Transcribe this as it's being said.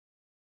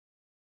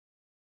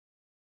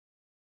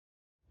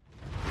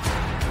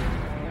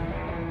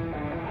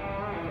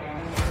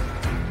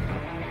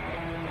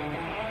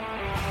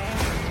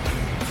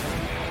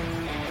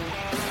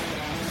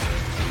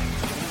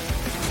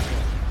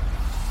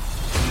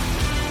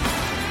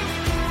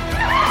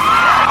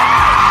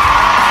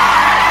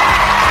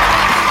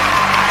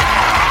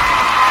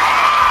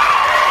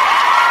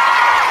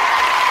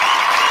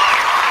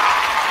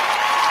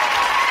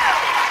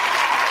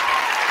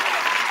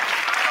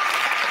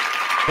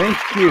Thank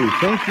you,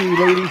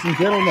 ladies and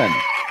gentlemen.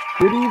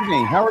 Good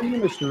evening. How are you,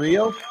 Mr.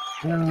 Rio?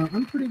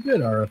 I'm pretty good,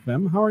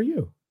 RFM. How are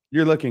you?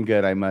 You're looking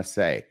good, I must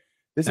say.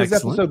 This is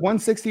Excellent. episode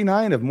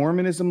 169 of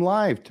Mormonism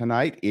Live.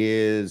 Tonight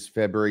is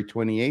February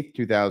 28th,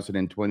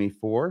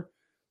 2024.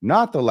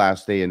 Not the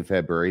last day in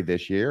February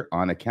this year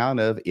on account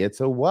of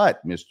it's a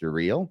what, Mr.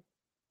 Rio?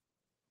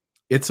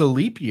 It's a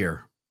leap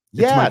year.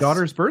 Yes. It's my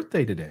daughter's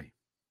birthday today.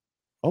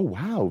 Oh,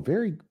 wow.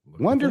 Very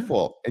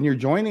wonderful. And you're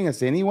joining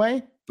us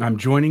anyway? I'm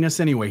joining us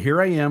anyway.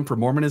 Here I am for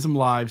Mormonism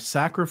Live,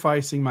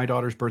 sacrificing my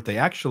daughter's birthday.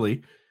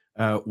 Actually,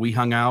 we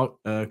hung out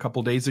a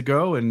couple days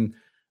ago, and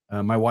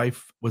my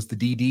wife was the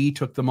DD,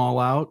 took them all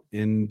out,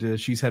 and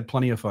she's had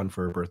plenty of fun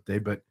for her birthday.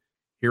 But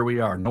here we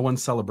are. No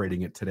one's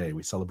celebrating it today.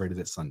 We celebrated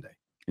it Sunday.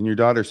 And your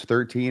daughter's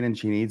 13 and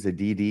she needs a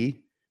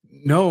DD?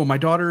 No, my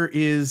daughter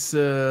is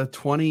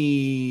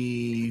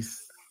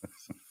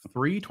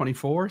 23,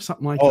 24,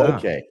 something like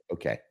that.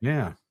 Okay.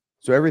 Yeah.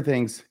 So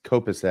everything's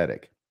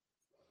copacetic.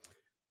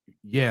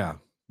 Yeah,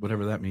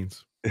 whatever that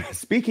means.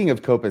 Speaking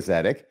of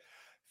copacetic,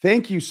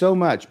 thank you so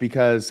much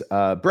because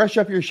Brush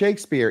Up Your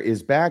Shakespeare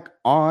is back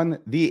on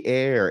the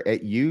air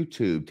at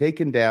YouTube,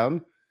 taken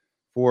down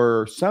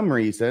for some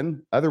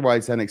reason,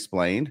 otherwise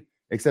unexplained,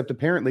 except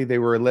apparently they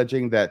were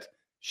alleging that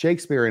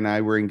Shakespeare and I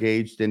were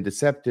engaged in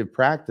deceptive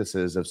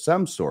practices of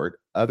some sort,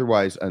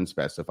 otherwise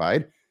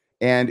unspecified.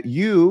 And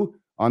you,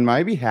 on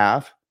my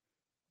behalf,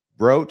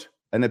 wrote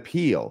an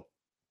appeal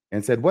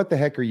and said, "What the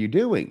heck are you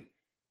doing?"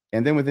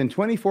 And then within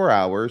 24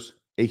 hours,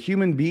 a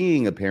human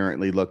being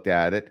apparently looked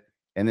at it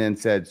and then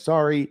said,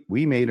 "Sorry,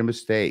 we made a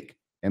mistake,"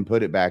 and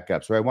put it back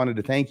up. So I wanted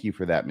to thank you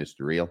for that,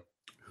 Mr. Reel.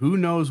 Who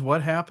knows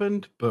what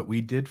happened, but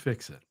we did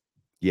fix it.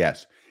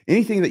 Yes.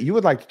 Anything that you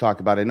would like to talk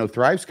about? I know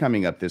Thrive's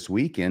coming up this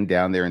weekend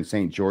down there in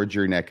St. George,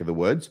 your neck of the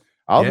woods.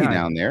 I'll be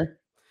down there.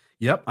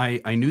 Yep.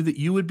 I knew that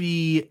you would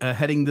be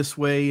heading this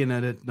way in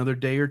another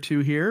day or two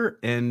here.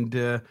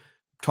 And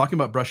talking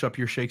about Brush Up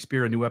Your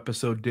Shakespeare, a new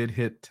episode did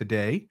hit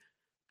today.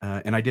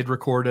 And I did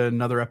record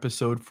another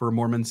episode for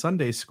Mormon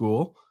Sunday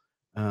School,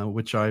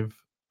 which I've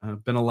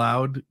been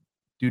allowed,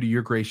 due to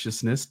your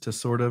graciousness, to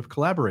sort of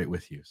collaborate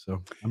with you.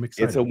 So I'm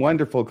excited. It's a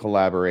wonderful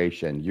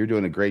collaboration. You're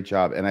doing a great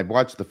job. And I've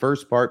watched the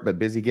first part, but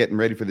busy getting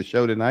ready for the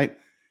show tonight,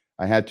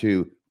 I had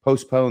to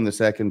postpone the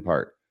second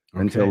part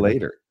until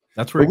later.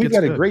 That's where it gets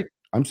good.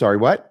 I'm sorry,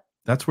 what?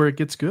 That's where it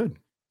gets good.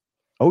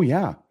 Oh,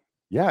 yeah.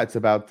 Yeah, it's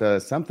about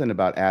something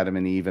about Adam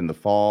and Eve and the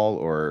fall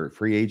or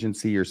free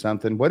agency or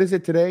something. What is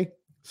it today?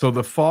 So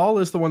the fall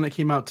is the one that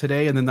came out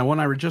today, and then the one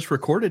I just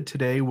recorded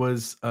today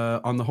was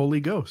on the Holy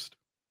Ghost.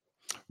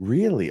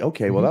 Really?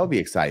 Okay, well, that'll be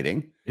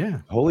exciting. Yeah.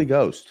 Holy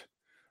Ghost.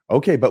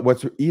 Okay, but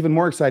what's even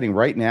more exciting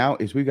right now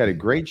is we've got a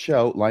great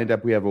show lined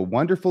up. We have a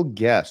wonderful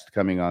guest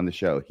coming on the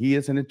show. He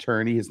is an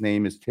attorney. His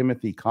name is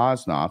Timothy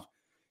Kosnoff,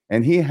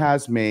 and he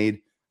has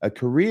made a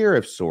career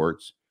of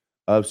sorts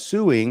of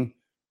suing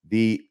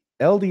the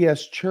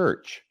LDS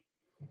Church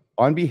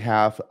on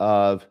behalf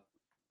of,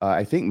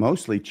 I think,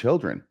 mostly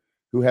children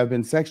who have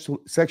been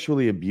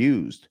sexually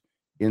abused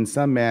in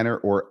some manner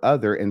or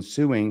other, and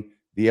suing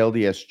the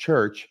LDS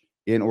Church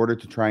in order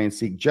to try and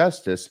seek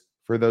justice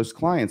for those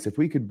clients. If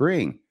we could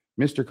bring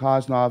Mr.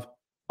 Kosnoff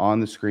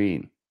on the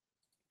screen.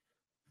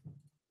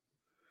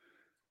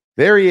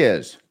 There he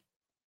is.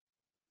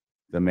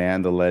 The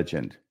man, the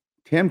legend.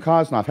 Tim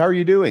Kosnoff, how are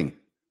you doing?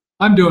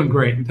 I'm doing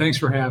great, and thanks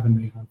for having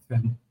me,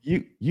 Finn.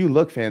 You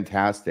look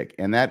fantastic,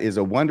 and that is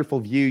a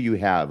wonderful view you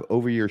have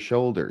over your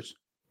shoulders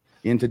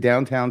into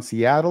downtown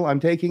Seattle,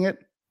 I'm taking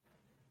it?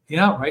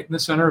 Yeah, right in the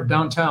center of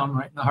downtown,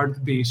 right in the heart of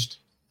the beast.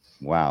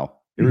 Wow.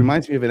 It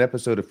reminds me of an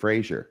episode of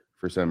Frasier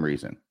for some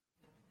reason.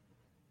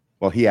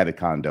 Well, he had a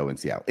condo in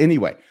Seattle.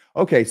 Anyway,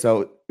 okay,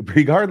 so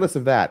regardless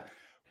of that,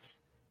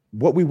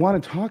 what we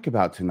want to talk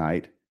about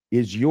tonight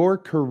is your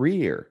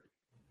career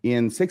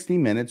in 60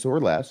 minutes or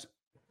less,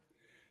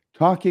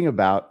 talking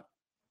about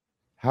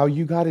how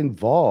you got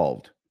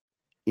involved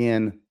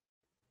in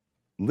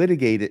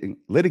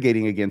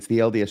litigating against the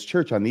LDS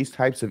Church on these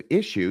types of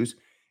issues.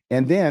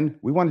 And then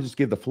we want to just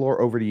give the floor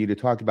over to you to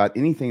talk about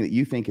anything that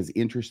you think is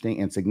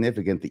interesting and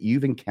significant that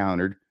you've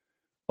encountered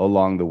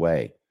along the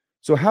way.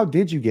 So how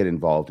did you get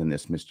involved in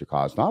this, Mr.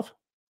 Kosnoff?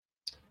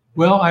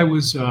 Well, I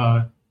was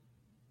a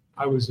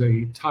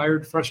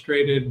tired,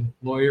 frustrated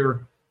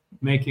lawyer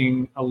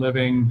making a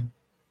living,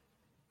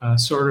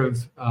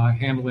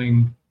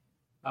 handling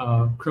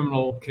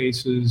criminal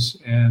cases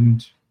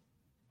and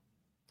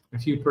a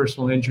few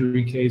personal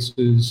injury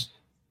cases,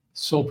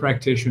 sole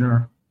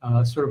practitioner,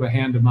 sort of a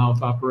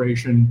hand-to-mouth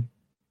operation.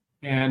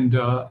 And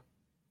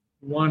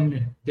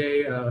one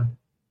day, a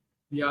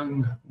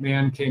young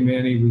man came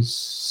in. He was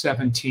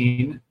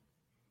 17,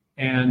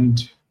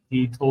 and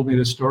he told me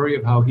the story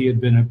of how he had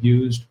been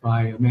abused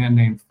by a man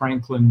named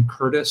Franklin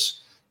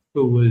Curtis,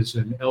 who was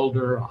an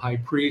elder, a high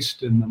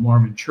priest in the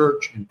Mormon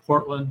church in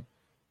Portland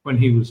when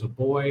he was a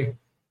boy.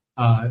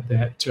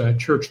 That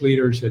church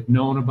leaders had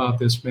known about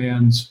this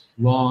man's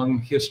long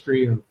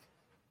history of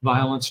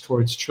violence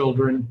towards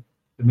children.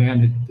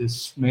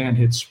 This man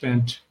had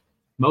spent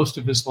most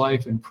of his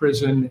life in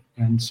prison,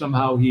 and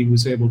somehow he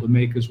was able to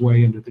make his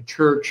way into the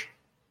church,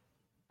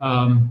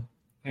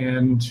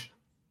 and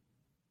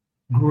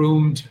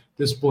groomed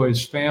this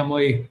boy's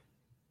family,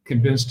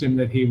 convinced him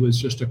that he was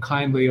just a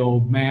kindly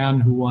old man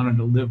who wanted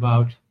to live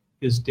out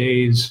his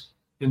days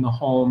in the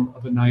home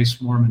of a nice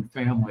Mormon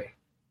family.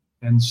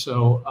 And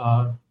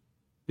so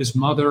his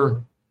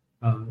mother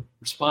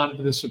responded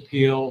to this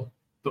appeal,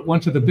 but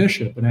went to the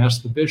bishop and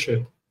asked the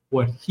bishop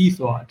what he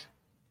thought.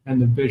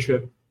 And the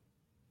bishop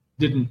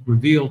didn't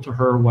reveal to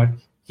her what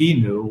he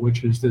knew,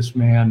 which is this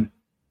man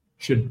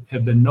should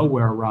have been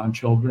nowhere around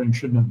children,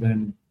 shouldn't have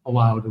been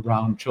allowed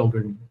around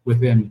children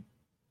within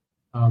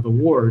the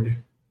ward,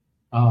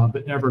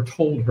 but never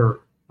told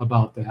her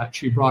about that.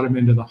 She brought him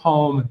into the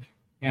home,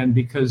 and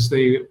because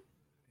they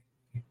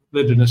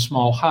lived in a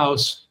small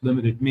house,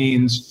 limited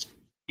means,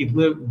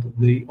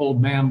 the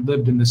old man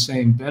lived in the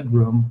same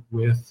bedroom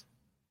with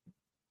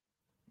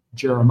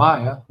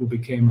Jeremiah, who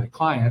became my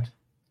client,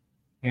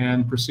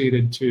 and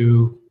proceeded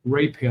to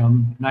rape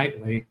him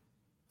nightly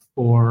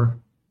for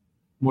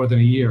more than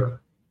a year.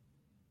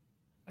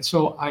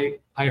 So I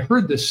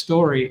heard this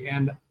story,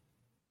 and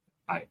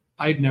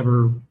I'd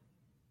never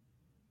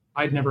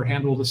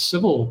handled a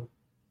civil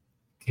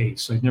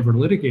case. I'd never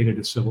litigated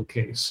a civil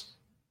case.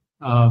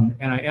 And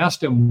I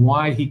asked him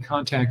why he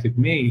contacted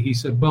me. He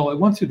said, well, I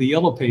went through the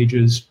yellow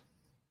pages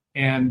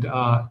and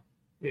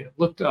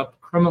looked up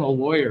criminal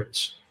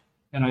lawyers.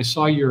 And I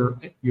saw your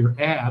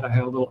ad. I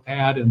had a little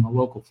ad in the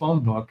local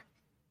phone book.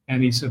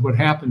 And he said, what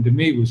happened to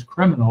me was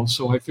criminal,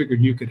 so I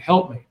figured you could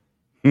help me.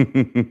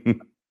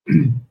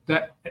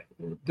 That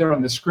there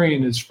on the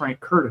screen is Frank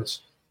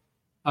Curtis.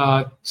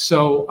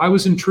 So I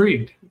was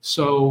intrigued.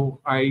 So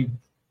I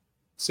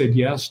said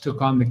yes,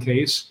 took on the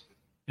case,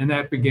 and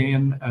that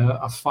began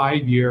a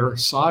 5-year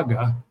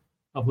saga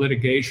of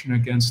litigation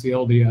against the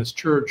LDS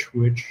Church,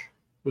 which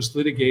was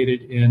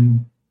litigated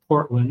in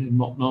Portland in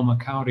Multnomah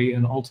County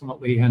and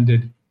ultimately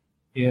ended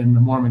in the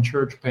Mormon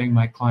Church paying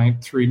my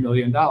client $3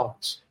 million.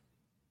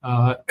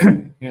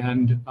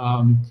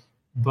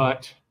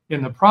 But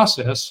in the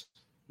process,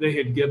 they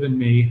had given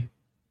me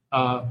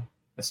the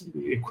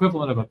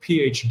equivalent of a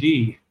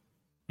PhD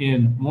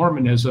in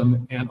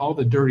Mormonism and all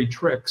the dirty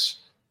tricks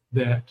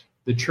that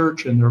the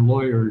church and their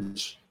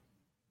lawyers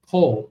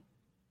pull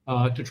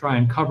to try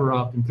and cover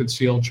up and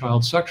conceal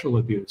child sexual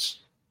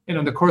abuse. And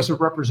in the course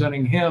of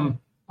representing him,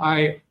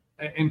 I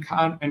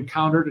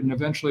encountered and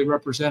eventually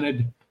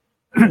represented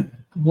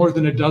more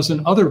than a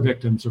dozen other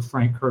victims of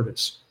Frank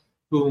Curtis,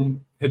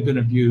 whom had been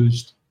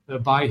abused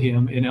by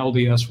him in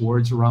LDS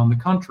wards around the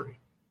country.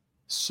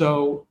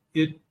 So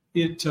it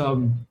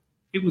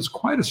was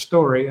quite a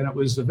story, and it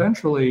was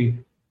eventually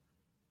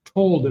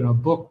told in a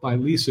book by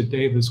Lisa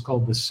Davis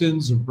called The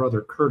Sins of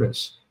Brother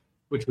Curtis,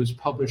 which was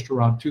published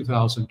around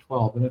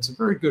 2012, and it's a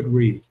very good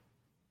read.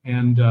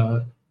 And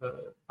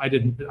I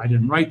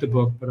didn't write the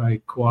book, but I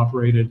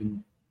cooperated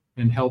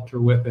and helped her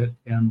with it,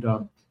 and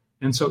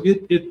so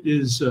it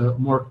is a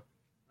more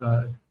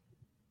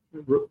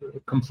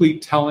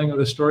complete telling of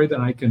the story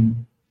than I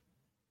can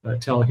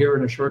tell here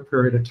in a short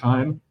period of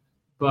time.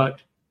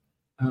 But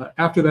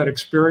after that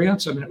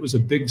experience, I mean, it was a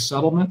big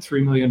settlement,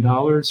 $3 million.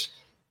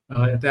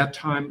 At that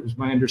time, it was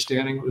my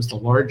understanding, it was the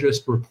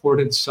largest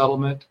reported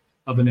settlement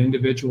of an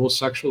individual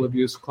sexual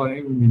abuse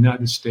claim in the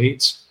United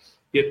States.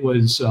 It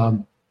was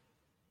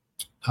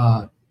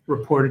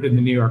reported in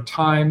the New York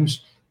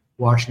Times,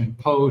 Washington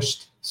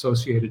Post,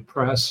 Associated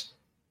Press.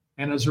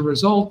 And as a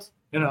result,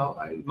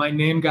 my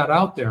name got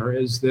out there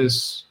as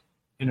this,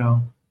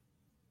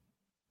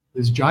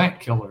 this giant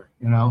killer,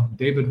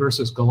 David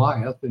versus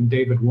Goliath, and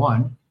David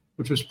won,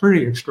 which was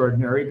pretty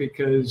extraordinary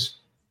because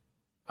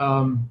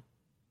I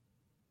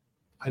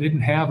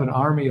didn't have an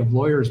army of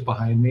lawyers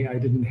behind me. I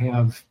didn't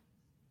have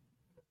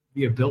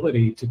the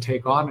ability to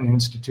take on an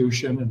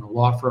institution and a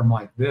law firm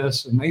like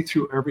this, and they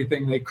threw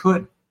everything they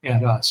could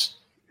at us.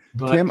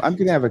 But, Tim, I'm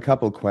going to have a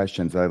couple of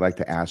questions that I'd like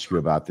to ask you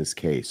about this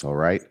case, all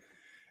right?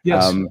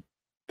 Yes.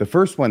 The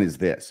first one is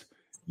this.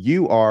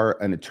 You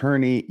are an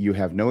attorney. You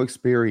have no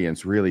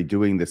experience really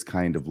doing this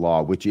kind of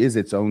law, which is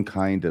its own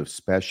kind of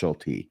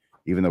specialty,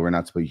 even though we're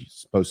not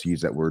supposed to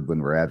use that word when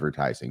we're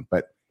advertising,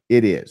 but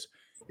it is.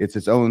 It's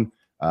its own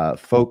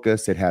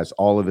focus. It has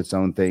all of its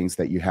own things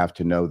that you have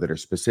to know that are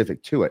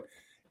specific to it.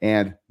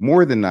 And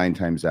more than 9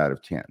 times out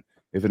of 10,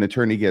 if an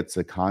attorney gets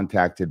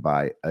contacted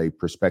by a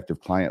prospective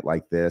client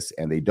like this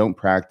and they don't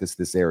practice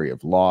this area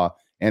of law,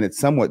 and it's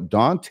somewhat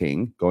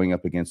daunting going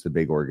up against a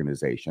big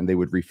organization, they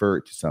would refer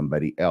it to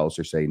somebody else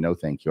or say, no,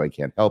 thank you, I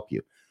can't help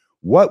you.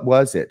 What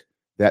was it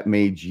that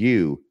made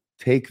you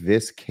take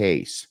this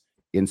case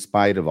in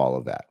spite of all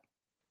of that?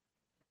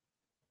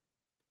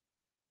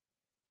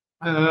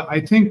 I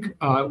think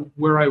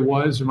where I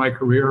was in my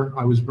career,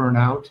 I was burnt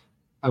out.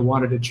 I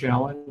wanted a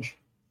challenge.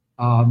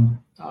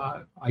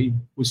 I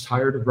was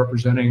tired of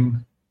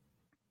representing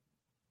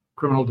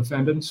criminal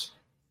defendants,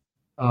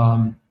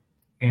 and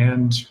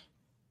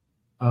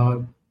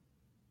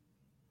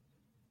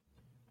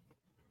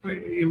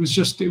it was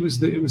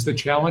the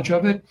challenge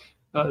of it.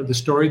 The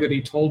story that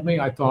he told me,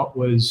 I thought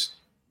was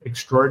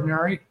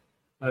extraordinary,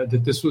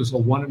 that this was a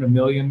 1 in a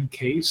million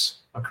case,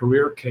 a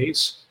career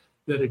case,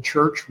 that a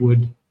church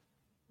would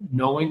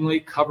knowingly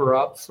cover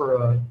up for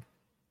a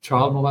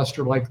child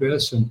molester like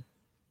this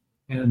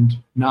and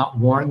not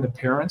warn the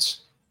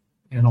parents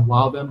and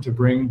allow them to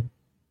bring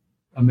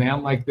a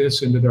man like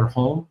this into their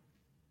home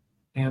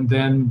and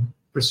then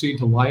proceed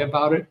to lie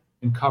about it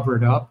and cover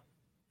it up.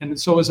 And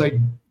so as I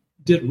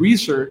did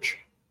research,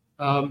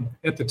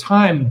 at the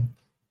time,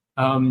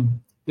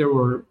 there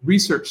were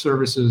research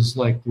services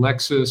like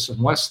Lexis and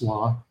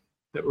Westlaw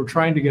that were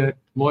trying to get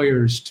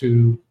lawyers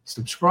to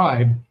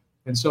subscribe.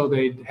 And so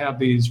they'd have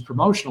these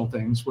promotional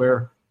things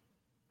where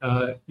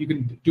you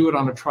can do it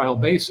on a trial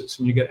basis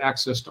and you get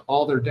access to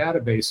all their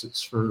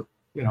databases for,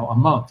 a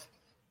month.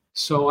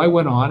 So I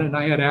went on and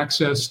I had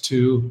access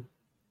to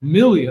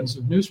millions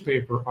of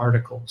newspaper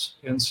articles.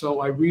 And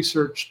so I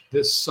researched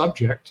this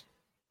subject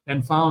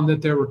and found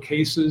that there were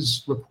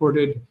cases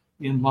reported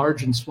in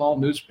large and small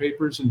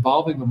newspapers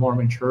involving the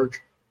Mormon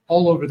Church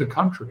all over the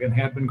country and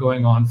had been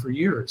going on for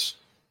years.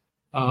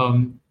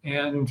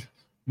 And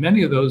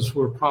many of those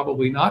were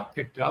probably not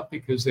picked up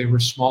because they were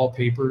small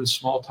papers,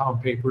 small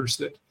town papers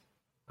that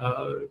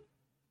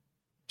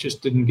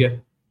just didn't get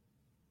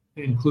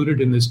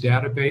included in this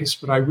database.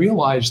 But I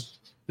realized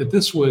that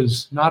this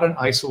was not an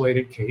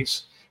isolated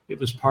case. It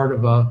was part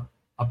of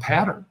a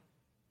pattern.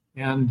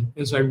 And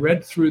as I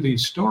read through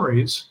these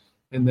stories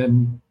and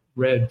then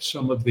read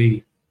some of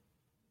the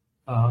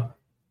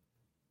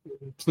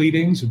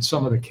pleadings and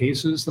some of the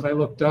cases that I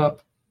looked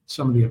up,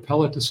 some of the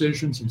appellate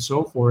decisions and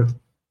so forth,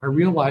 I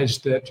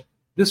realized that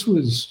this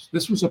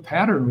was a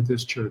pattern with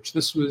this church.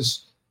 This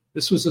was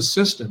a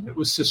system. It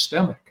was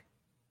systemic.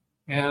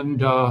 And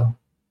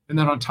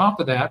then on top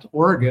of that,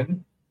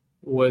 Oregon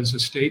was a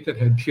state that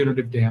had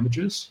punitive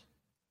damages.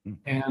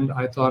 And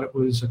I thought it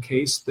was a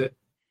case that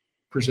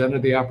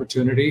presented the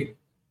opportunity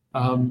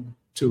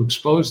to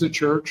expose the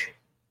church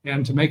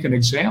and to make an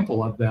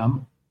example of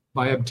them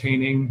by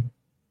obtaining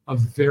a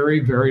very,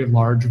 very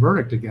large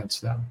verdict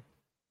against them.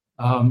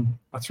 A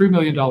 $3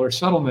 million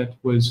settlement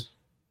was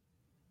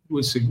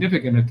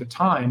significant at the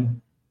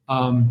time.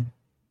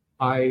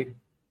 I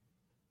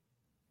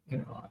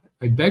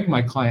begged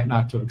my client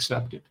not to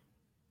accept it.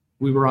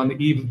 We were on the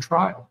eve of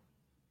trial.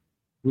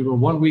 We were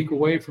 1 week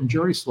away from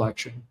jury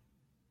selection,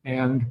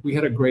 and we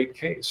had a great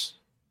case.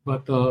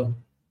 But the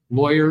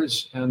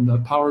lawyers and the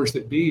powers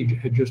that be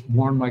had just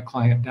worn my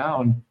client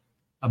down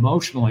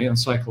emotionally and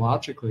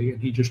psychologically,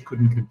 and he just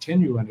couldn't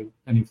continue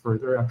any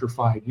further after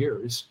 5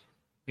 years.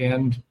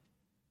 And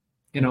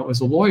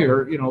as a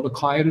lawyer, the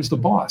client is the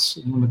boss.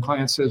 And when the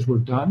client says we're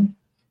done,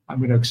 I'm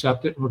going to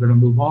accept it and we're going to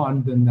move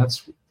on, then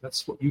that's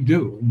what you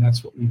do. And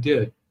that's what we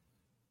did.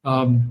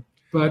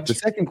 But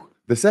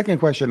the second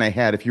question I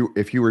had,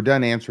 if you were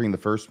done answering the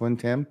first one,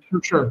 Tim.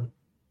 Sure.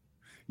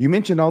 You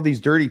mentioned all these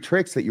dirty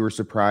tricks that you were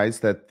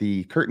surprised that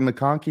the Curtin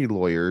McConkie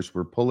lawyers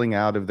were pulling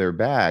out of their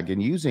bag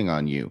and using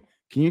on you.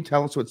 Can you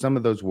tell us what some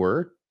of those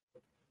were?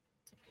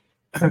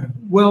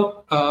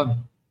 Well,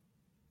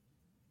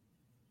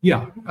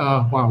 yeah.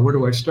 Wow. Where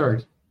do I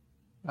start?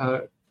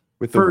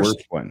 With the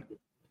worst one.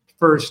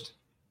 First.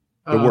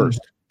 The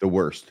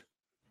worst.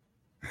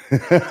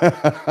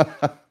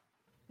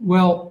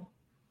 Well,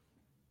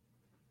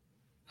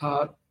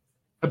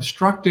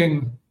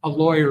 obstructing a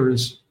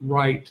lawyer's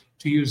right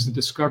to use the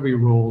discovery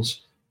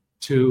rules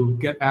to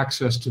get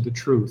access to the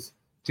truth,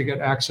 to get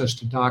access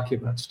to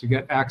documents, to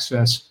get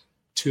access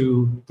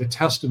to the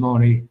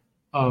testimony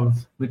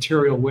of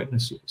material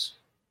witnesses.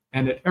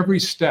 And at every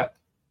step,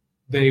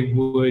 they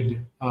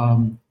would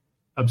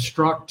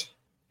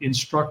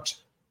instruct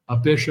a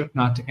bishop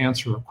not to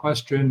answer a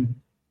question,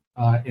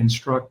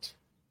 instruct,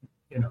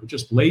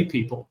 just lay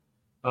people,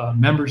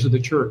 members of the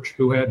church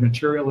who had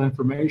material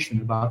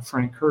information about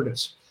Frank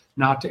Curtis,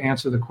 not to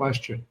answer the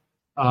question,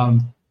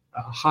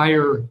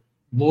 hire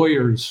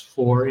lawyers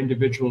for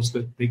individuals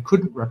that they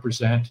couldn't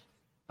represent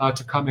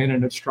to come in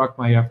and obstruct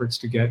my efforts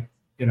to get,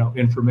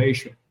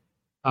 information.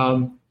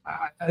 I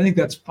think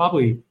that's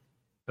probably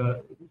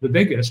the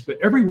biggest, but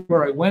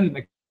everywhere I went in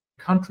the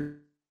country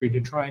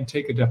to try and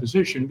take a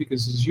deposition,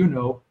 because as you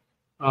know,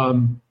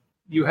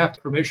 you have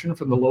permission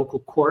from the local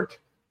court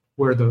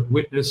where the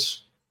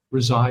witness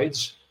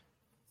resides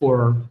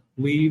for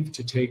leave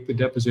to take the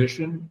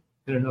deposition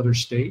in another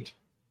state.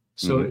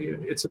 So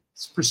it's a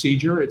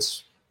procedure.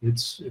 It's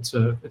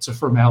a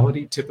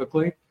formality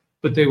typically,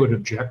 but they would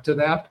object to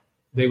that.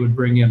 They would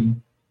bring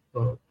in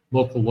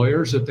local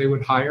lawyers that they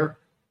would hire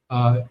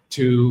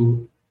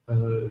to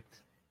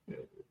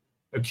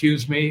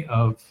accuse me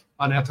of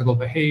unethical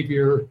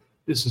behavior.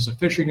 This is a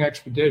fishing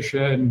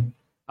expedition.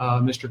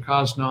 Mr.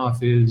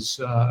 Kosnoff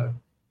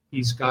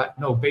he's got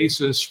no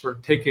basis for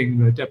taking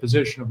the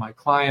deposition of my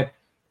client,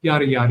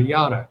 yada, yada,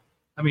 yada.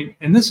 I mean,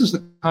 and this is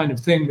the kind of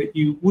thing that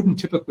you wouldn't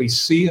typically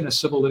see in a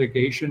civil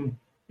litigation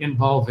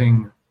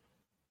involving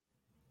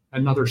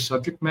another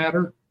subject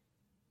matter,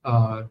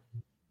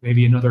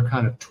 maybe another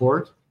kind of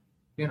tort.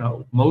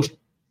 Most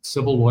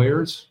civil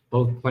lawyers,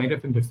 both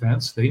plaintiff and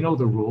defense, they know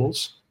the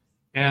rules.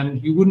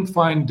 And you wouldn't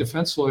find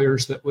defense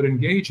lawyers that would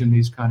engage in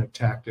these kind of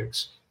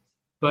tactics.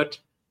 But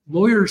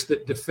lawyers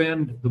that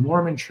defend the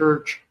Mormon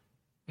Church,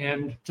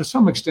 and to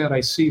some extent,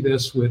 I see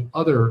this with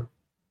other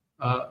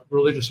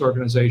religious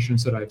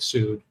organizations that I've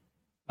sued,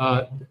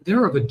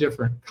 they're of a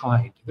different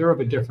kind. They're of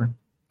a different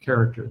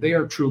character. They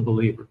are true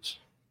believers.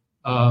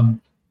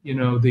 You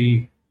know,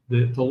 the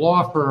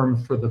law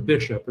firm for the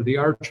bishop or the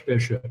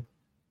archbishop,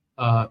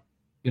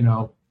 you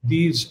know,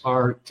 these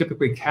are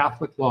typically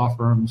Catholic law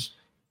firms,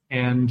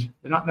 and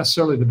they're not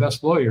necessarily the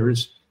best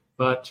lawyers,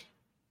 but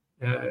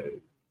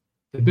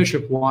the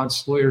bishop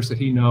wants lawyers that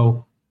he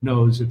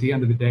knows at the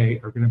end of the day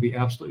are going to be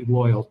absolutely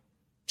loyal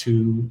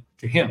to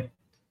him,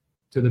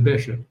 to the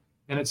bishop.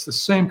 And it's the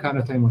same kind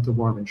of thing with the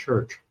Mormon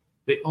Church.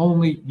 They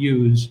only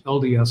use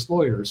LDS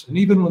lawyers. And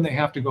even when they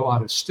have to go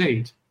out of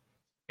state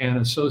and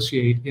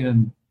associate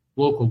in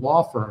local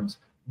law firms,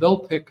 they'll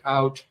pick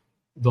out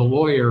the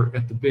lawyer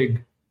at the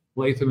big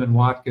Latham and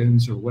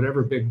Watkins or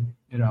whatever big,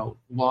 you know,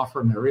 law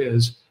firm there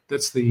is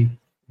that's the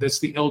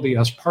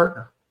LDS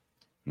partner.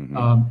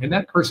 Mm-hmm. And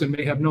that person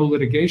may have no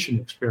litigation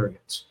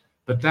experience,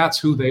 but that's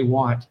who they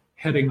want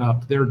heading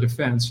up their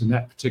defense in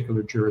that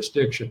particular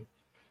jurisdiction.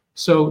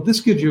 So this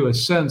gives you a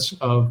sense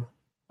of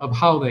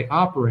how they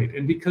operate.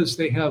 And because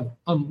they have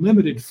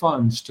unlimited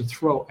funds to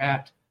throw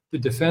at the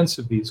defense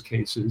of these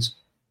cases,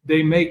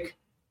 they make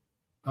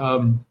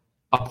a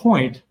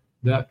point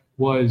that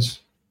was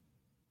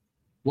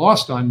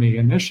lost on me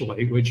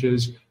initially, which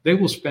is they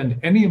will spend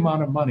any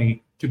amount of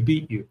money to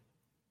beat you.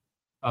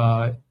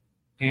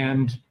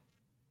 And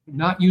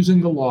not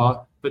using the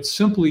law, but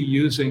simply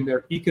using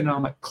their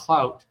economic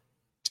clout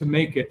to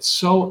make it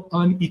so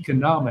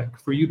uneconomic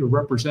for you to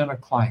represent a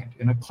client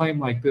in a claim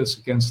like this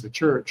against the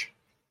church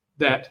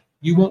that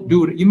you won't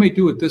do it. You may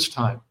do it this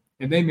time,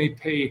 and they may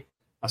pay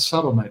a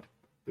settlement,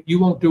 but you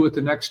won't do it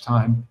the next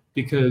time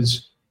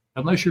because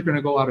unless you're going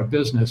to go out of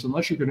business,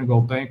 unless you're going to go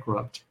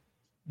bankrupt,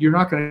 you're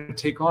not going to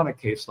take on a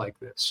case like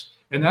this.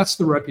 And that's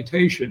the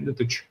reputation that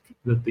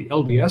the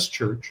LDS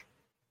Church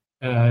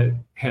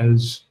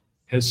has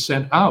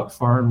sent out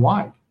far and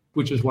wide,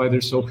 which is why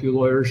there's so few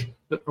lawyers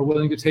that are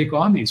willing to take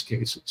on these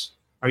cases.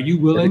 Are you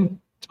willing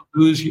to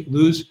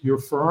lose your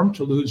firm,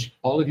 to lose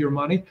all of your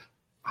money?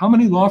 How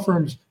many law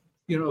firms,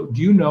 you know,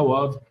 do you know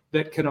of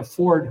that can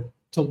afford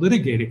to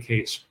litigate a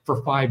case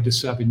for 5 to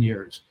 7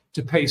 years,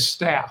 to pay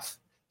staff,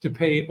 to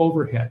pay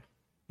overhead,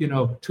 you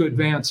know, to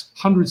advance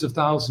hundreds of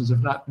thousands, if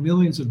not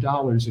millions of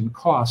dollars in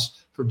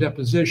costs for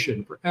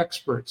deposition, for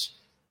experts,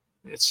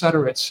 et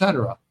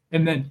cetera,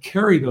 and then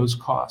carry those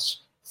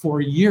costs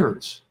for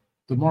years?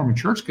 The Mormon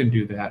Church can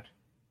do that,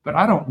 but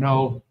I don't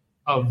know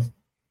of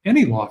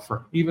any law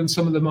firm, even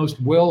some of the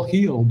most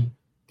well-heeled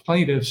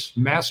plaintiffs,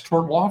 mass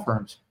tort law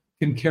firms,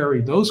 can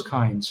carry those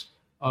kinds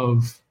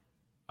of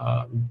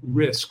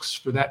risks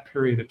for that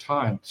period of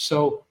time.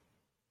 So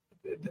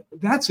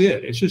that's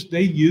it. It's just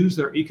they use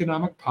their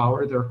economic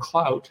power, their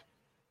clout,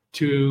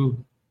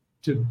 to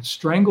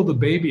strangle the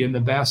baby in the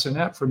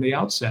bassinet from the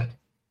outset.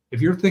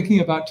 If you're thinking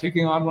about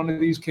taking on one of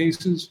these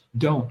cases,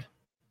 don't.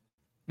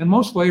 And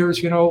most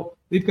lawyers, you know,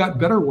 they've got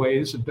better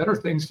ways and better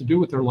things to do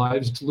with their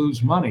lives to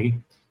lose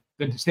money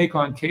than to take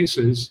on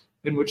cases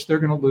in which they're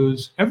going to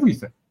lose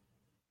everything.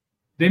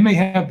 They may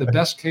have the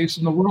best case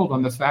in the world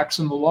on the facts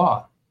and the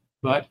law,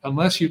 but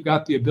unless you've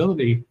got the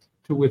ability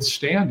to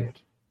withstand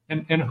it,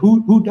 and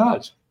who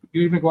does?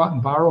 You're going to go out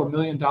and borrow $1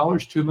 million,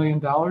 $2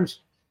 million,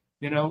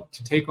 you know,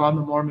 to take on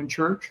the Mormon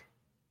Church?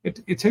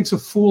 It takes a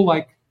fool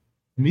like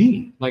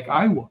me, like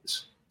I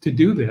was, to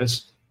do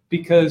this,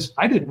 because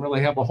I didn't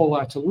really have a whole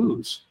lot to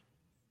lose.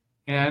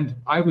 And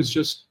I was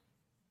just,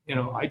 you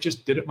know, I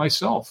just did it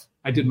myself.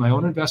 I did my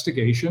own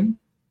investigation.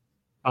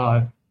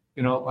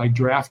 You know, I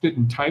drafted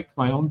and typed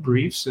my own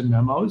briefs and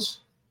memos,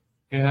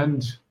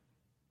 and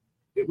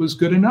it was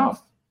good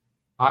enough.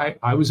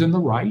 I was in the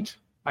right.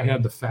 I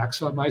had the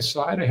facts on my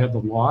side. I had the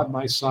law on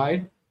my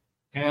side.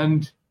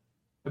 And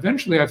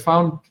eventually I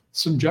found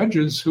some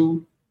judges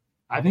who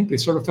I think they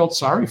sort of felt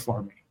sorry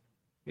for me.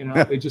 You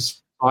know, they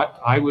just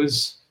thought I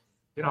was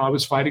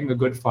fighting the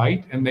good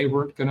fight, and they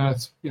weren't going to,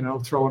 you know,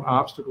 throw an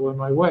obstacle in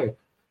my way.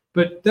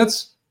 But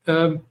that's,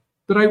 but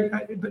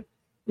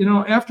you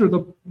know, after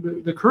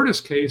the Curtis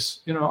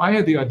case, you know, I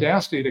had the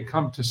audacity to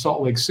come to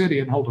Salt Lake City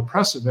and hold a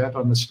press event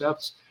on the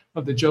steps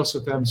of the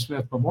Joseph M.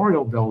 Smith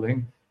Memorial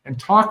Building and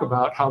talk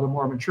about how the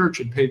Mormon Church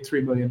had paid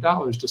 $3 million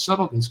to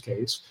settle this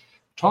case,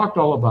 talked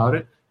all about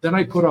it. Then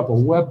I put up a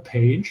web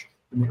page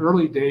in the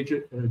early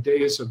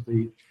days of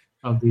the.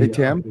 Hey,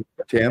 Tim,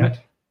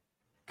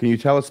 can you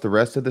tell us the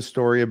rest of the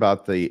story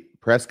about the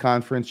press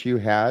conference you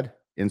had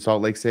in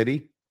Salt Lake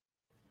City?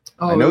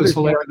 Oh, I know it was this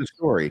part hilarious. of the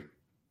story.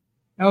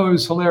 Oh, it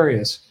was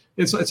hilarious.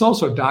 It's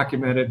also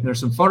documented, and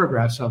there's some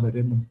photographs of it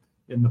in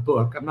the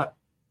book.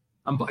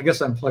 I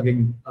guess I'm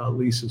plugging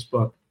Lisa's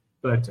book,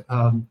 but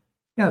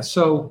yeah.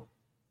 So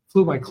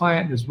flew my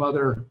client and his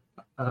mother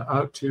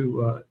out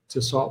to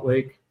Salt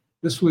Lake.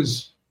 This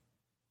was.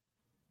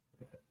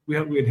 We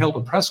had held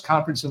a press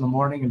conference in the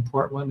morning in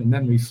Portland, and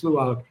then we flew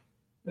out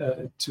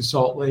to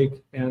Salt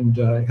Lake and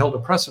held a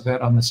press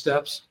event on the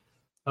steps.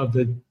 of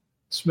the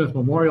Smith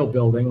Memorial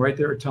Building right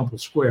there at Temple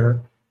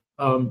Square,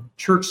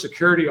 church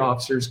security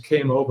officers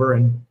came over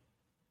and,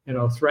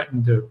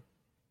 threatened to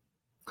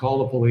call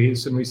the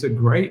police. And we said,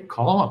 great,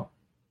 call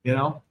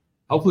them,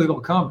 hopefully they'll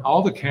come.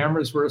 All the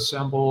cameras were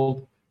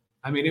assembled.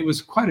 I mean, it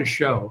was quite a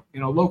show.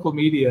 Local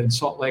media in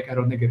Salt Lake, I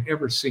don't think had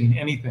ever seen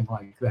anything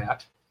like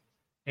that.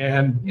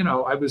 And,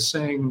 I was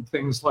saying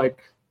things like,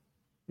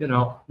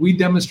 we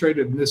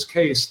demonstrated in this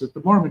case that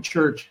the Mormon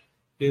church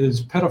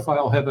is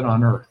pedophile heaven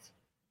on earth,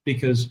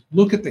 because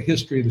look at the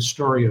history of the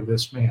story of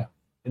this man.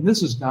 And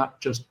this is not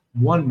just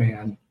one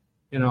man.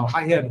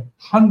 I had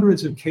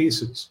hundreds of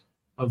cases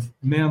of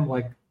men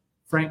like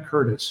Frank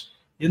Curtis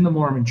in the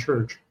Mormon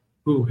church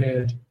who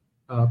had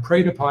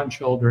preyed upon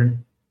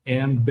children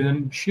and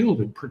been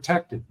shielded,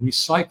 protected,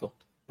 recycled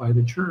by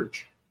the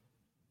church.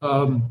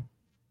 Was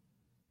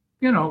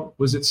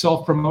it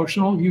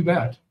self-promotional? You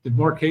bet. Did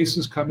more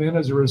cases come in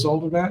as a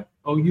result of that?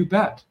 Oh, you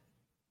bet.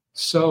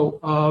 So,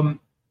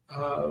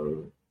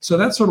 so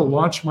that sort of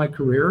launched my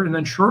career. And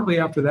then shortly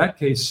after that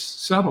case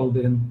settled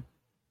in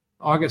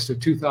August of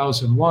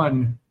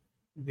 2001,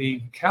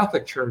 the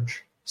Catholic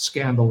Church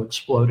scandal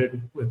exploded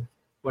with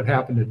what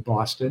happened in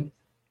Boston.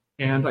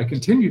 And I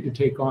continued to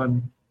take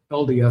on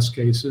LDS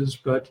cases,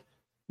 but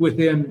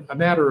within a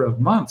matter of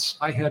months,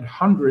 I had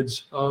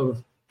hundreds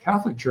of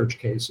Catholic Church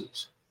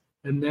cases,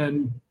 and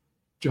then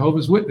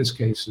Jehovah's Witness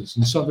cases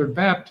and Southern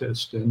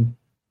Baptist and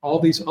all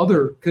these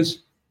other, because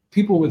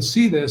people would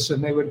see this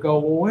and they would go,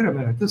 well, wait a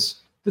minute, this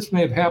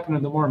may have happened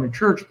in the Mormon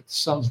church, but this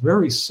sounds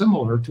very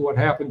similar to what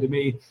happened to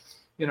me,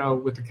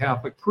 with the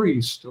Catholic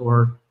priest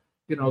or,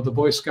 the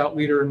Boy Scout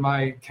leader in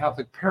my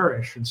Catholic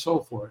parish and so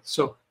forth.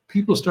 So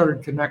people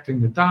started connecting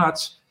the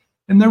dots,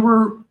 and there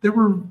were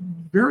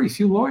very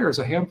few lawyers,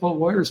 a handful of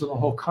lawyers in the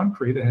whole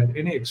country that had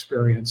any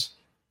experience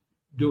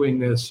doing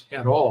this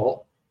at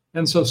all.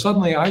 And so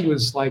suddenly I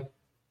was like,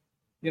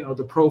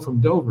 the pro from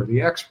Dover,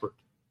 the expert,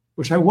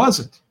 which I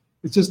wasn't.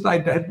 It's just I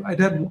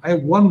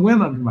had one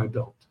win under my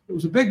belt. It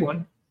was a big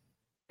one,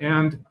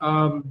 and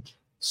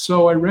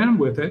so I ran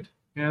with it,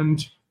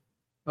 and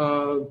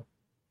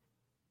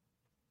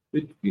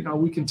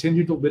we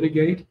continued to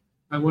litigate.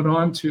 I went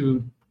on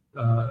to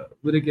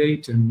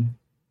litigate and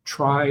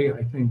try,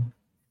 I think,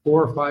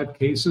 4 or 5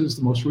 cases.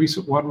 The most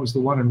recent one was the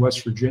one in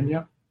West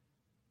Virginia,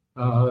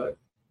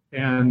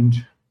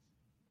 and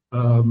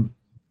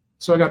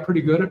so I got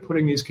pretty good at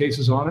putting these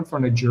cases on in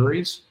front of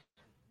juries.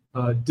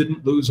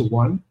 Didn't lose a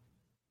one.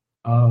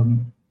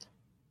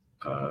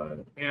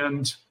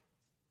 And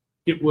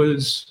it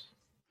was.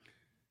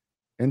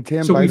 And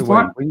Tim, so by the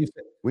way,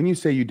 when you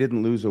say you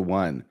didn't lose a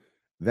one,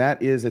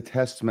 that is a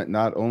testament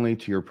not only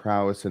to your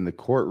prowess in the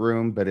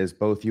courtroom, but as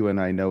both you and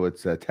I know,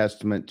 it's a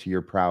testament to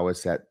your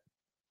prowess at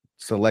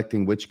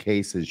selecting which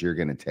cases you're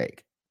going to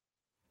take.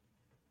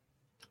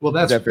 Well,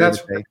 that's right,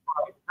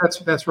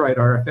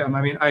 RFM.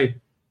 I mean,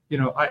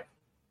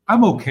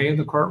 I'm okay in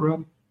the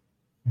courtroom,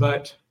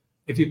 but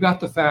if you've got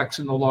the facts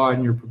and the law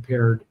and you're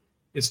prepared,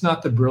 it's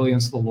not the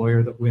brilliance of the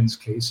lawyer that wins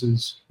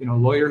cases.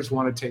 Lawyers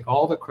want to take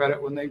all the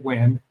credit when they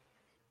win,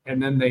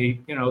 and then they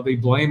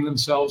blame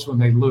themselves when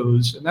they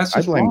lose, and that's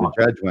just I blame wrong.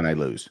 the judge when I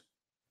lose.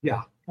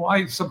 Yeah,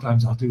 well,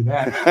 sometimes I'll do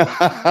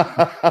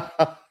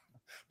that.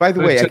 By the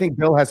way, I think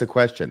Bill has a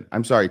question.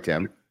 I'm sorry,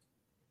 Tim.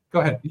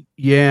 Go ahead.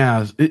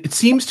 Yeah, it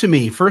seems to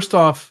me, first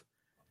off,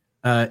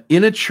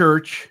 in a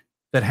church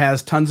that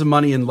has tons of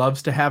money and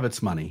loves to have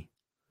its money,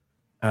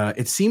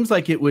 it seems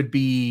like it would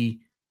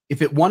be,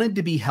 if it wanted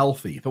to be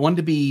healthy, if it wanted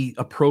to be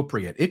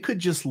appropriate, it could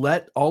just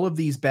let all of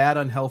these bad,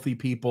 unhealthy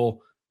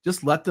people,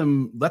 just let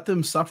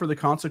them suffer the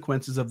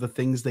consequences of the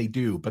things they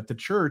do. But the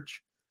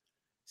church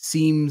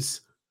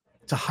seems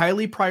to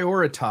highly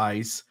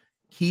prioritize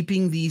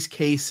keeping these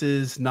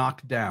cases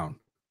knocked down.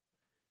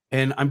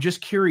 And I'm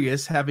just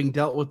curious, having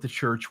dealt with the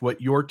church, what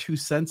your 2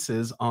 cents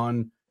is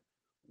on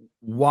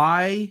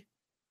why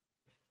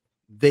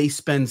they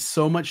spend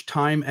so much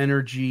time,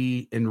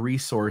 energy, and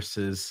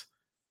resources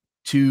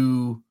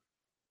to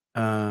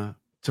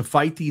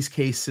fight these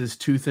cases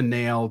tooth and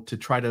nail, to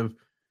try to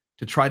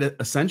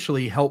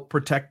essentially help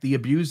protect the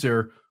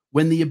abuser,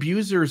 when the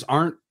abusers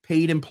aren't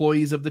paid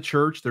employees of the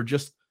church. They're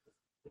just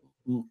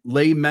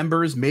lay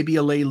members, maybe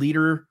a lay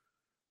leader,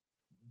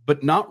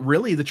 but not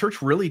really. The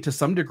church really, to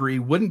some degree,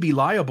 wouldn't be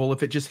liable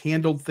if it just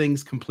handled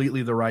things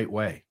completely the right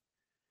way.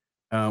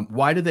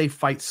 Why do they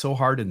fight so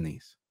hard in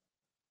these?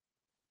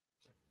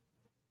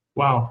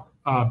 Wow.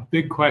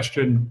 Big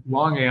question,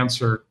 long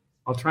answer.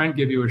 I'll try and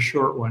give you a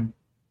short one.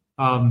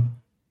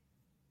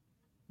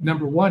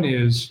 Number one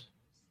is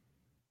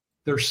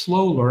they're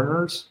slow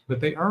learners, but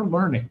they are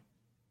learning.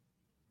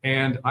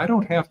 And I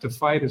don't have to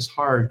fight as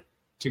hard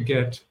to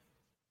get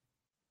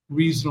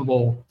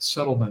reasonable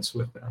settlements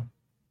with them.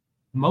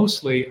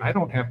 Mostly, I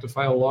don't have to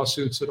file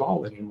lawsuits at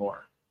all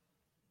anymore.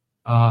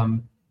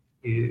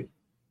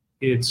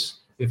 It's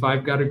if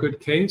I've got a good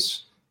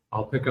case,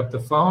 I'll pick up the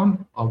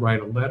phone, I'll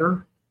write a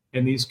letter.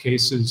 In these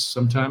cases,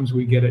 sometimes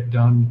we get it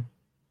done,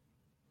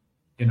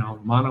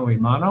 mano a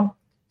mano.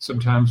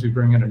 Sometimes we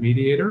bring in a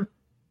mediator,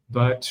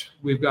 but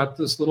we've got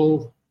this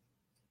little,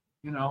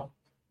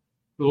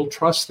 little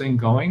trust thing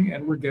going,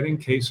 and we're getting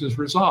cases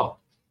resolved.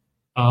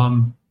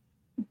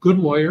 Good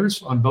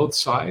lawyers on both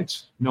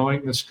sides,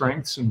 knowing the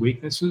strengths and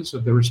weaknesses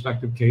of their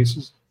respective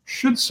cases,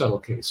 should settle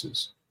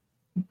cases.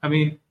 I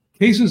mean,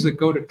 cases that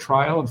go to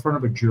trial in front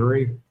of a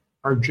jury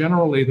are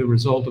generally the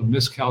result of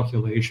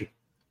miscalculation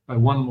by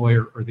one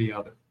lawyer or the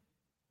other.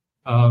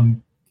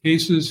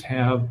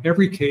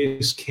 Every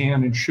case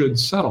can and should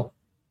settle.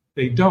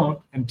 They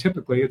don't, and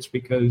typically it's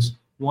because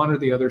one or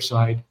the other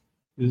side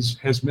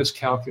has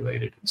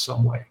miscalculated in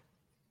some way.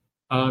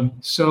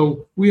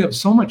 So we have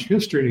so much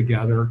history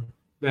together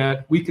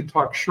that we can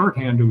talk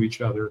shorthand to each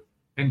other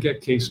and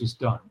get cases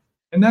done.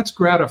 And that's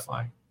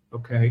gratifying,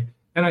 okay?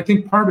 And I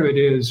think part of it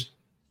is,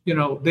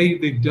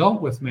 they've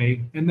dealt with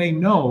me and they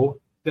know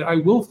that I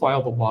will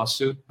file the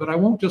lawsuit, but I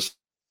won't just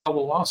file the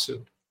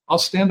lawsuit. I'll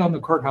stand on the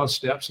courthouse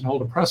steps and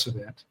hold a press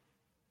event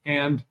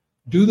and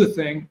do the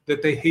thing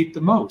that they hate the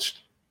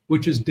most,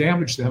 which is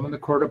damage them in the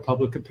court of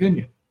public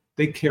opinion.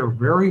 They care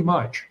very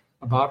much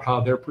about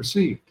how they're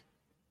perceived.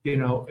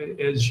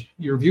 As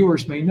your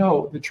viewers may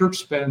know, the church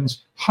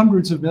spends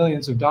hundreds of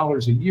millions of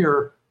dollars a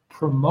year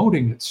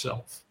promoting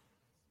itself,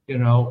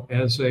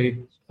 as a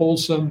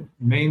wholesome,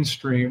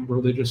 mainstream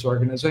religious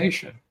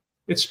organization.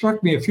 It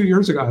struck me a few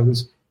years ago, I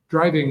was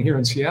driving here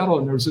in Seattle,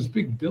 and there was this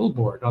big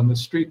billboard on the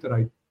street that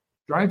I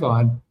drive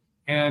on,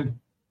 and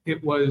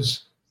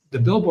the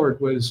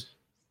billboard was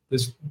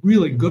this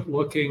really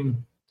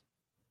good-looking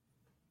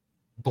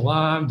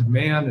blonde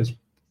man, his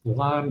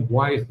blonde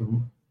wife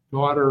and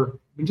daughter,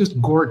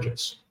 just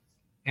gorgeous.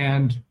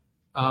 And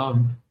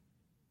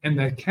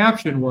the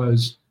caption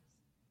was,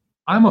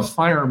 "I'm a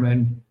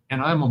fireman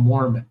and I'm a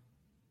Mormon."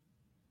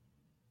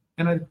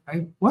 And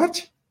I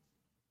what?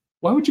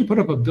 Why would you put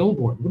up a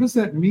billboard? What does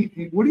that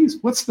mean?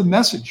 What's the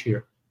message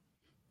here?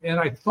 And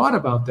I thought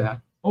about that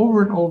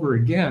over and over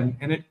again.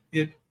 And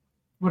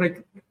what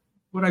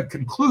I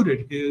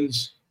concluded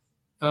is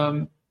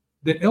that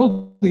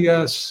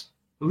LDS,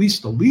 at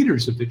least the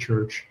leaders of the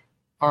church,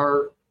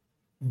 are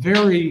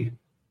very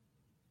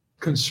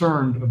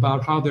concerned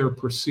about how they're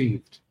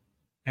perceived.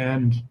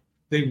 And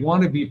they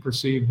want to be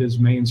perceived as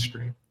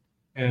mainstream,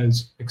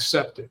 as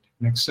accepted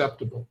and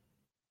acceptable.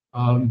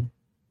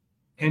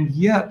 And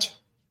yet,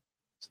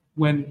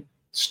 when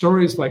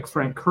stories like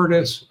Frank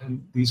Curtis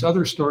and these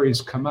other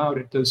stories come out,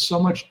 it does so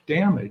much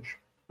damage,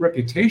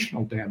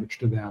 reputational damage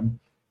to them.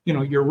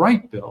 You're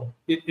right, Bill.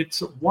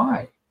 It's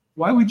why?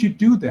 Why would you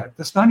do that?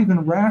 That's not even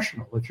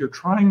rational. If you're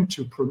trying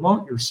to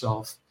promote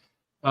yourself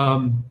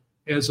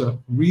as a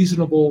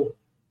reasonable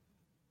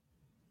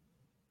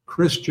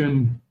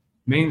Christian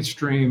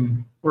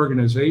mainstream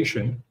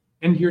organization,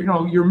 and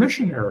you're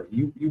missionary,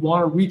 you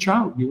want to reach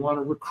out, you want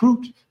to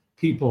recruit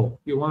people,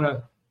 you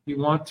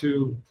want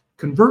to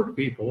convert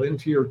people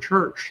into your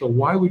church. So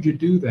why would you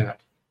do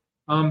that?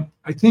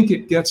 I think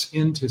it gets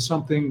into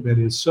something that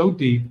is so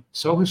deep,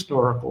 so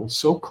historical,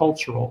 so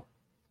cultural,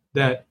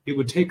 that it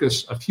would take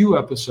us a few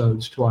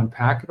episodes to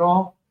unpack it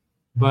all.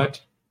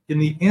 But in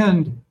the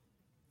end,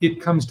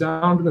 it comes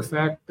down to the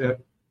fact that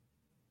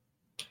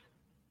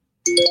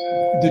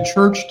the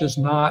church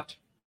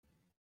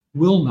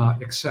will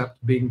not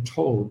accept being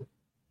told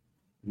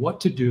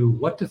what to do,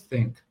 what to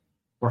think,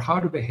 or how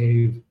to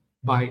behave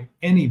by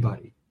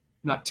anybody.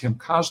 Not Tim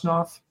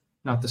Kosnoff,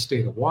 not the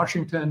state of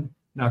Washington,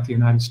 not the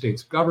United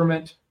States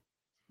government,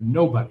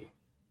 nobody.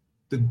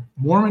 The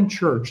Mormon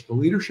Church, the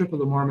leadership of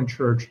the Mormon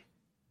Church,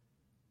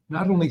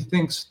 not only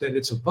thinks that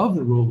it's above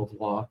the rule of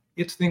law,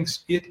 it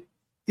thinks it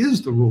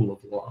is the rule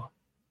of law.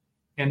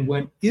 And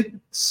when it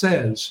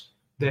says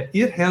that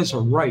it has a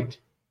right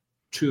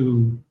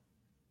to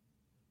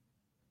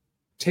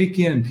take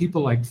in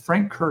people like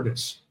Frank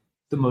Curtis,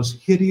 the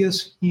most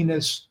hideous,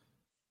 heinous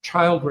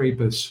child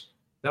rapist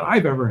that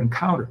I've ever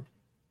encountered,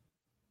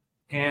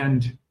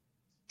 and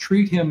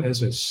treat him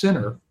as a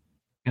sinner,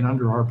 and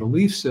under our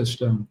belief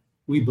system,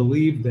 we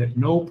believe that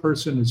no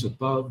person is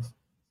above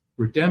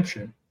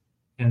redemption,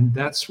 and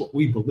that's what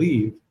we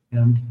believe,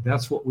 and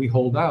that's what we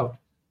hold out.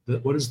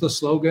 What is the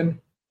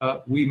slogan?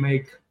 We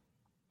make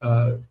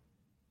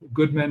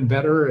good men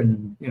better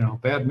and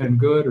bad men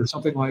good, or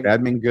something like that.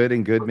 Bad men good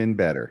and good men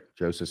better.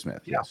 Joseph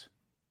Smith. Yeah. Yes.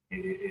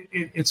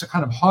 It's a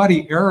kind of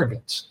haughty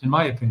arrogance, in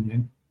my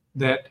opinion,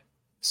 that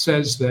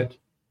says that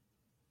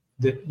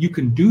you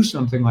can do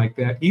something like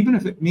that, even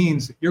if it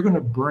means that you're going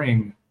to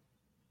bring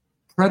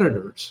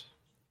predators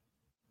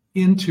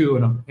into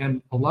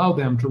and allow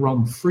them to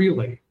roam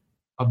freely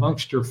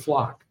amongst your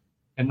flock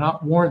and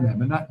not warn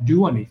them and not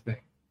do anything.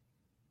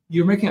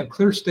 You're making a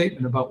clear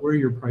statement about where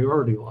your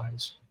priority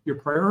lies. Your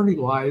priority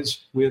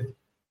lies with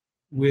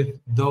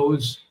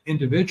those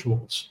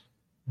individuals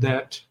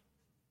that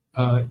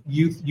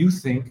you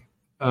think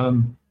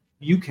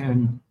you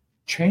can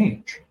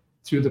change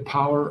through the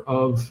power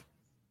of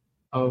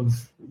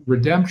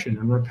redemption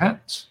and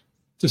repentance.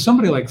 To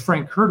somebody like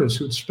Frank Curtis,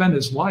 who'd spent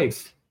his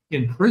life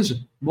in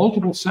prison,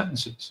 multiple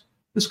sentences.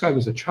 This guy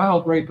was a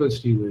child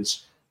rapist. He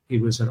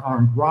was an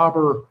armed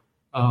robber.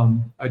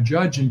 A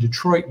judge in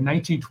Detroit in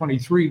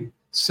 1923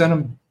 sent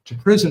him to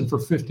prison for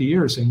 50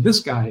 years, saying this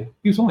guy,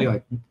 he was only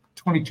like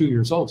 22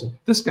 years old, said,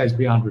 this guy's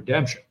beyond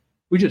redemption.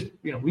 We just,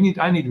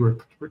 I need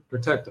to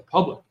protect the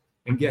public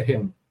and get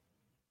him,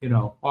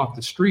 off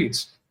the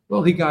streets.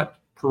 Well, he got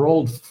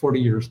paroled 40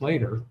 years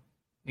later.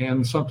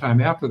 And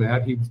sometime after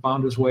that, he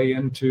found his way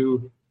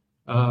into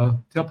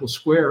Temple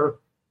Square,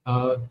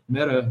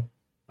 met a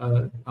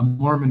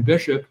Mormon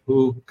bishop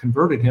who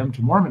converted him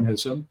to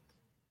Mormonism,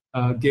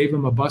 gave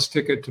him a bus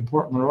ticket to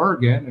Portland,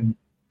 Oregon,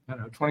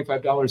 and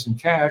 $25 in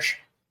cash,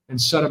 and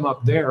set him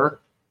up there.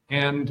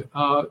 And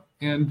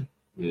then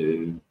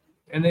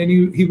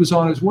he was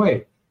on his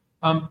way.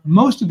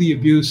 Most of the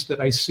abuse that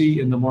I see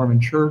in the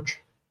Mormon Church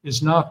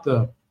is not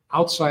the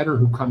outsider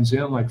who comes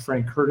in, like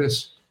Frank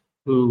Curtis,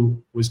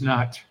 who was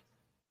not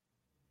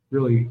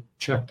really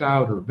checked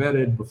out or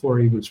vetted before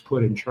he was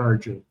put in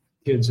charge of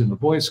kids in the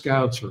Boy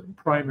Scouts or in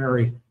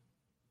primary.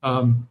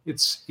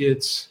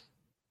 It's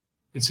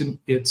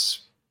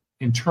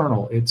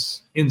internal.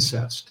 It's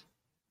incest.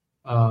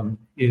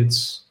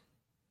 It's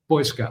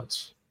Boy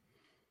Scouts.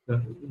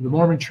 The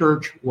Mormon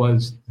Church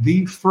was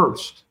the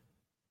first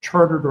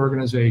chartered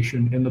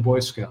organization in the Boy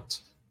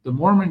Scouts. The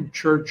Mormon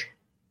Church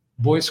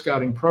Boy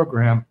Scouting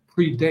program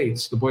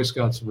predates the Boy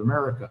Scouts of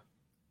America.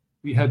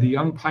 We had the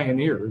Young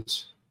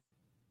Pioneers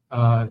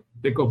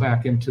that go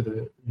back into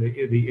the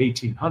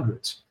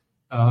 1800s.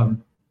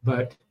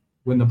 But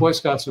when the Boy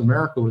Scouts of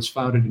America was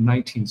founded in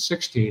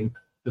 1916,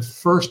 the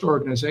first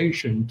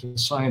organization to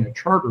sign a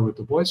charter with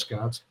the Boy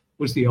Scouts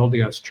was the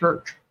LDS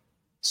Church.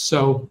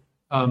 So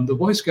the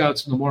Boy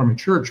Scouts and the Mormon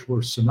Church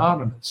were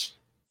synonymous.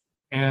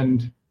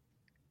 And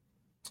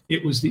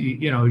it was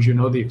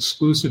the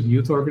exclusive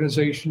youth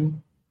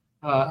organization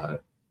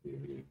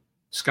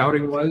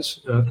Scouting was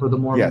for the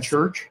Mormon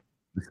Church.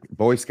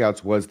 Boy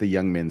Scouts was the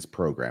young men's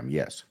program,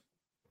 yes.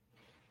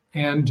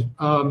 And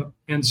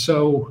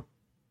so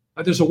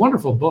there's a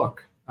wonderful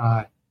book.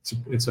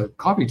 It's a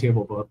coffee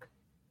table book,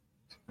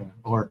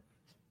 or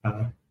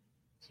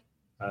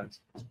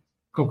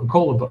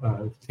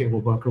Coca-Cola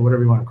table book, or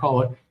whatever you want to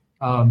call it,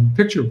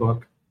 picture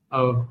book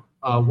of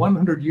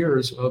 100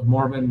 years of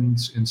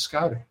Mormons in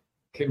Scouting.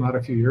 Came out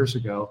a few years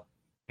ago,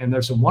 and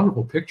there's some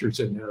wonderful pictures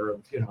in there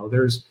of,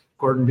 there's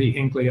Gordon B.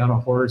 Hinckley on a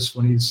horse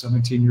when he's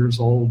 17 years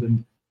old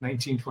in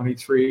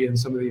 1923, and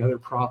some of the other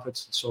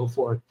prophets and so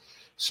forth.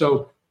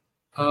 So,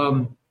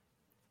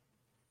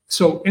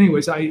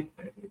 anyways,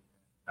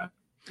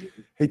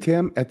 Hey,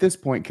 Tim, at this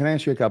point, can I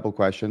ask you a couple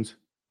questions?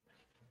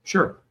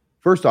 Sure.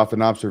 First off,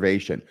 an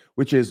observation,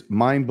 which is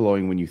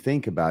mind-blowing when you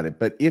think about it.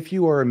 But if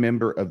you are a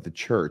member of the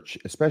church,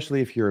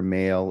 especially if you're a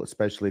male,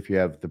 especially if you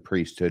have the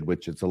priesthood,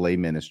 which is a lay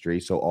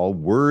ministry, so all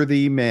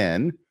worthy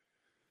men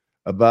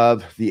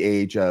above the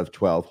age of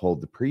 12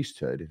 hold the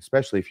priesthood,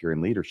 especially if you're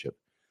in leadership.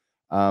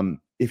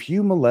 If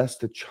you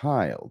molest a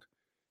child,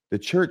 the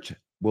church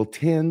will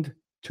tend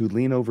to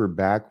lean over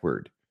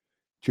backward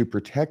to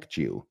protect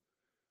you.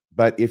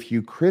 But if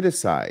you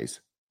criticize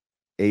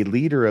a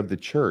leader of the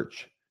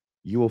church,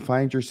 you will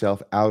find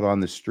yourself out on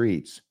the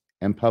streets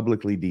and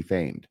publicly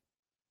defamed.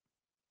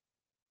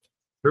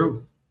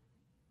 True.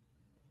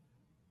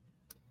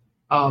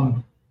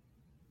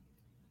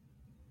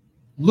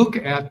 Look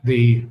at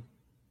I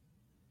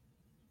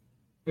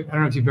don't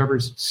know if you've ever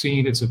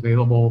seen, it's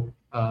available,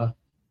 the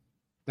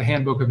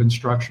Handbook of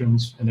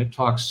Instructions, and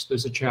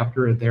there's a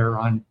chapter there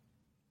on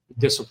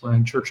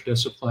discipline, church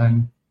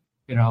discipline,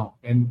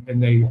 and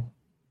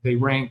they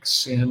rank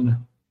sin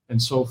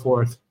and so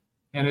forth.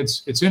 And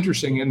it's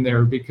interesting in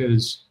there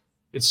because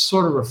it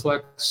sort of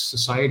reflects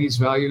society's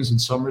values in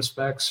some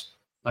respects,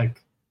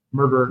 like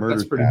murder.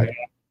 That's pretty bad.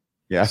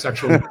 Yeah,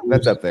 sexual abuse,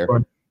 that's up there.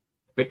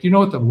 But you know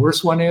what the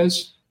worst one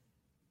is?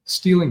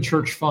 Stealing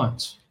church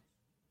funds.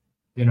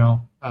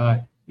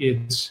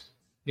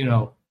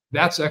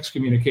 That's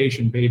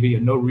excommunication, baby,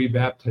 and no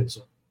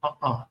rebaptism.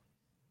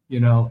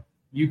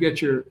 You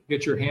get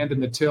your hand in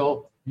the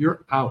till,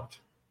 you're out.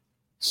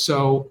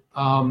 So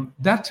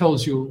that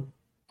tells you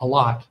a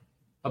lot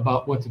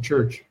about what the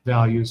church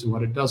values and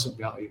what it doesn't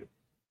value.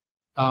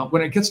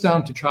 When it gets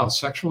down to child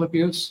sexual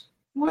abuse,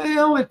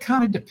 well, it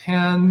kind of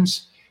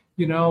depends.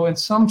 In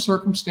some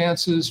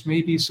circumstances,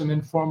 maybe some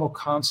informal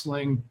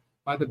counseling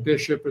by the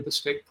bishop or the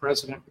stake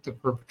president with the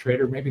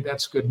perpetrator, maybe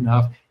that's good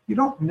enough. You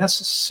don't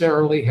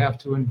necessarily have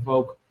to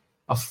invoke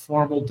a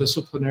formal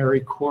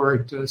disciplinary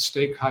court,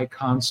 stake high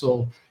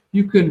council.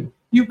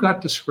 You've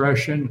got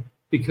discretion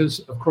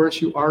because, of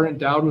course, you are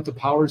endowed with the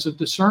powers of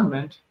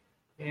discernment.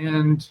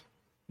 And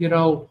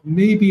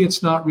maybe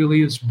it's not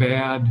really as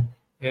bad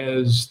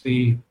as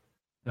the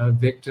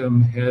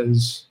victim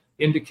has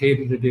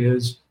indicated it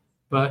is,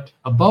 but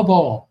above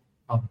all,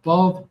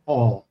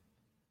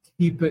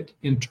 keep it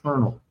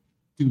internal.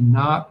 Do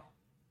not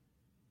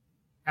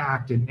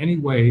act in any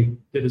way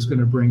that is going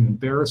to bring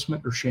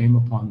embarrassment or shame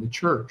upon the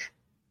church.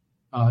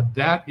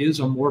 That is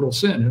a mortal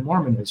sin in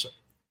Mormonism.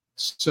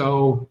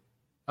 So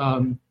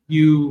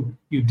you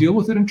deal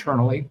with it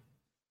internally.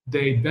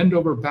 They bend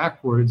over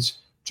backwards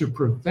to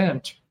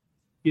prevent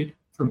it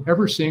from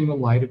ever seeing the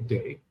light of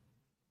day.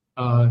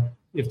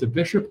 If the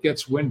bishop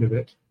gets wind of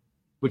it,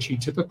 which he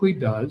typically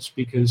does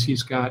because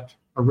he's got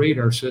a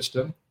radar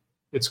system,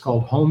 It's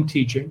called home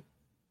teaching,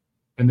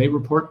 and they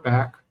report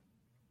back.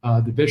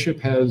 The bishop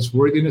has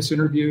worthiness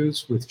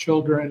interviews with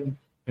children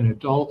and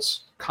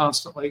adults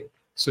constantly.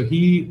 So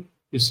he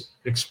is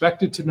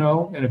expected to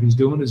know, and if he's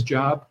doing his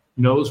job,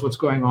 knows what's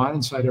going on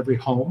inside every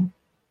home.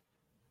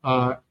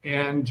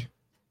 And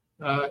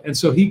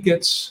so he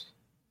gets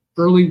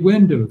early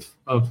wind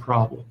of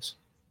problems.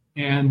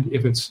 And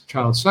if it's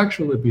child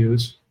sexual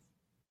abuse,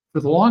 for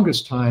the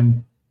longest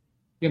time,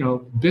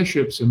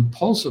 bishops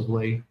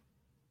impulsively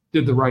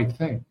did the right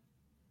thing.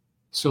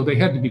 So they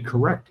had to be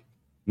corrected.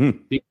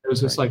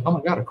 Because it's like, oh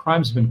my God, a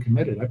crime's been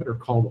committed. I better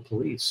call the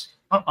police.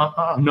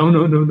 No.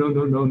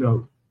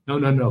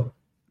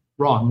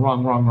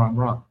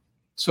 Wrong.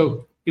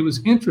 So it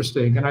was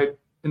interesting. And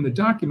in the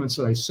documents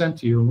that I sent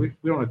to you, and we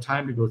don't have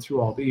time to go through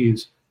all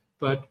these,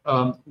 but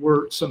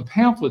were some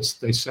pamphlets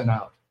they sent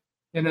out.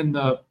 And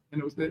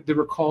they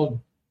were called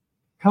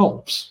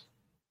helps,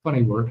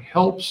 funny word,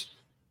 helps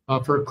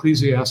for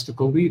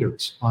ecclesiastical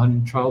leaders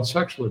on child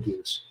sexual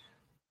abuse.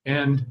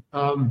 And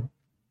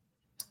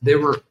they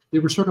were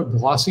sort of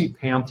glossy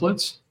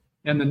pamphlets.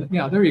 And then,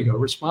 there you go,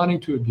 responding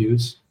to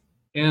abuse.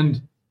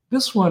 And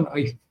this one,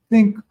 I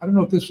don't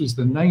know if this was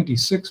the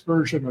 96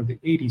 version or the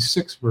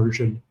 86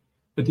 version,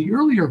 but the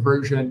earlier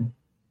version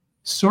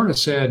sort of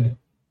said,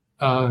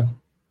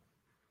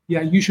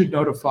 you should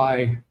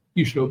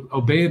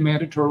obey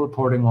mandatory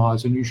reporting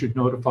laws, and you should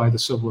notify the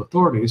civil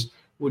authorities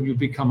when you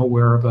become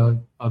aware of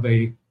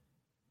a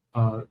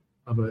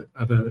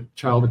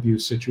child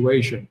abuse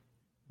situation.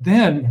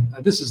 Then,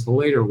 this is the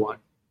later one.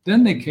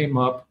 Then they came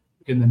up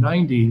in the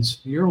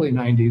early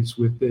 90s,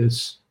 with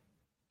this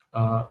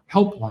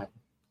helpline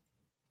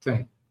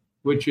thing,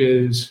 which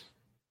is,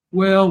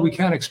 we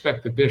can't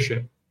expect the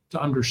bishop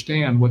to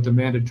understand what the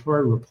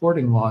mandatory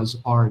reporting laws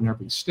are in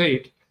every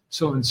state.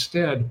 So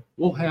instead,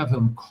 we'll have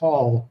him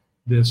call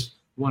this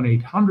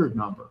 1-800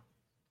 number,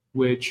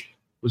 which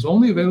was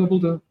only available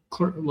to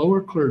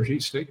lower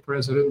clergy, stake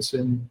presidents,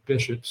 and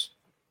bishops,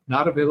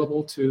 not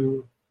available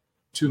to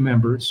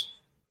members.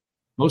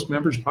 Most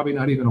members probably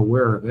not even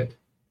aware of it.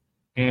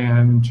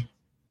 And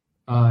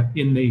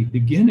in the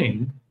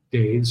beginning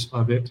days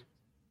of it,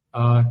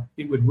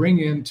 it would ring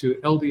into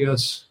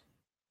LDS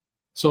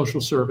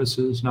social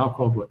services, now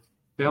called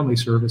family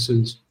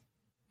services.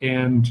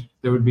 And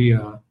there would be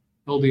a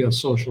LDS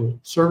social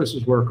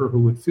services worker who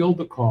would field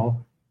the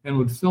call and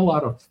would fill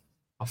out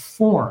a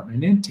form,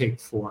 an intake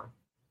form.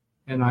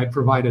 And I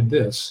provided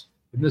this.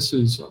 And this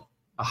is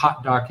a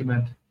hot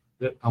document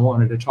that I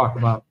wanted to talk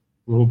about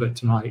a little bit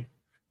tonight.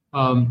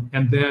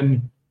 And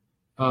then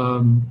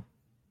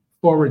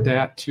forward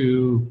that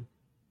to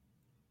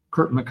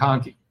Kurt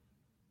McConkie,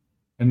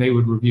 and they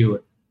would review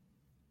it.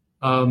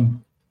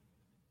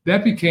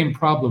 That became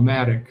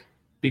problematic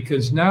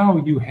because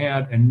now you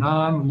had a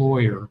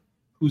non-lawyer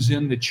who's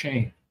in the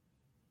chain,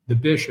 the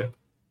bishop,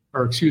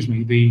 or excuse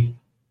me,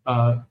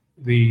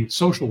 the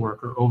social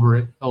worker over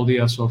at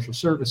LDS Social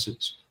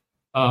Services.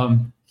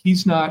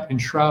 He's not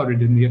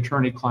enshrouded in the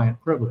attorney-client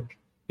privilege.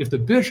 If the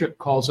bishop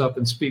calls up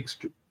and speaks,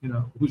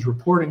 who's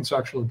reporting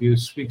sexual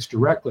abuse, speaks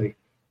directly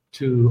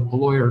to a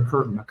lawyer,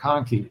 Kurt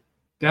McConkie,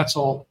 that's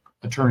all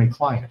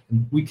attorney-client,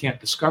 and we can't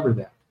discover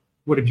that.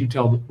 What did you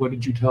tell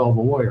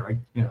the lawyer?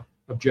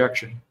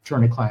 Objection,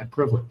 attorney-client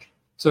privilege.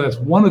 So that's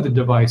one of the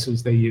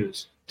devices they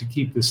use to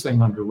keep this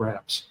thing under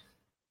wraps.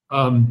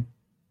 But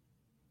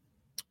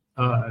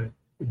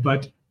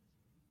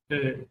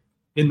in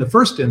the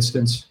first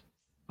instance,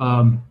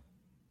 and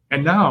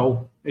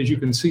now, as you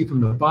can see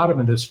from the bottom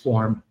of this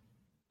form,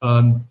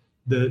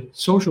 the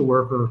social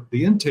worker,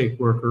 the intake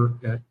worker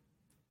at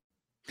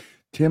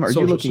Tim, are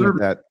you looking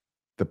at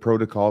the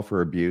protocol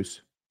for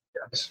abuse?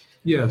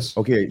 Yes.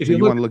 Okay, so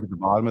you want to look at the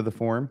bottom of the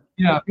form?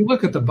 Yeah, if you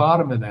look at the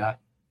bottom of that,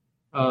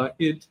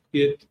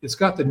 it's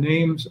got the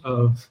names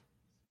of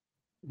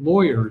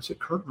lawyers at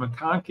Kurt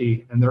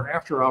McConkie and their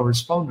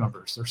after-hours phone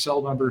numbers, their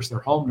cell numbers, their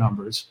home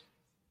numbers.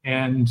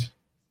 And,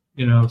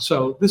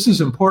 so this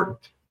is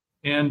important.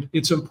 And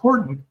it's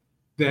important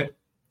that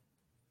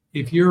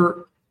if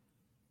you're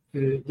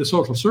the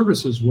social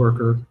services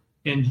worker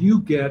and you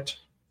get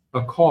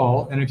a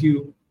call, and if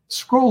you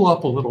scroll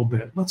up a little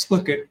bit, let's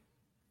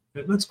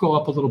go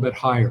up a little bit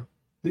higher.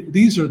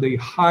 These are the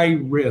high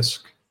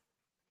risk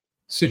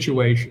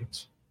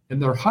situations,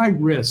 and they're high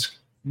risk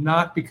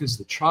not because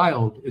the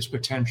child is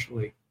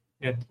potentially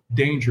at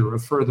danger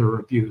of further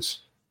abuse,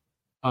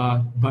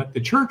 but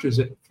the church is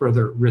at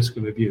further risk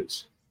of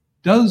abuse.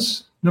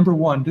 Number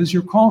one, does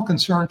your call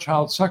concern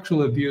child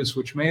sexual abuse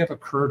which may have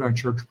occurred on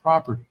church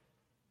property?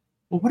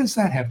 Well, what does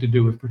that have to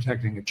do with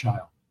protecting a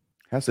child?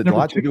 Has a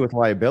lot to do with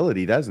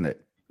liability, doesn't it?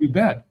 You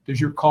bet.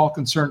 Does your call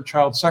concern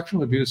child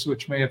sexual abuse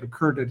which may have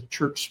occurred at a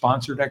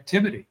church-sponsored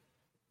activity?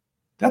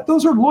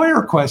 Those are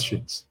lawyer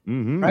questions,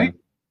 right?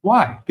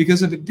 Why?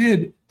 Because if it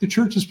did, the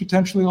church is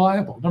potentially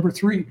liable. Number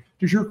three,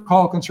 does your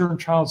call concern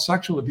child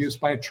sexual abuse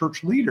by a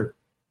church leader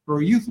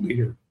or a youth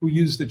leader who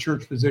used the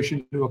church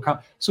position to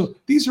account? So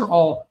these are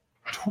all,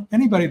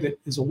 anybody that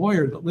is a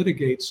lawyer that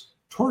litigates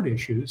tort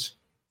issues,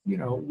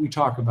 we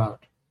talk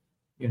about,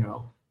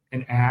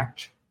 an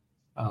act,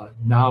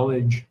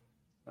 knowledge,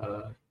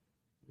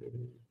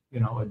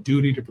 a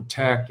duty to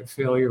protect, a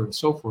failure, and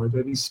so forth,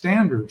 are these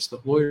standards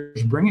that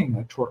lawyers bringing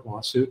a tort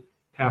lawsuit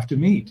have to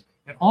meet.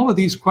 And all of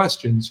these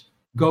questions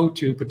go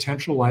to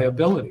potential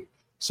liability.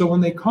 So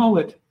when they call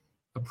it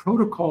a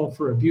protocol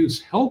for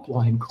abuse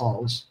helpline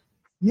calls,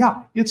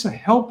 yeah, it's a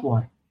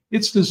helpline.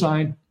 It's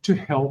designed to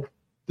help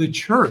the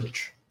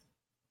church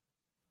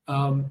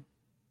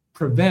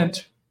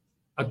prevent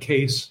a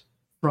case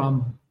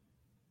from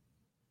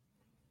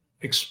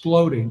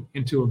exploding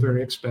into a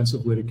very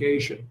expensive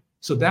litigation.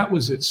 So that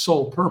was its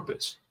sole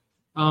purpose.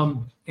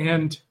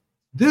 And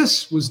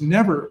this was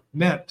never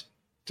meant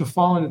to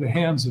fall into the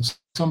hands of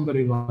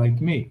somebody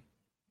like me.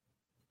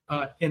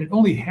 And it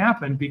only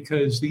happened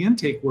because the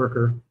intake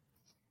worker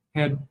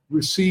had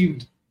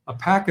received a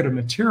packet of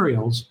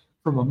materials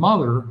from a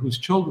mother whose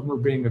children were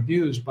being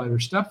abused by their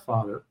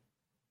stepfather.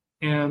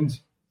 And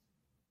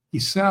he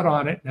sat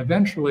on it and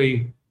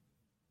eventually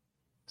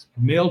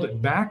mailed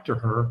it back to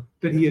her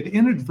that he had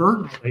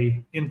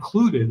inadvertently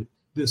included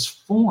this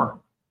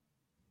form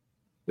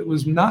that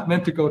was not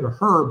meant to go to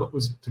her, but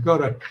was to go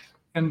to,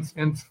 and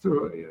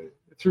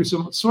through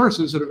some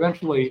sources, it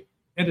eventually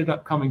ended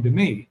up coming to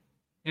me.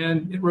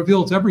 And it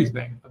reveals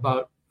everything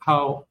about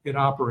how it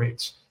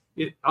operates.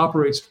 It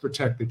operates to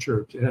protect the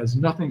church. It has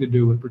nothing to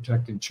do with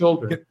protecting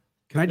children.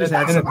 Can I just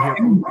add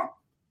something here?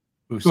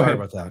 Ooh, sorry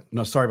about that.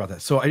 No, sorry about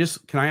that. So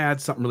can I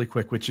add something really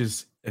quick, which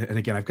is, and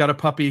again, I've got a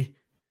puppy.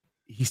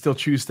 He still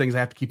chews things. I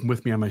have to keep him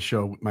with me on my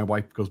show. My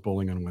wife goes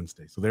bowling on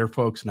Wednesday. So there,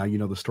 folks, now you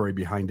know the story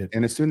behind it.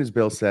 And as soon as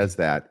Bill says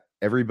that,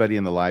 everybody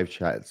in the live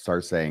chat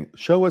starts saying,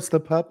 show us the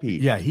puppy.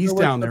 Yeah, he's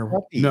down there.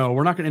 No,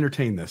 we're not going to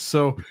entertain this.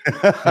 So,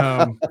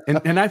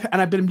 and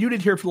I've been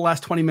muted here for the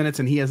last 20 minutes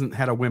and he hasn't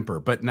had a whimper,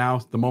 but now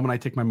the moment I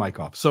take my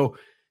mic off. So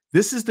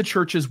this is the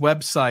church's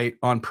website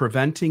on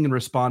preventing and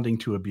responding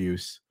to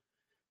abuse.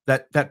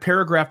 That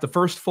paragraph, the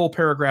first full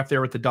paragraph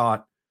there with the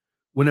dot,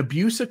 when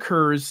abuse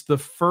occurs, the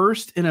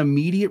first and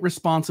immediate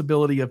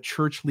responsibility of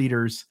church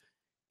leaders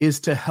is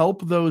to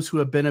help those who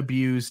have been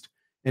abused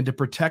and to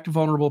protect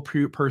vulnerable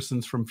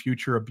persons from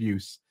future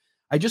abuse.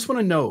 I just want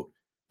to note,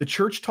 the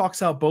church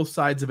talks out both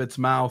sides of its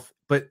mouth,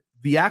 but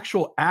the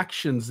actual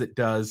actions it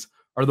does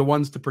are the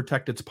ones to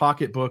protect its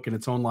pocketbook and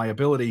its own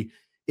liability.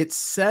 It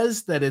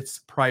says that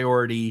its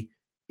priority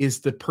is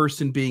the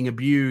person being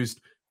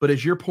abused, but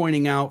as you're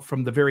pointing out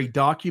from the very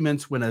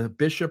documents, when a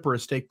bishop or a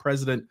stake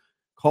president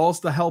calls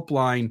the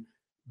helpline,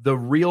 the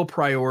real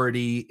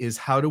priority is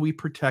how do we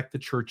protect the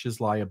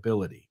church's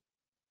liability?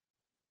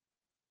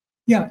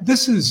 Yeah,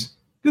 this is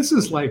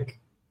just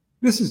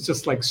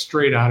like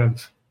straight out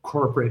of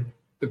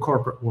the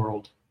corporate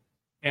world.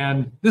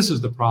 And this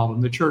is the problem.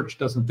 The church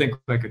doesn't think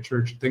like a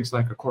church, it thinks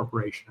like a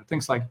corporation. It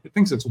thinks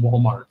it's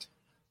Walmart,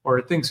 or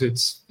it thinks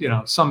it's,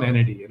 some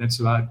entity. And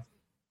it's about,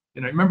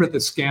 remember the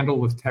scandal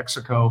with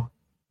Texaco,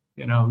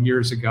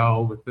 years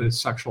ago with the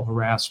sexual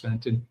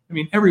harassment. And I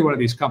mean, every one of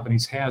these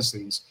companies has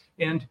these.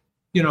 And,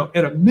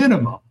 at a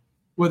minimum,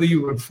 whether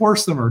you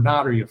enforce them or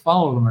not, or you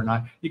follow them or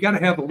not, you got to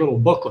have a little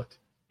booklet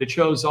that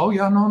shows, oh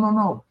yeah,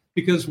 no.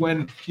 Because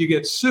when you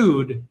get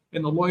sued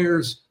and the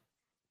lawyers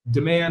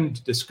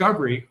demand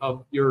discovery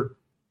of your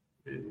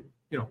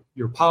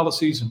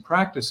policies and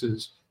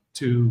practices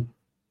to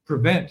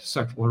prevent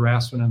sexual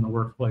harassment in the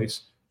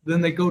workplace,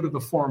 then they go to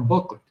the form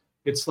booklet.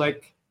 It's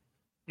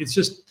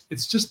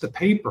just the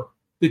paper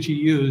that you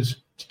use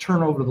to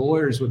turn over to the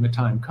lawyers when the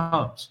time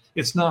comes.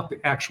 It's not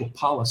the actual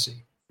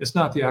policy. It's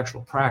not the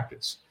actual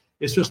practice.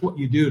 It's just what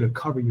you do to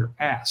cover your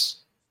ass.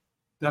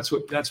 That's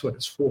what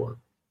it's for.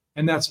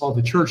 And that's all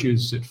the church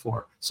uses it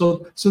for.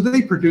 So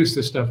they produce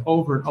this stuff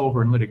over and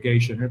over in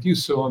litigation. And if you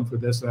sue them for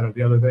this, that, or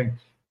the other thing,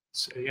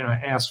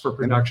 ask for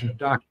production of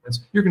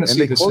documents, you're going to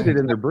see this. And they quote it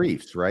in their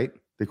briefs, right?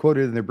 They quote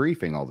it in their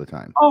briefing all the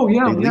time. Oh,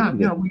 yeah,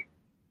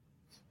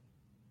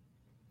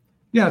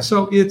 yeah.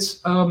 So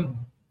it's, I've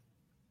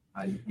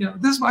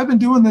been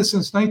doing this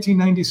since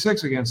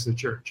 1996 against the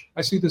church.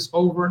 I see this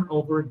over and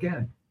over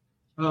again.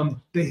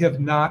 They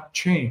have not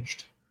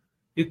changed.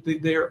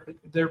 Their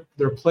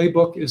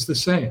playbook is the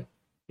same.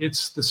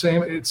 It's the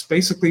same. It's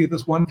basically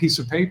this one piece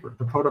of paper,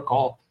 the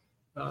protocol.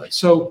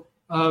 So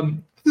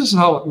this is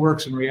how it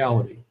works in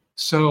reality.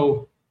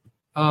 So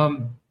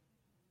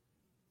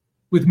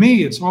with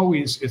me, it's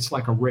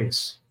like a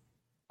race.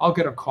 I'll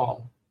get a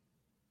call,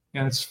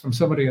 and it's from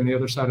somebody on the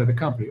other side of the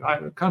country.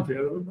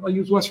 I'll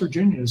use West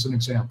Virginia as an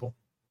example.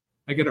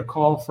 I get a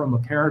call from a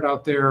parent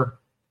out there,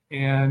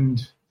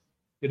 and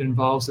it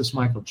involves this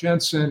Michael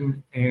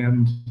Jensen,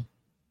 and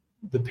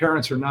the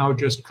parents are now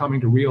just coming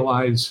to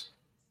realize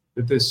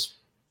that this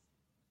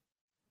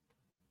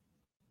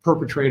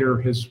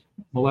perpetrator has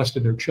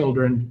molested their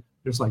children.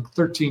 There's like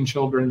 13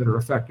 children that are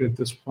affected at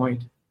this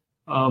point.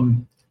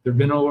 There've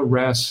been no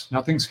arrests.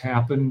 Nothing's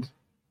happened.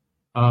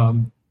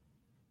 The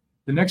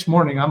next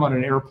morning, I'm on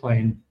an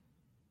airplane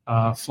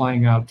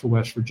flying out to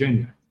West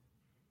Virginia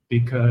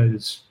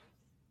because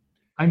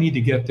I need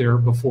to get there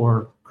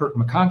before Kurt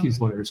McConkey's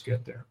lawyers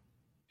get there.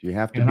 Do you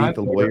have to beat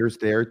the lawyers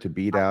there to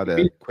beat out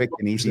a quick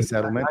and easy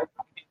settlement?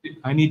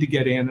 I need to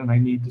get in and I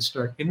need to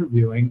start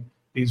interviewing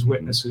these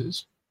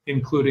witnesses,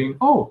 including,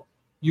 oh,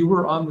 you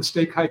were on the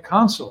stake high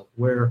council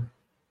where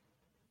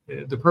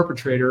the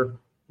perpetrator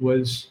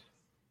was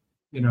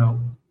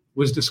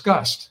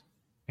discussed,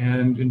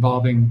 and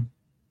involving,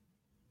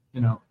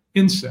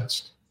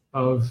 incest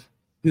of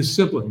his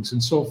siblings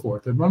and so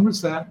forth. And when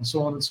was that? And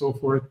so on and so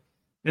forth.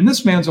 And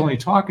this man's only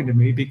talking to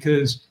me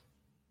because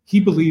he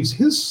believes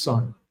his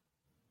son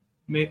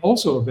may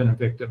also have been a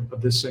victim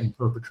of this same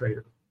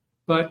perpetrator.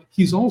 But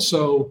he's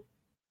also,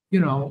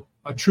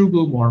 a true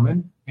blue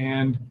Mormon,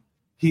 and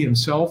he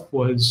himself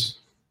was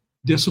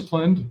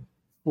disciplined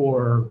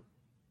for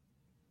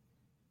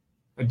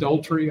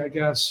adultery, I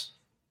guess,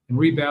 and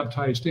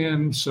rebaptized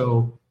in.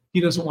 So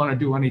he doesn't want to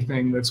do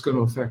anything that's going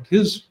to affect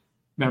his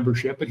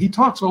membership. But he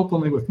talks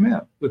openly with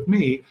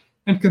me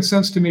and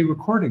consents to me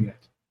recording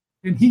it.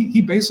 And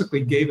he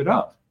basically gave it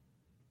up.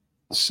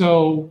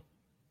 So,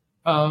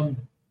 it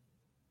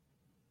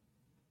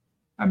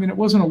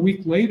wasn't a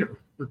week later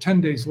or 10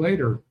 days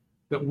later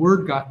that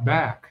word got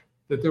back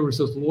that there was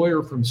this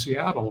lawyer from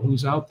Seattle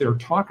who's out there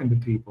talking to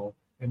people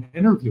and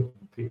interviewing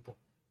people.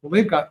 Well,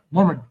 they've got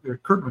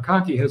Kurt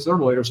McConkie has their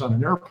lawyers on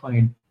an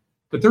airplane,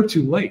 but they're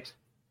too late.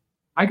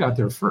 I got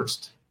there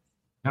first,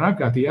 and I've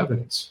got the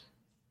evidence.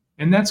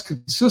 And that's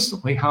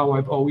consistently how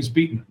I've always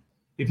beaten them.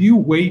 If you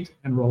wait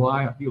and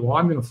rely on,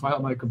 I'm going to file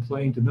my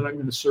complaint, and then I'm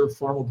going to serve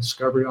formal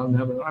discovery on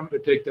them, and I'm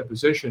going to take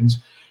depositions,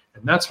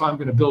 and that's how I'm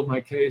going to build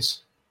my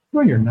case.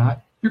 No, you're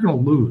not. You're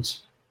going to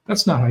lose.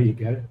 That's not how you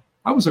get it.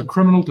 I was a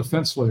criminal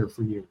defense lawyer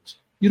for years.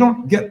 You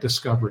don't get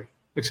discovery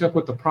except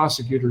what the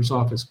prosecutor's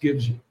office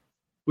gives you,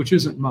 which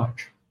isn't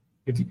much.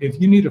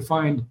 If you need to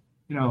find,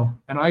 an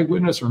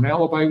eyewitness or an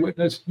alibi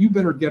witness, you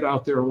better get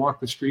out there and walk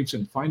the streets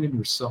and find him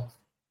yourself,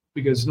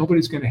 because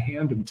nobody's going to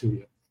hand them to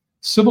you.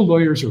 Civil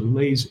lawyers are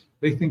lazy.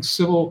 They think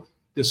civil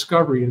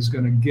discovery is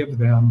going to give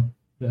them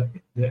the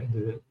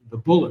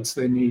bullets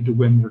they need to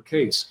win their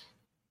case.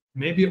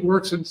 Maybe it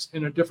works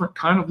in a different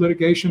kind of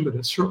litigation, but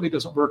it certainly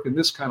doesn't work in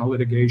this kind of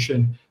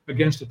litigation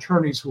against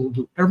attorneys who will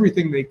do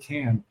everything they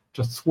can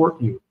to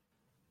thwart you.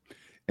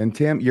 And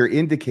Tim, you're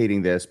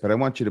indicating this, but I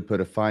want you to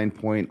put a fine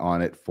point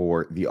on it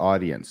for the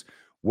audience.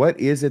 What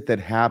is it that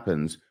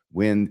happens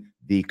when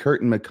the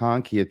Kurt and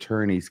McConkie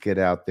attorneys get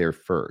out there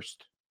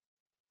first?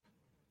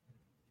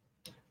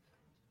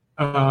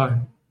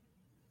 It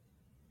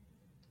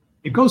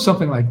goes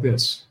something like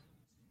this.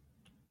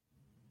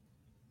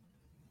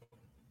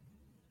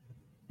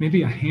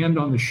 Maybe a hand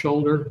on the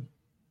shoulder,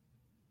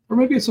 or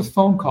maybe it's a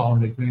phone call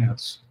in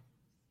advance.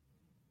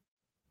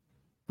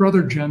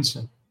 Brother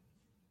Jensen,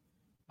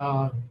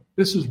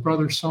 this is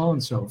Brother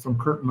so-and-so from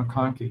Kurt and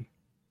McConkie.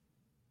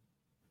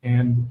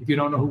 And if you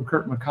don't know who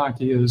Kurt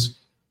McConkie is,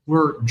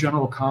 we're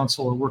general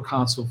counsel, or we're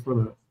counsel for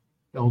the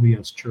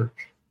LDS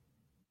Church.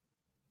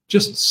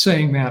 Just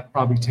saying that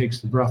probably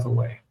takes the breath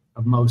away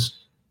of most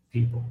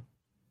people.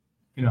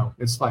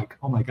 It's like,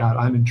 oh my God,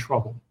 I'm in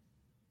trouble.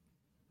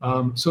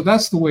 So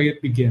that's the way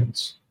it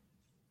begins.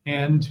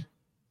 And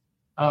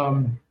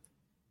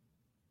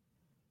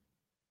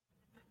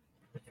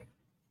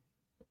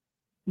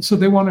so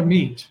they want to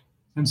meet.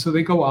 And so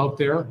they go out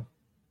there,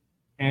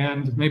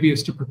 and maybe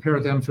it's to prepare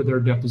them for their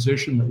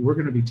deposition that we're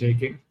going to be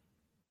taking.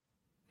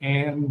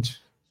 And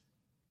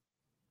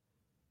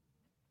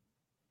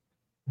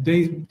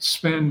they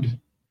spend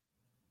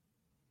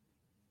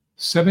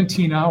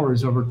 17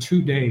 hours over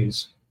 2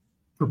 days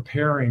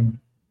preparing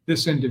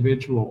this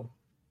individual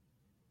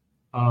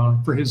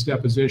for his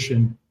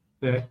deposition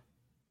that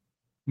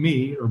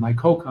me or my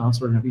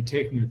co-counsel are going to be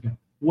taking of him.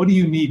 What do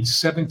you need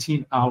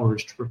 17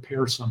 hours to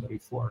prepare somebody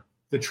for?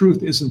 The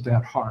truth isn't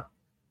that hard.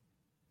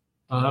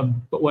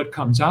 But what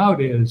comes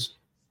out is,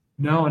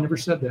 no, I never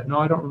said that. No,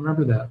 I don't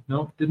remember that.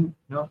 No, didn't.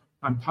 No,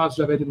 I'm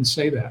positive I didn't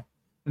say that.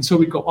 And so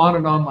we go on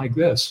and on like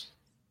this.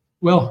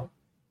 Well,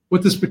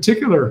 what this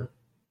particular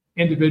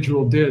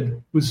individual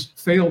did was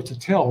fail to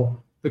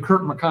tell the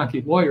Kurt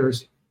McConkie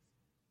lawyers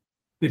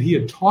that he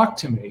had talked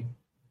to me,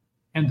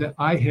 and that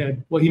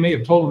he may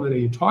have told them that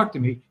he had talked to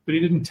me, but he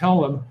didn't tell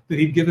them that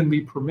he'd given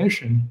me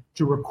permission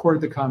to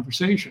record the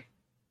conversation.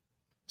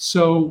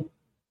 So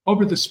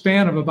over the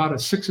span of about a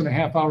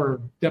 6.5-hour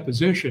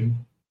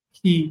deposition,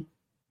 he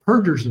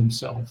perjures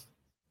himself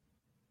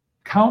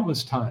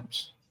countless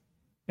times.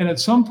 And at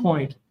some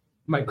point,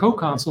 my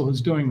co-counsel who's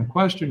doing the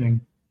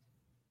questioning,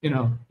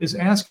 is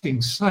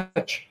asking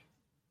such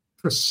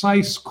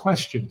precise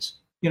questions,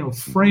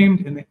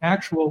 framed in the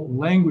actual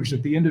language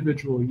that the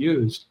individual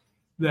used,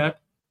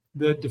 that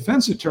the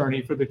defense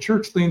attorney for the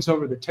church leans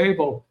over the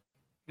table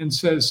and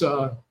says,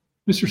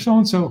 Mr.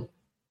 So-and-so,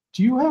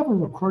 do you have a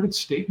recorded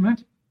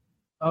statement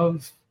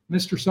of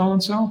Mr.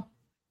 So-and-so?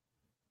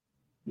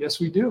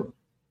 Yes, we do.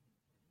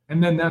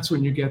 And then that's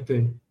when you get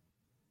the,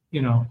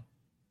 oh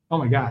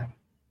my God,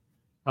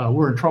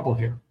 we're in trouble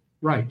here.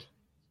 Right.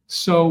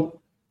 So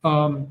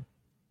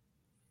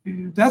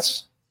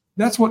that's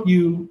what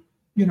you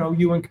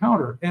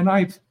encounter. And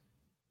I've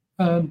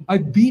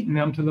beaten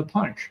them to the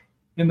punch.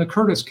 In the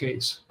Curtis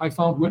case, I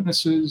found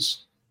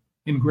witnesses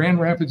in Grand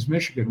Rapids,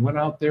 Michigan, went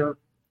out there,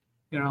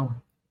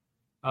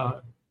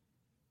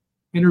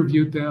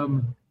 interviewed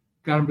them,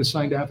 got them to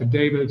sign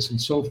affidavits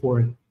and so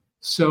forth.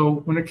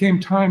 So when it came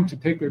time to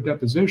take their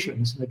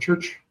depositions, and the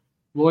church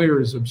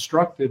lawyers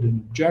obstructed and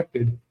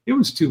objected, it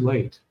was too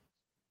late.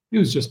 It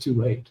was just too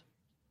late.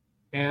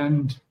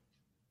 And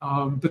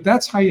but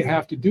that's how you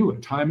have to do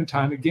it, time and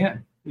time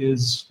again.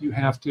 Is you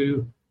have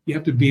to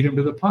beat them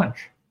to the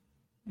punch.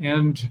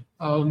 And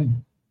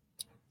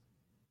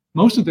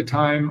most of the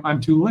time, I'm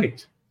too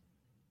late.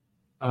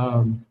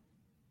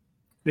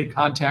 They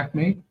contact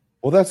me.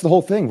 Well, that's the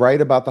whole thing,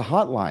 right? About the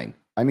hotline.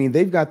 I mean,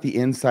 they've got the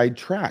inside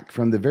track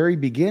from the very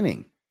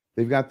beginning.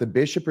 They've got the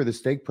bishop or the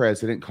stake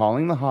president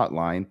calling the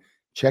hotline,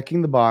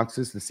 checking the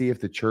boxes to see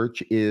if the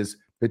church is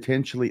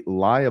potentially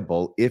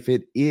liable. If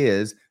it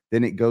is,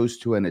 then it goes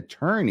to an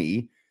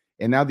attorney.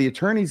 And now the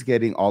attorney's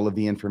getting all of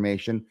the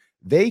information.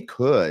 They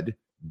could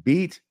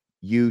beat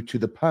you to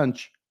the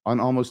punch on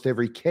almost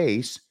every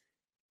case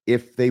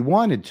if they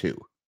wanted to.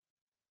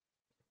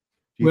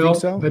 Do you think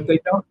so? But they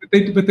don't.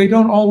 But they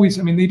don't always.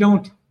 I mean, they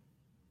don't.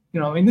 You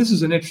know, I mean, this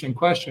is an interesting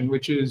question,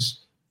 which is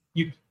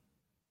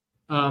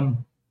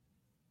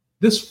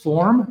this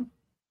form.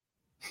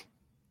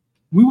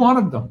 We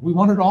wanted them. We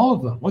wanted all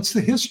of them. What's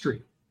the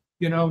history?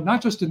 You know,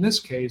 not just in this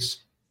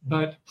case,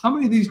 but how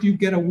many of these do you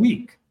get a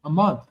week, a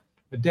month,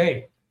 a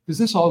day? Because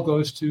this all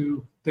goes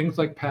to things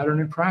like pattern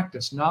and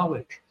practice,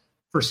 knowledge,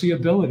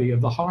 foreseeability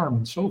of the harm,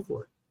 and so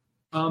forth.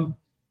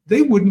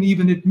 They wouldn't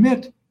even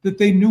admit that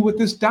they knew what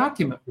this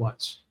document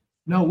was.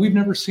 No, we've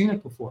never seen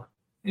it before.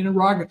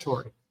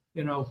 Interrogatory,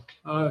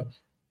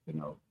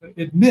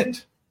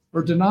 admit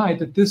or deny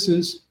that this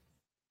is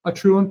a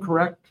true and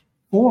correct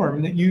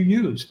form that you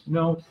used.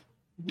 No,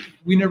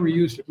 we never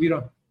used it. We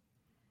don't.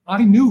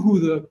 I knew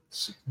who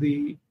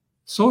the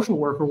social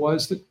worker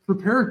was that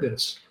prepared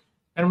this,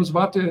 and was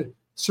about to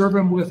serve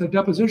him with a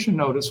deposition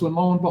notice when,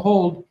 lo and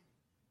behold,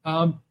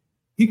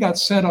 he got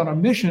sent on a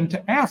mission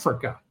to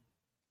Africa,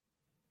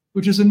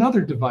 which is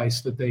another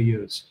device that they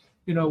use.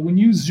 You know, when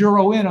you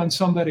zero in on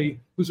somebody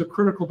who's a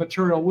critical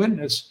material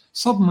witness,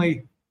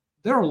 suddenly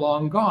they're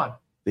long gone.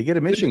 They get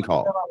a mission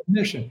call.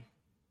 Mission.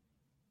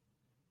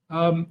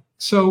 But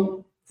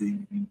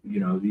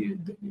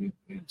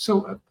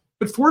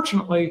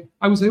fortunately,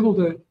 I was able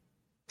to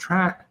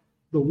track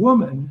the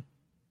woman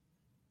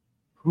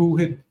who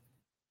had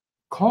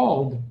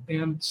called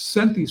and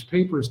sent these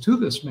papers to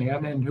this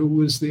man, and who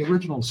was the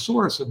original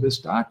source of this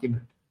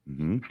document.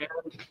 Mm-hmm.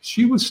 And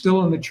she was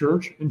still in the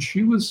church, and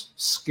she was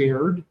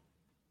scared,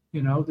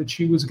 that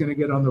she was going to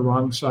get on the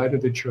wrong side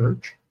of the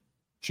church.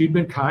 She'd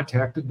been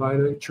contacted by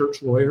the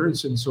church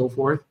lawyers and so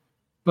forth,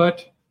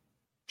 but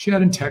she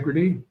had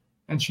integrity,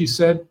 and she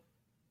said,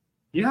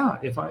 yeah,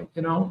 if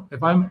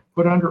I'm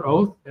put under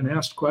oath and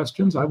asked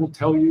questions, I will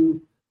tell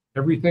you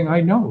everything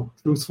I know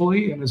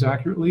truthfully and as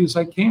accurately as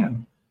I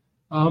can.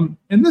 And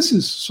this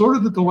is sort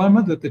of the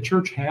dilemma that the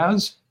church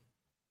has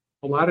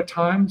a lot of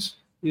times,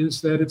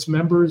 is that its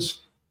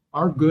members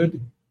are good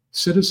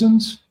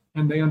citizens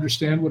and they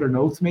understand what an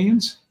oath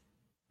means.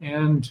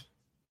 And,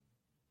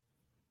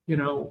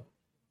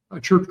 a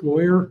church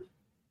lawyer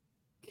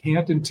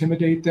can't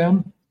intimidate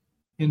them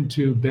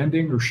into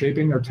bending or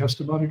shaping their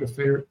testimony to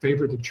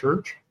favor the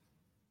church.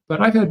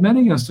 But I've had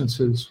many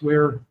instances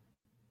where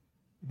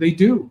they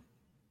do,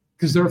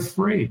 because they're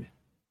afraid.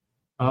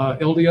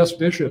 LDS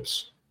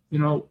bishops,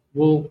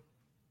 will,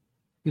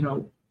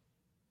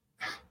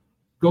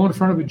 go in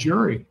front of a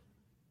jury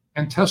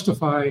and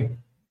testify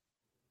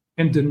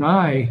and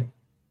deny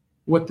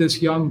what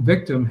this young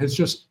victim has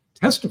just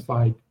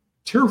testified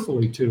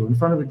tearfully to in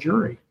front of a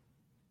jury.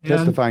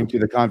 Testifying to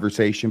the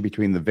conversation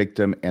between the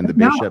victim and the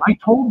bishop.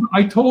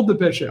 I told the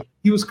bishop.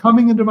 He was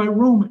coming into my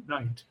room at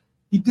night.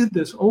 He did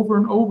this over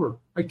and over.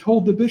 I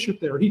told the bishop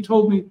there. He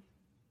told me,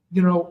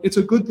 it's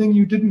a good thing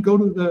you didn't go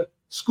to the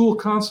school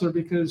counselor,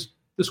 because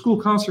the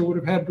school counselor would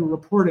have had to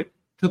report it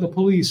to the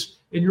police,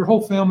 and your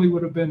whole family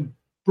would have been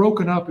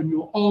broken up, and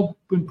you all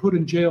been put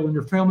in jail, and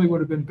your family would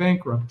have been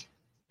bankrupt.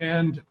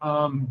 And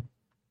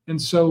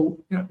so,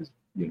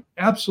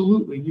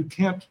 absolutely, you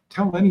can't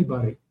tell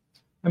anybody.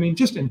 I mean,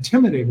 just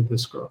intimidated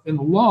this girl. In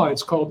the law,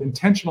 it's called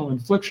intentional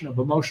infliction of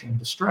emotional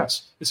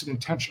distress. It's an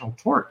intentional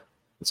tort.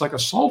 It's like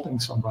assaulting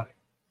somebody.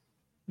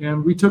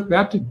 And we took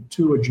that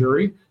to a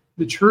jury.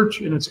 The church,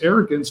 in its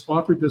arrogance,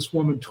 offered this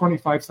woman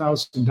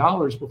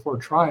 $25,000 before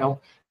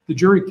trial. The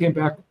jury came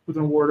back with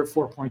an award of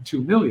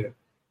 $4.2 million.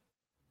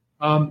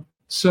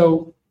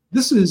 So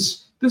this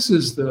is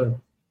the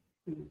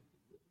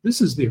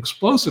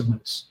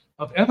explosiveness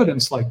of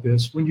evidence like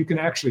this, when you can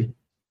actually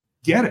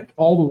get it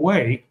all the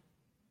way,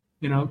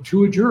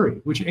 to a jury,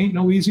 which ain't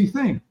no easy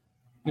thing.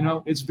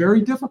 It's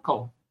very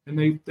difficult, and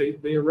they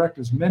erect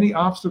as many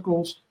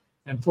obstacles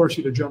and force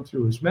you to jump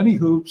through as many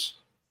hoops,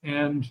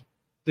 and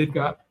they've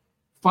got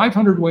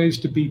 500 ways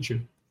to beat you,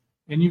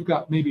 and you've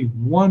got maybe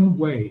one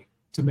way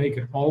to make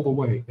it all the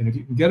way. And if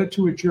you can get it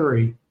to a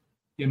jury,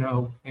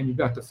 and you've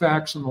got the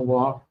facts and the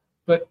law.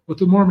 But with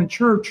the Mormon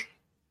Church,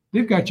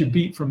 they've got you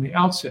beat from the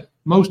outset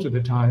most of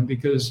the time,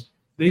 because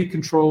they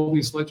control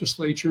these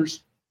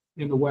legislatures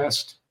in the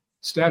West,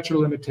 statute of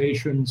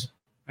limitations,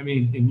 I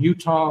mean, in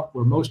Utah,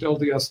 where most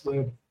LDS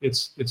live,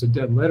 it's a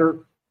dead letter.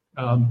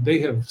 They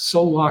have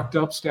so locked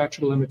up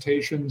statute of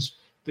limitations.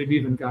 They've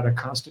even got a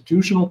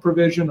constitutional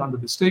provision under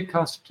the state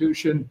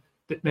constitution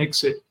that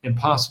makes it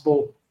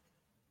impossible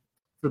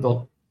for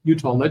the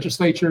Utah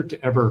legislature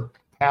to ever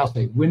pass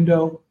a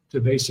window to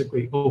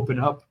basically open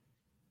up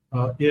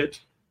it.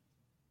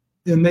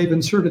 And they've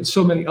inserted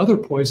so many other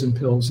poison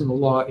pills in the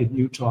law in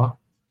Utah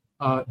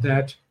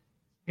that,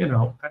 you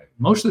know,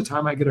 most of the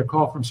time I get a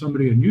call from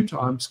somebody in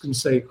Utah, I'm just going to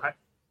say,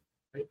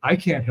 I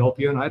can't help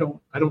you, and I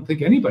don't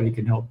think anybody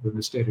can help you in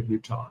the state of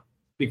Utah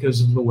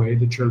because of the way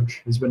the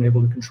church has been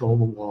able to control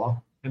the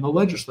law and the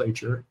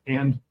legislature.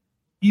 And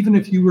even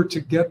if you were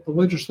to get the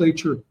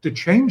legislature to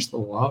change the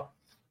law,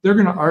 they're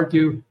going to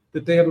argue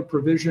that they have a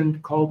provision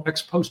called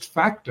ex post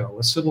facto,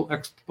 a civil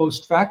ex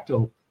post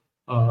facto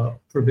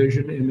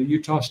provision in the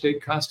Utah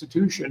state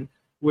constitution,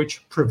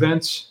 which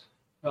prevents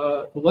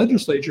the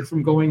legislature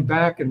from going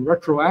back and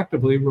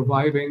retroactively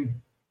reviving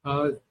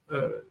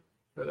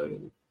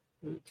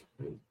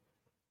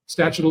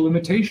statute of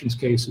limitations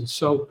cases.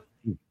 So,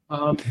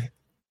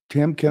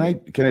 Tim, can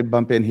I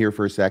bump in here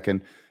for a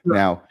second? Sure.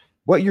 Now,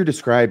 what you're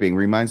describing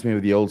reminds me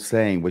of the old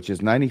saying, which is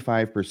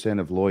 95%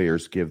 of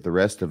lawyers give the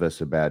rest of us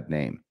a bad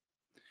name.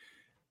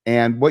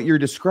 And what you're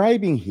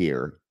describing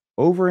here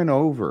over and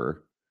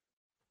over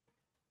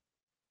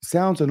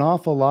sounds an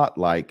awful lot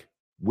like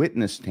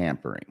witness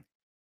tampering,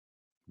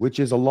 which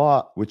is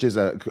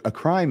a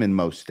crime in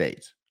most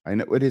states. I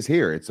know it is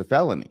here. It's a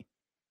felony.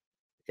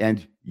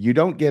 And you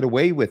don't get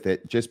away with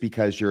it just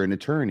because you're an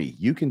attorney.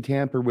 You can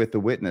tamper with the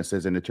witness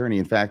as an attorney.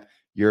 In fact,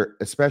 you're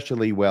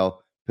especially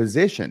well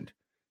positioned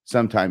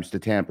sometimes to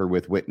tamper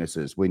with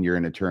witnesses when you're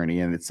an attorney.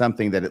 And it's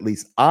something that at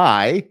least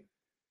I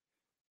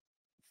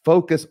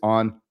focus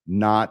on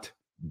not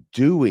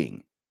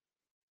doing,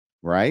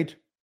 right?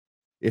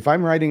 If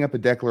I'm writing up a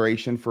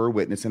declaration for a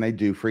witness, and I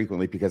do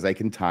frequently because I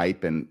can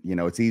type and, you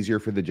know, it's easier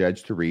for the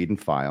judge to read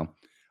and file,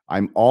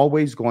 I'm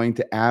always going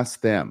to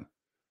ask them,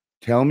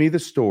 tell me the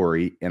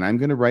story, and I'm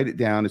going to write it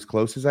down as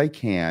close as I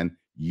can.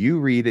 You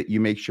read it, you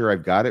make sure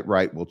I've got it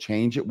right. We'll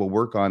change it, we'll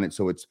work on it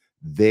so it's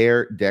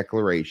their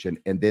declaration,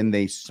 and then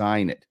they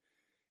sign it.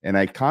 And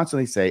I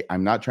constantly say,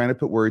 I'm not trying to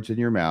put words in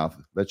your mouth.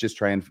 Let's just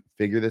try and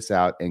figure this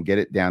out and get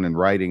it down in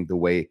writing the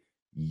way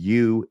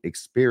you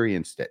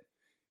experienced it.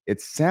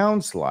 It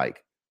sounds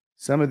like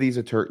some of these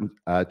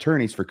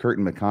attorneys for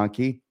Curtin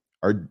McConkie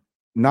are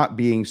not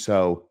being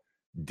so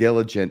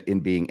diligent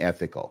in being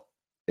ethical,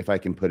 if I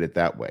can put it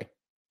that way.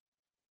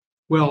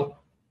 Well,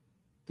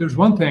 there's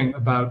one thing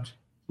about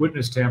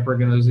witness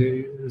tampering, and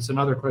there's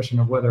another question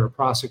of whether a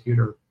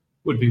prosecutor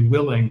would be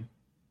willing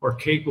or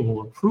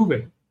capable of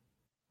proving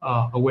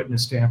a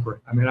witness tampering.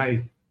 I mean,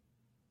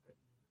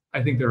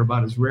 I think they're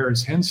about as rare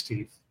as hen's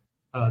teeth.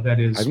 That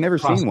is, I've never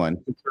seen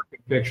one.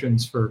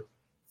 Convictions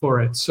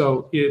for it.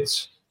 So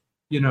it's,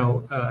 you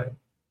know,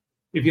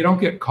 if you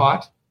don't get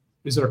caught,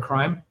 is it a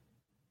crime?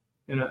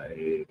 And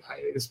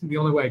it's the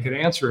only way I could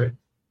answer it.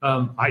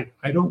 I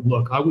wouldn't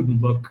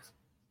look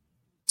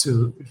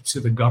to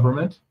the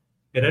government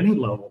at any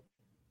level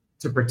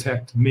to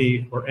protect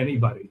me or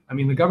anybody. I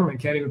mean, the government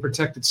can't even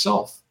protect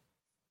itself,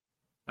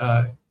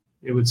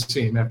 it would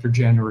seem, after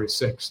January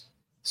 6th.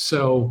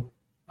 So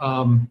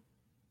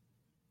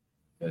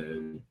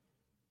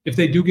if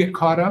they do get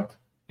caught up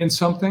in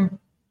something,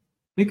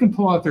 they can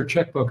pull out their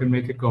checkbook and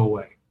make it go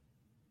away.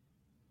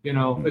 You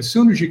know, as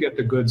soon as you get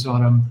the goods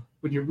on them,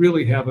 when you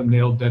really have them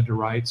nailed dead to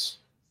rights,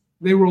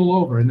 they roll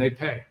over and they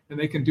pay, and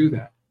they can do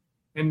that.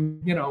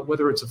 And, you know,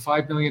 whether it's a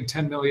 $5 million,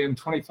 $10 million,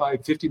 $25,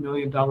 $50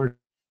 million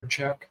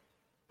check,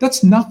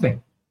 that's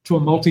nothing to a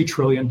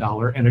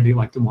multi-trillion-dollar entity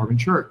like the Mormon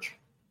Church.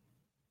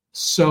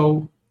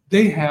 So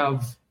they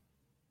have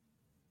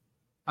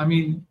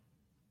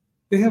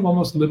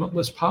almost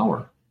limitless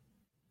power.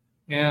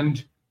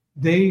 And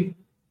they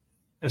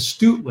have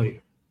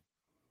astutely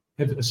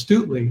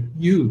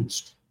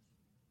used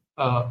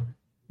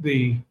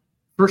the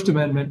First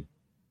Amendment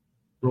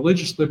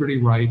religious liberty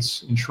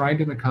rights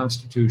enshrined in the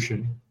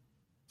Constitution,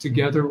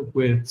 together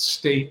with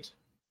state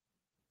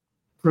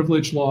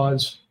privilege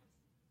laws,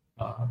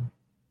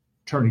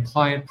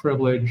 attorney-client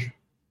privilege,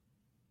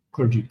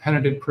 clergy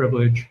penitent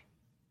privilege,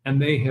 and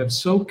they have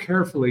so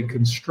carefully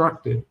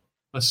constructed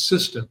a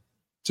system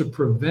to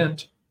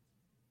prevent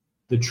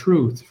the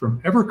truth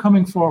from ever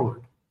coming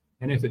forward.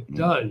 And if it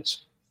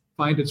does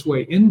find its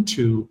way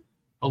into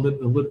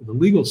the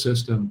legal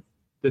system,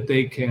 that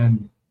they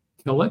can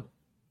kill it,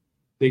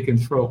 they can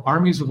throw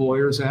armies of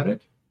lawyers at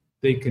it,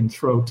 they can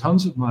throw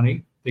tons of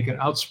money, they can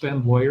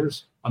outspend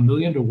lawyers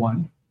 1,000,000 to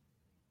 1.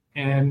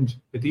 And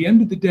at the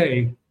end of the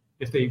day,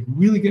 if they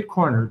really get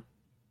cornered,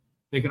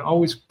 they can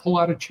always pull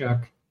out a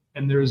check,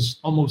 and there's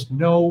almost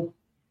no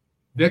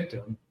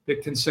victim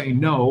that can say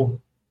no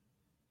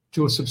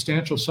to a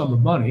substantial sum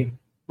of money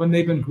when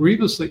they've been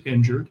grievously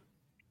injured,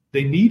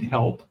 they need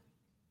help,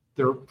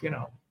 they're, you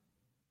know,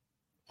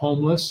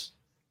 homeless,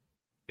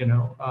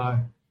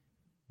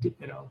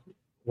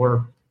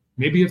 or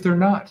maybe if they're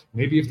not,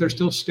 maybe if they're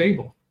still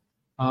stable,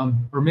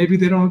 or maybe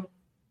they don't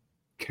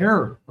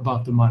care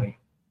about the money.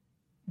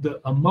 the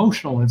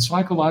emotional and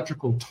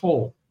psychological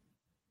toll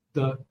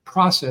the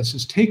process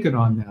has taken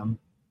on them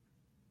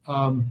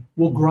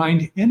will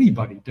grind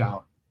anybody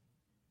down.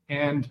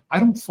 And I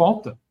don't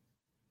fault them.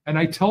 And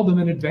I tell them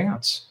in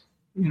advance,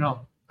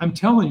 I'm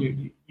telling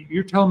you,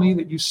 you're telling me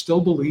that you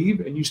still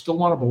believe and you still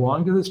want to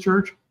belong to this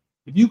church.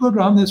 If you go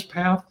down this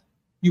path,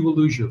 you will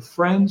lose your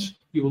friends,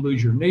 you will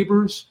lose your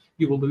neighbors,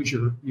 you will lose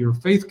your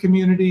faith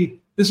community.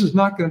 This is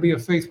not going to be a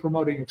faith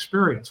promoting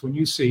experience when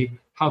you see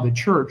how the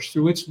church,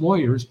 through its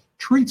lawyers,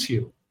 treats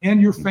you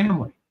and your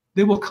family.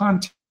 They will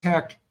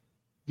contact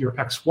your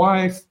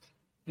ex-wife,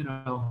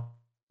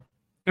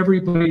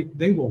 everybody.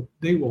 They will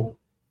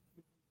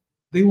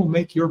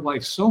make your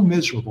life so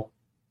miserable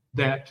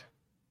that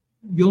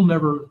you'll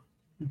never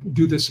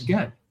do this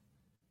again.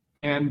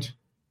 And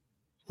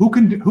who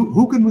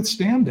can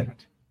withstand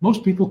that?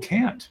 Most people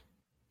can't.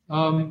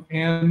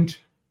 And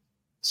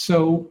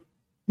so,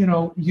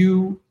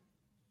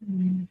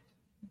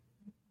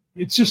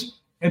 it's just,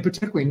 and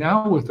particularly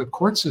now with the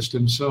court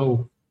system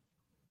so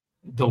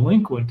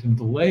delinquent and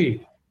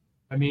delayed.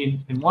 I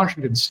mean, in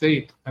Washington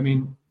State,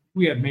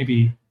 we had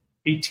maybe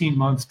 18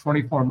 months,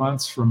 24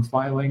 months from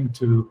filing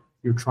to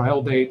your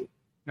trial date.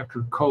 After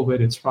COVID,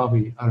 it's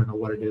probably, I don't know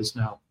what it is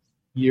now,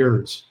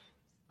 years.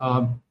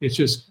 It's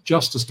just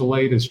justice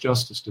delayed is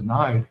justice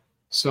denied.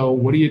 So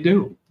what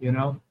do? You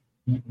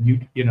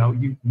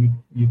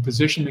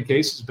position the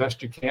case as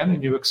best you can,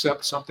 and you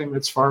accept something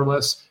that's far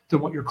less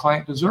than what your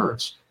client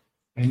deserves.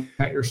 And you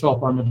pat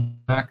yourself on the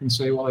back and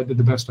say, well, I did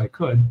the best I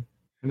could.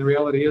 And the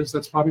reality is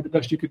that's probably the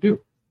best you could do.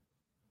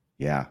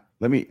 Yeah.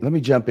 Let me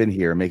jump in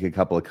here and make a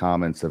couple of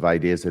comments of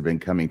ideas that have been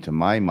coming to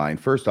my mind.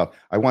 First off,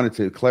 I wanted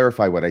to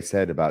clarify what I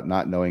said about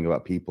not knowing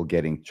about people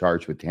getting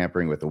charged with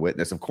tampering with a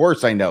witness. Of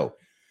course, I know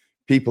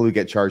people who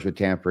get charged with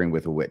tampering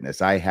with a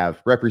witness. I have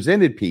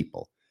represented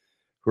people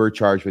who are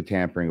charged with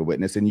tampering a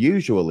witness, and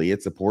usually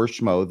it's a poor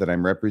schmo that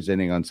I'm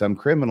representing on some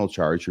criminal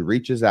charge who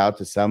reaches out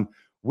to some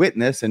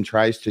witness and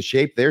tries to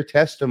shape their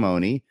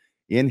testimony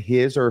in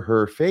his or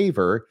her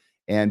favor,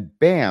 and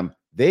bam,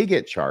 they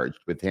get charged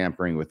with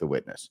tampering with a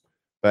witness.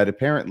 But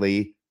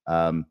apparently,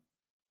 not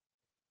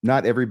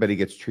everybody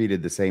gets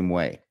treated the same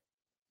way.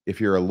 If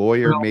you're a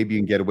lawyer, maybe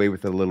you can get away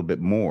with it a little bit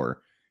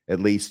more,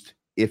 at least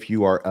if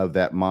you are of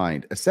that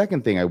mind. A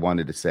second thing I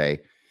wanted to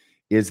say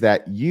is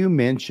that you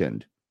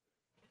mentioned,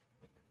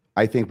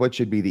 I think, what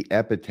should be the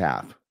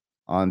epitaph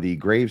on the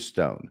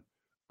gravestone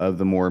of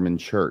the Mormon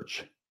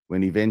church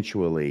when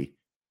eventually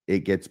it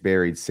gets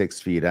buried 6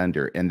 feet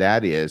under. And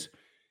that is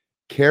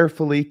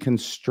carefully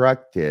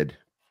constructed.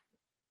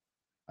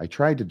 I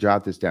tried to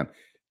jot this down.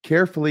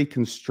 Carefully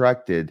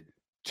constructed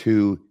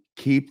to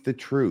keep the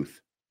truth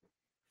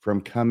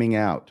from coming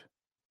out.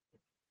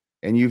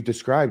 And you've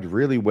described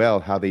really well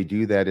how they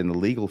do that in the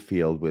legal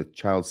field with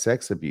child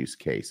sex abuse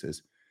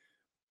cases.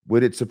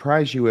 Would it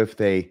surprise you if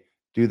they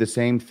do the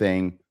same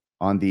thing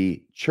on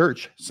the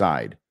church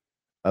side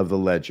of the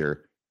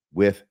ledger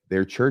with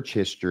their church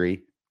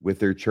history, with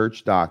their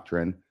church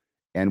doctrine,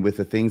 and with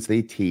the things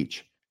they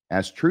teach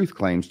as truth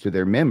claims to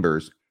their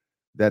members,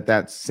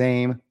 that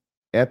same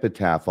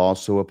epitaph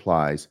also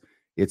applies?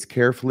 It's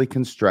carefully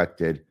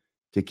constructed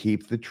to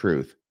keep the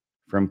truth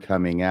from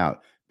coming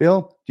out.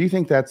 Bill, do you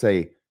think that's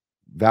a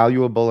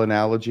valuable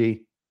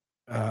analogy?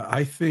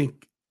 I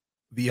think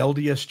the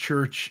LDS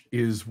Church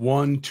is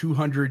one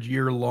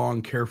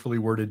 200-year-long carefully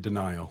worded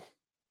denial.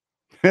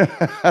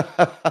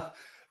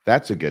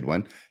 That's a good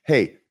one.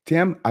 Hey,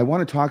 Tim, I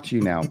want to talk to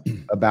you now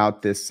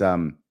about this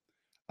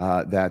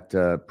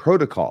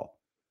protocol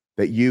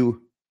that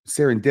you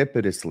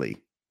serendipitously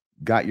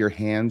got your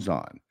hands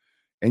on.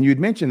 And you'd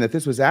mentioned that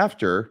this was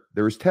after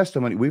there was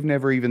testimony. We've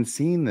never even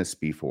seen this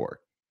before.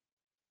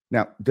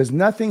 Now, does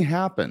nothing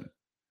happen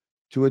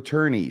to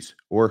attorneys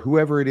or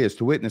whoever it is,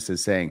 to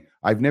witnesses saying,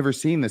 I've never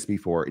seen this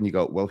before? And you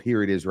go, well,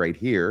 here it is right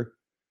here.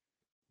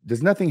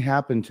 Does nothing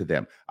happen to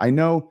them? I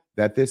know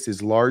that this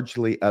is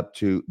largely up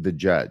to the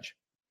judge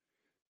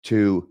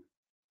to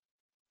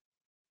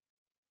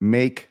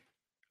make,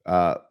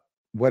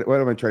 what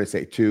am I trying to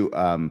say?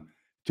 To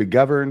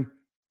govern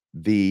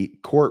the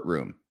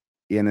courtroom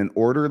in an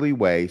orderly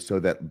way so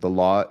that the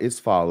law is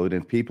followed,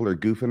 and people are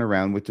goofing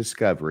around with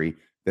discovery,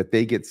 that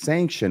they get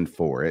sanctioned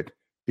for it,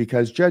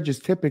 because judges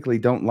typically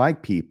don't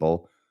like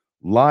people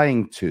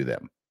lying to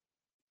them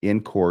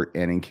in court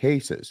and in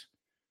cases.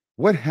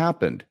 What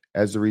happened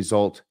as a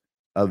result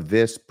of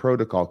this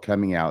protocol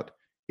coming out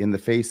in the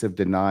face of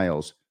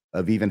denials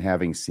of even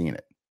having seen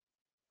it?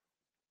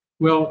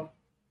 Well,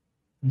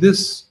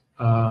 this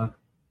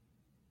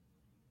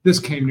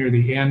came near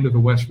the end of the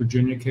West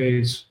Virginia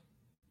case,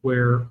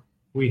 where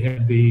we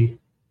had the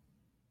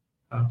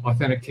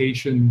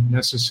authentication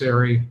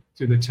necessary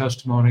through the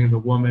testimony of the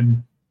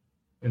woman,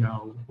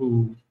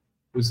 who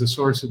was the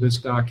source of this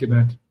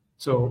document.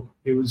 So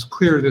it was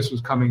clear this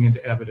was coming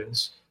into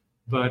evidence.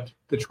 But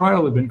the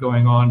trial had been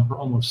going on for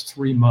almost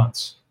 3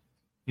 months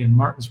in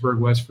Martinsburg,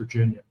 West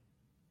Virginia.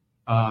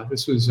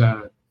 This was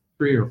a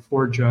 3 or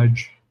 4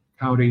 judge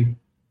county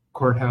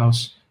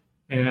courthouse,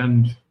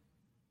 and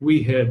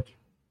we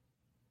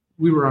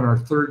were on our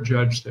 3rd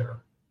judge there.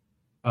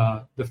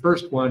 The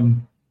first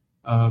one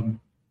had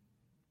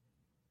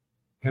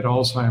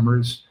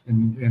Alzheimer's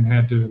and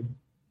had to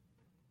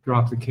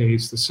drop the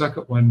case. The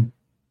second one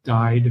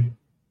died.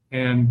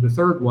 And the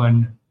third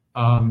one,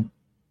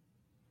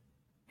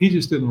 he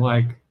just didn't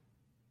like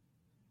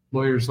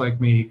lawyers like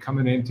me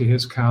coming into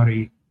his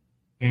county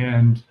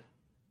and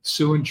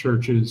suing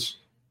churches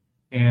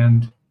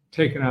and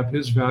taking up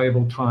his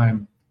valuable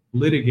time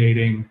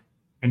litigating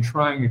and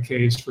trying a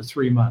case for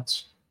 3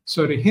 months.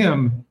 So to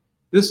him,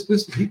 he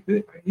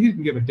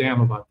didn't give a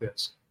damn about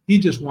this. He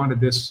just wanted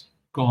this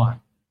gone.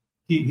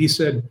 He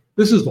said,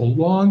 this is the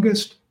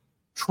longest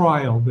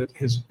trial that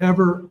has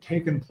ever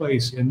taken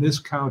place in this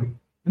county.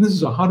 And this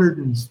is a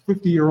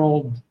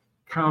 150-year-old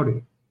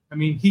county. I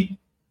mean,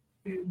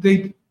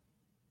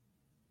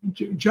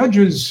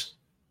 judges,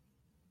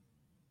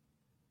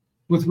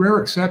 with rare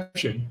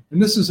exception,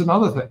 and this is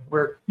another thing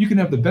where you can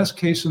have the best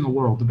case in the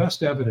world, the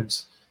best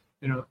evidence,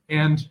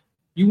 and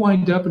you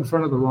wind up in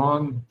front of the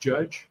wrong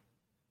judge.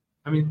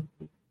 I mean,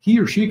 he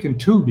or she can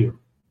tube you,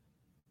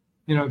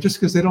 just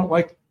because they don't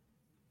like,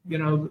 they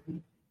don't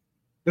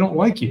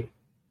like you.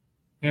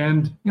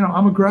 And,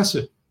 I'm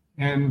aggressive.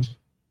 And,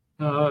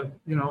 I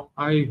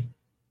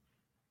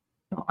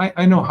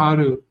know how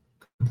to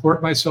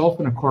comport myself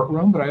in a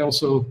courtroom, but I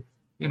also,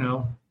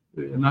 am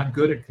not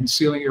good at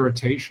concealing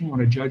irritation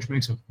when a judge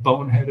makes a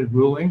boneheaded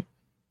ruling,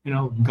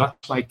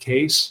 guts my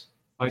case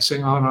by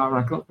saying, oh, no, I'm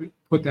not going to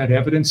put that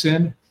evidence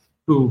in,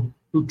 who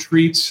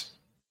treats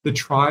the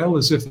trial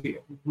as if the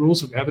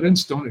rules of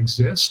evidence don't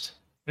exist.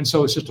 And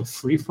so it's just a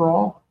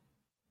free-for-all.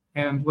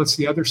 And what's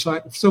the other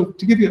side? So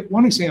to give you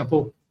one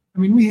example, I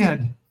mean, we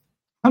had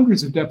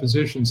hundreds of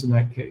depositions in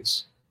that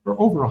case, or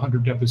over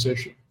 100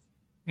 depositions.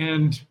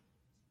 And,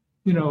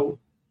 in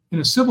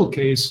a civil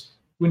case,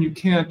 when you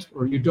can't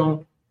or you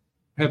don't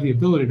have the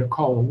ability to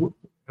call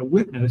a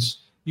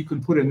witness, you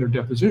can put in their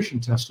deposition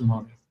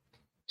testimony.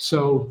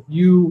 So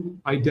you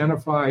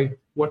identify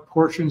what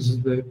portions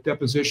of the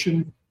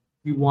deposition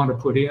you want to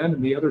put in,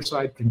 and the other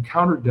side can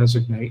counter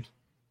designate.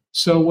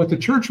 So what the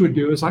church would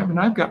do is,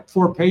 I've got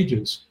 4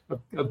 pages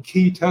of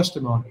key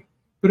testimony,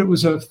 but it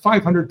was a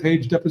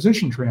 500-page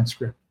deposition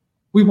transcript.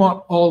 We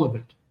want all of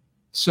it.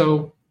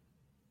 So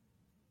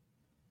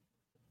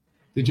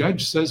the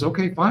judge says,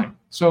 okay, fine.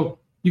 So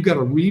you've got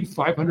to read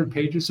 500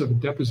 pages of a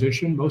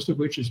deposition, most of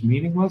which is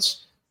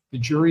meaningless. The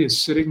jury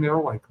is sitting there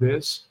like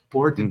this,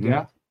 bored to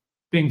death,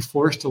 being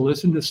forced to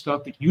listen to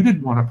stuff that you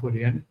didn't want to put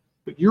in,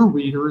 but your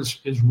reader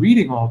is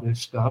reading all this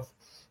stuff.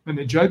 And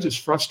the judge is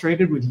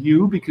frustrated with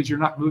you because you're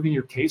not moving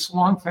your case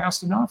along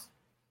fast enough,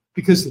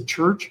 because the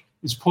church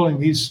is pulling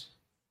these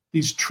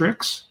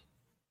tricks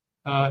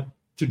to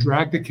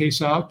drag the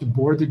case out, to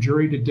bore the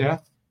jury to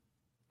death,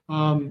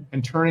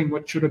 and turning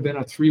what should have been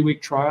a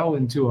 3-week trial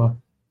into if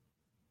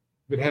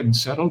it hadn't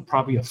settled,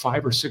 probably a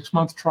 5 or 6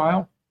 month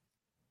trial.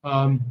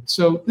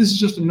 So this is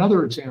just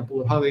another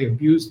example of how they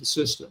abuse the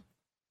system.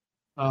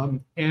 As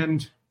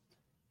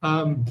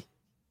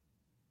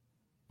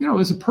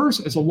a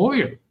person, as a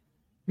lawyer,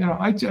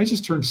 I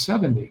just turned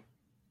 70.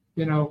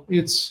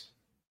 It's,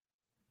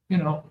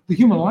 the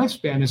human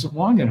lifespan isn't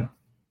long enough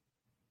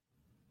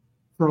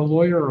for a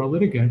lawyer or a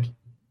litigant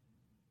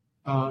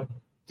to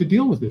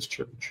deal with this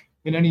church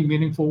in any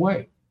meaningful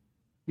way.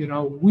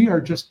 We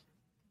are just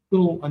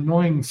little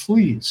annoying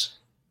fleas,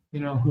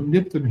 who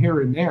nip them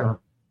here and there.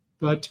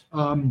 But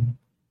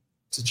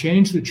to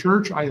change the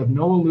church, I have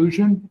no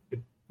illusion.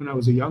 When I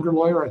was a younger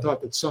lawyer, I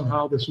thought that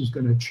somehow this was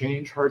going to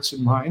change hearts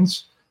and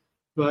minds.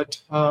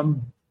 But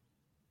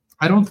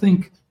I don't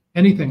think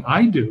anything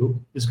I do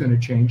is going to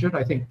change it.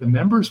 I think the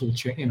members will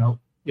change.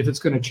 If it's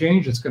going to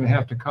change, it's going to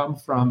have to come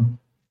from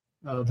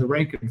the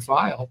rank and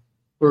file,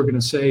 who are going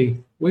to say,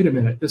 wait a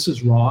minute, this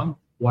is wrong.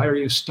 Why are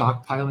you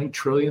stockpiling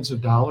trillions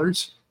of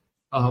dollars?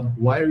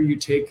 Why are you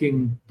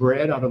taking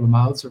bread out of the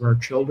mouths of our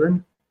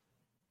children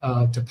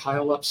to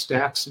pile up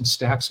stacks and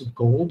stacks of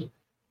gold?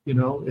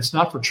 It's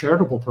not for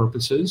charitable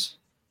purposes.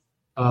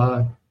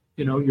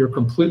 You're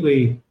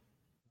completely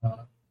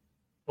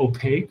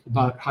opaque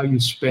about how you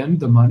spend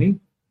the money.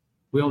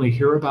 We only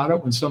hear about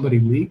it when somebody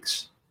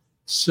leaks.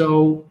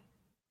 So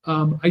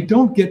I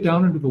don't get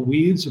down into the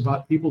weeds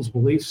about people's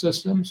belief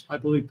systems. I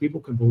believe people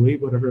can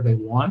believe whatever they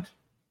want.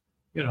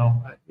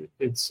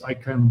 I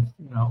come,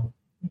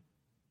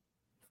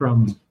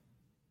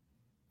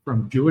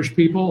 from Jewish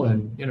people,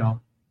 and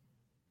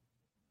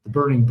the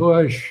burning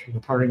bush, the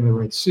parting of the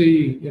Red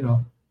Sea.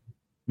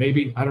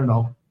 Maybe, I don't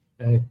know.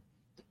 I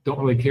don't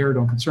really care.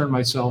 Don't concern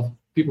myself.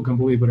 People can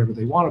believe whatever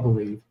they want to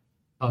believe.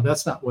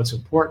 That's not what's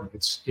important.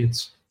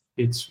 It's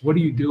what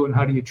do you do and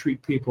how do you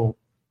treat people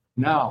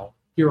now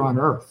here on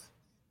Earth,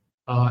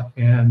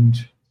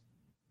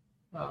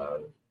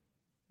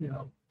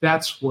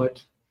 that's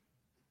what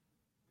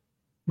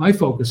my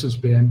focus has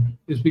been,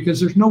 is because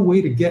there's no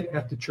way to get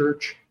at the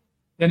church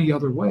any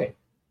other way.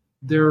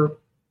 They're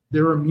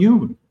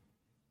immune,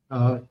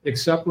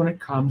 except when it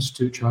comes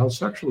to child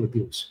sexual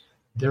abuse.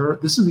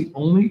 This is the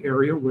only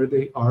area where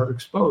they are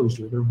exposed,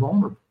 or they're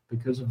vulnerable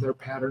because of their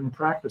pattern and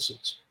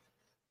practices.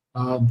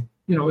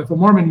 If a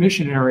Mormon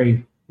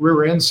missionary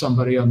rear end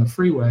somebody on the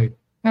freeway,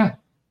 the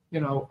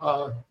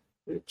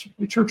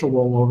church will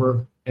roll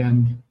over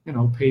and,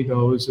 pay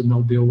those, and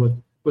they'll deal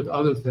with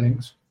other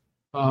things.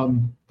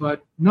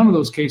 But none of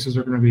those cases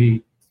are going to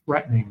be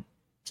threatening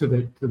to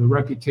the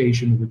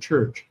reputation of the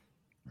church.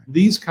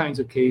 These kinds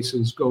of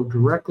cases go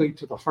directly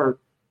to the heart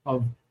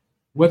of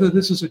whether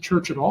this is a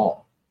church at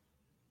all.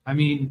 I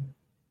mean,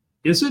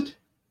 is it?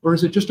 Or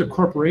is it just a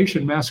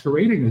corporation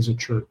masquerading as a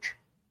church?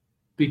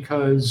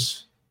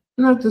 Because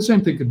the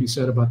same thing could be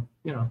said about,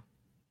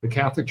 the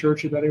Catholic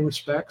Church in many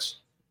respects,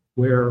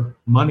 where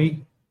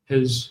money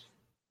has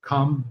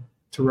come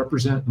to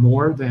represent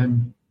more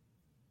than,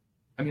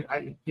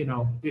 I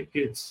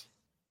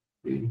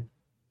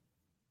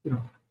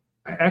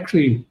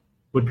actually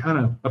would kind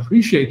of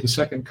appreciate the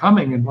second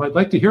coming, and I'd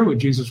like to hear what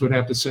Jesus would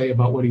have to say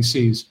about what he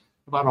sees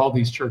about all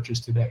these churches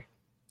today.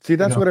 See,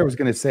 that's what I was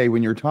going to say.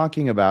 When you're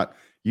talking about,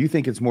 you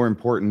think it's more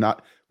important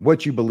not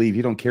what you believe.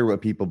 You don't care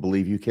what people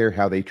believe. You care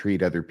how they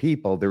treat other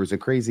people. There was a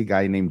crazy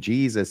guy named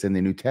Jesus in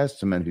the New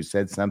Testament who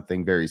said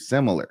something very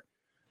similar,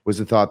 was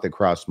a thought that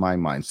crossed my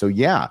mind. So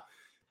yeah,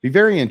 be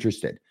very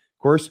interested. Of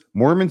course,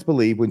 Mormons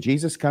believe when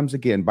Jesus comes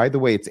again, by the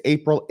way, it's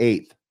April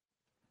 8th.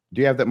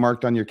 Do you have that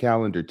marked on your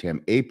calendar,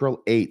 Tim?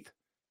 April 8th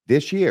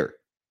this year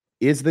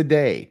is the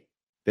day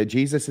that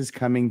Jesus is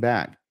coming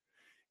back.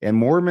 And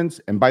Mormons,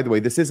 and by the way,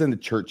 this isn't a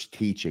church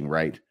teaching,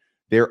 right?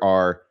 There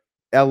are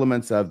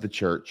elements of the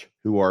church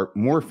who are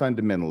more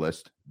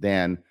fundamentalist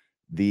than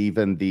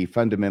even the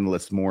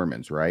fundamentalist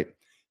Mormons, right?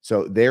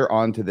 So they're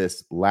onto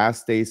this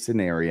last day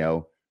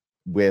scenario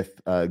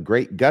with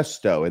great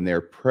gusto, and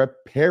they're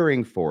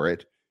preparing for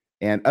it.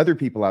 And other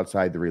people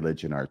outside the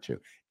religion are too.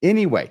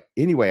 Anyway,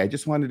 I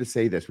just wanted to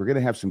say this. We're going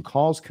to have some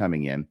calls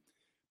coming in,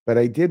 but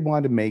I did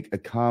want to make a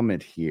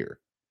comment here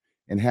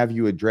and have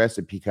you address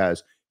it,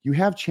 because you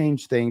have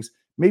changed things,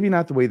 maybe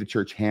not the way the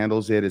church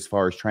handles it as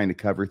far as trying to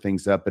cover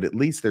things up, but at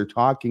least they're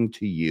talking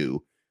to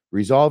you,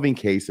 resolving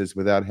cases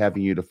without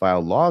having you to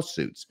file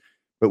lawsuits.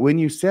 But when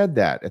you said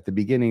that at the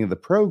beginning of the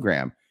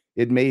program,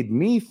 it made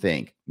me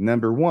think,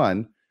 number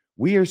one,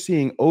 we are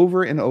seeing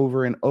over and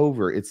over and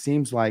over, it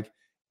seems like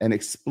an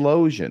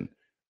explosion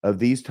of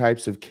these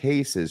types of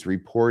cases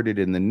reported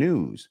in the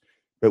news.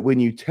 But when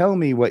you tell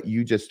me what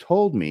you just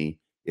told me,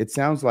 it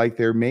sounds like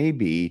there may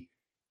be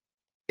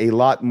a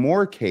lot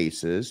more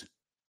cases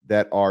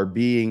that are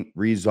being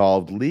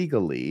resolved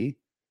legally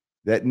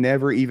that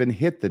never even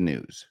hit the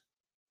news.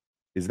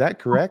 Is that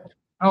correct?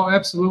 Oh,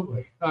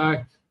 absolutely.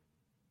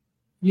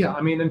 Yeah,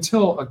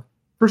 until,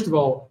 first of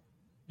all,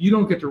 you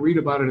don't get to read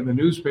about it in the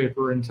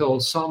newspaper until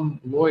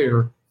some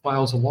lawyer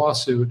files a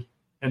lawsuit,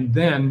 and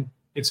then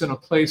it's in a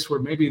place where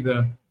maybe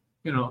the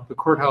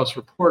courthouse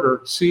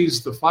reporter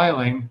sees the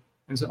filing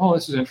and says, oh,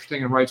 this is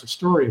interesting, and writes a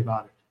story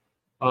about it.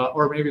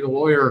 Or maybe the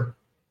lawyer,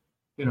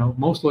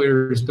 most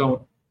lawyers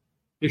don't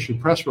issue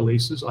press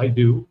releases. I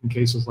do in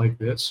cases like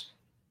this,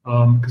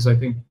 because I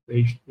think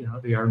they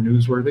are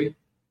newsworthy.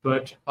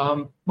 But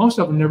most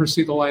of them never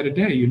see the light of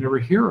day. You never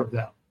hear of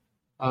them.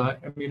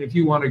 If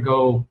you want to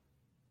go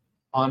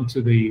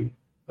onto the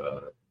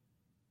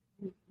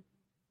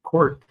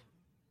court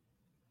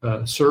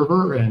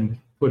server and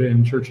put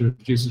in Church of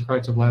Jesus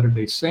Christ of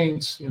Latter-day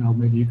Saints,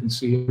 maybe you can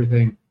see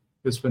everything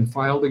that's been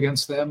filed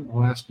against them the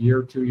last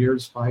year, 2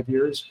 years, 5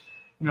 years,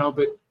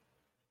 but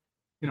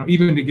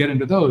even to get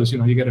into those,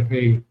 you got to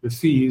pay the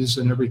fees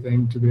and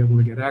everything to be able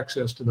to get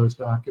access to those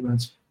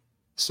documents.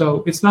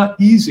 So it's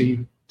not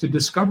easy to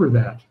discover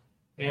that,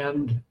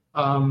 and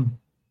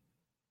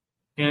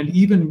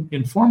even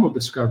informal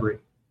discovery.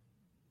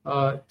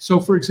 So,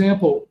 for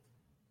example,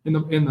 in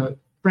the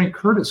Frank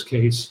Curtis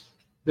case,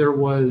 there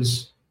were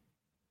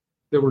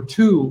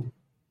 2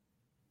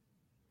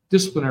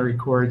 disciplinary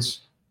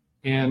courts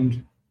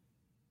and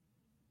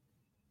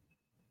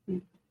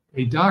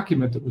a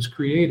document that was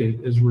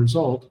created as a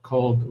result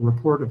called a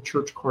Report of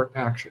Church Court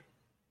Action.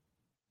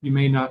 You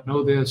may not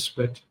know this,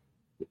 but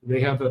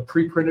they have a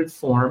pre-printed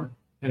form,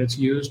 and it's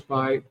used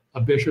by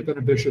a bishop in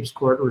a bishop's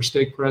court or a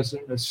stake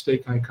president and a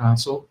stake high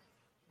council.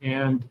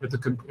 And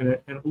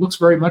it looks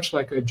very much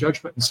like a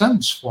judgment and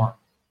sentence form,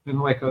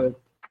 and like a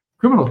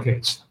criminal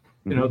case.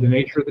 The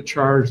nature of the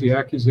charge, the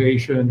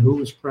accusation, who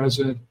was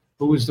present,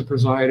 who was the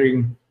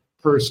presiding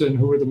person,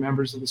 who were the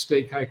members of the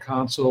stake high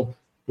council,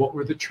 what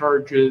were the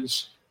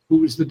charges, who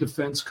was the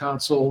defense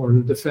counsel or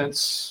the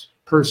defense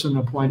person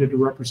appointed to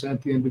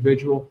represent the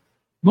individual.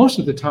 Most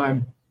of the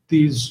time,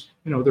 these,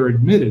 they're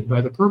admitted by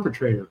the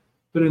perpetrator.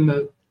 But in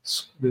the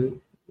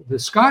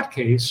Scott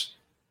case,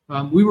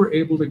 we were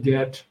able to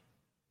get,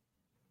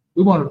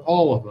 we wanted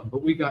all of them,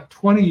 but we got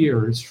 20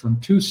 years from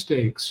 2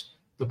 stakes,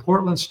 the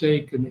Portland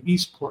stake and the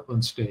East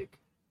Portland stake.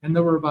 And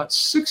there were about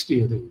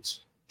 60 of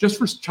these just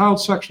for child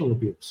sexual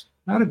abuse,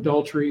 not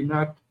adultery,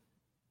 not,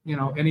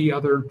 any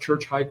other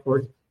church high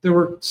court. There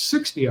were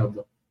 60 of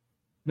them.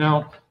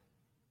 Now,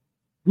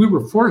 we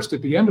were forced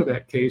at the end of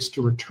that case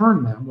to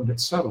return them when it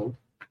settled,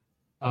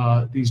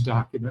 these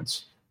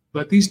documents.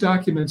 But these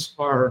documents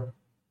are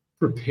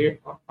prepared.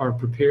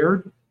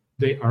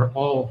 They are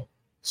all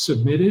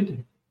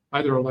submitted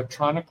either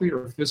electronically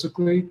or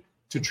physically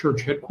to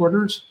church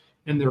headquarters,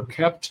 and they're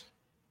kept,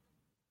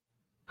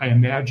 I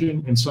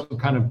imagine, in some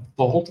kind of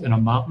vault in a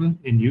mountain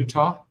in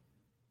Utah.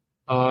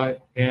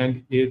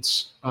 And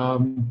it's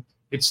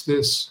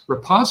this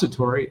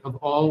repository of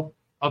all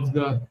of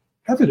the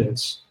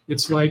evidence.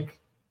 It's like,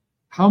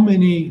 how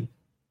many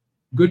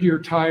Goodyear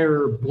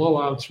tire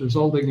blowouts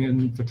resulting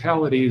in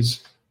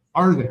fatalities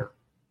are there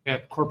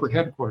at corporate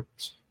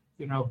headquarters?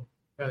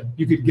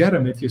 You could get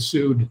them if you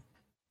sued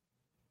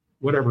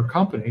whatever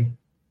company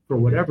for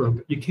whatever,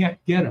 but you can't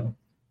get them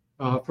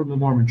from the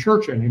Mormon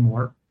Church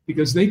anymore,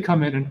 because they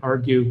come in and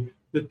argue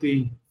that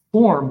the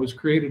form was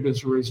created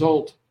as a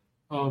result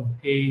of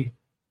a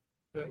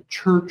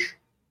church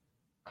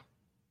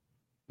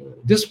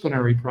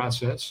disciplinary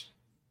process,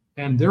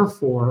 and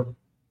therefore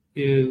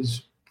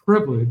is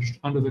privileged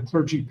under the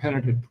clergy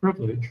penitent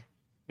privilege,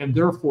 and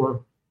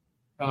therefore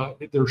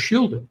they're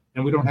shielded,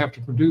 and we don't have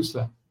to produce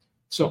them.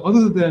 So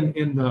other than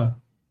in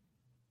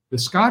the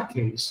Scott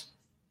case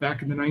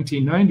back in the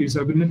 1990s,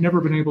 I've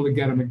never been able to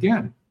get them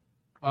again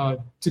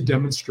to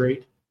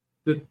demonstrate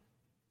that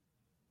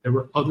there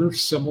were other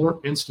similar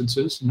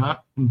instances,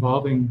 not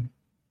involving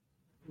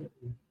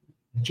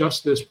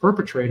just this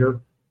perpetrator,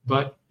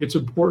 but it's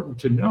important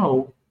to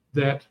know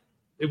that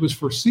it was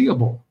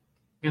foreseeable,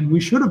 and we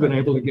should have been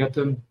able to get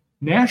them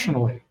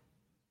nationally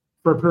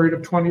for a period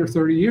of 20 or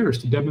 30 years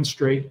to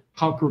demonstrate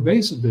how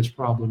pervasive this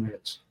problem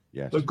is.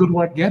 Yes. But good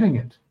luck getting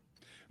it.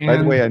 By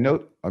the way, I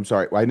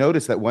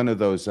noticed that one of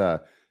those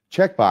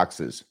check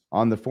boxes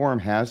on the form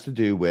has to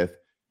do with,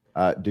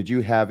 did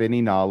you have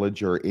any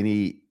knowledge or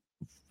any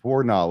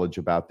foreknowledge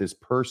about this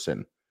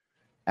person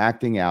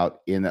acting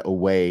out in a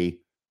way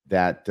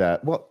that,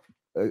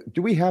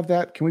 do we have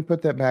that? Can we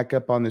put that back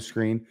up on the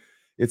screen?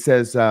 It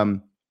says,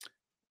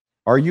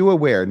 are you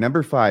aware,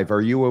 number 5,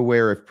 are you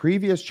aware of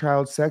previous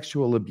child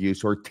sexual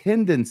abuse or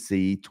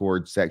tendency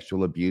towards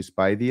sexual abuse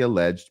by the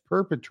alleged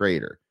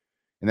perpetrator?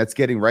 And that's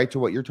getting right to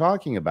what you're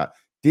talking about.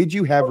 Did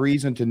you have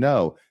reason to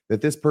know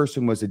that this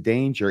person was a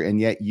danger, and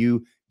yet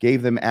you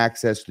gave them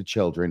access to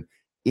children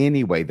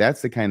anyway?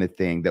 That's the kind of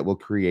thing that will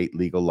create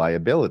legal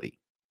liability.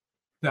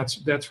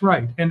 That's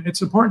right. And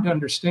it's important to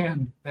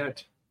understand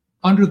that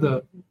under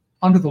the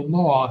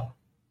law,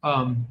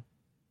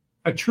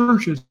 a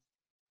church is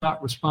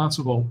not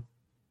responsible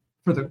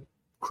for the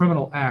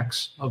criminal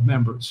acts of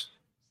members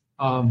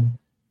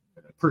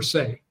per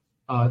se.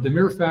 The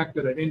mere fact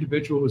that an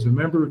individual was a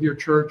member of your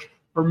church,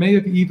 or may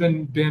have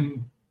even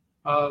been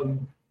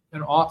an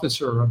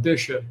officer, a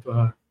bishop,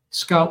 a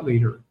scout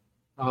leader,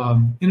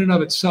 in and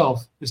of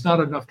itself is not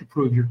enough to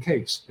prove your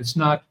case. It's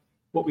not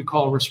what we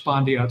call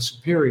respondeat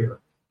superior,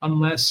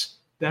 unless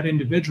that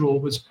individual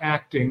was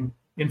acting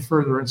in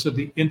furtherance of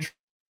the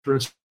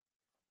interest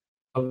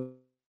of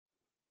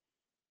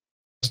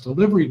a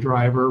delivery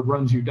driver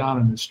runs you down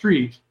in the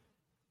street,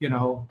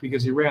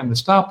 because he ran the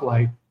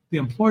stoplight. The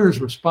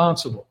employer's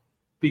responsible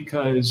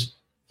because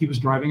he was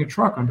driving a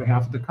truck on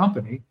behalf of the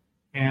company,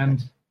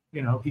 and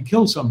he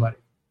killed somebody.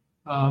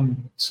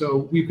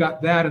 So we've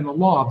got that in the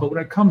law. But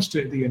when it comes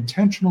to the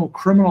intentional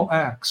criminal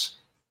acts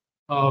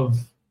of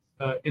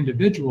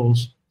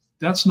individuals,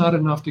 that's not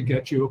enough to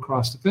get you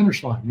across the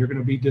finish line. You're going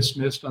to be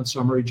dismissed on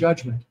summary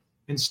judgment.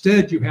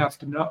 Instead, you have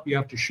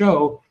to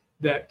show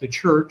that the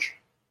church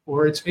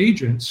or its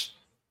agents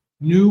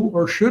knew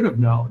or should have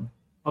known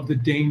of the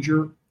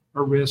danger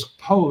or risk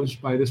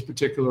posed by this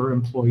particular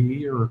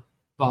employee or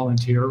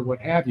volunteer or what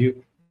have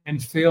you,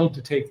 and failed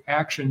to take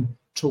action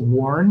to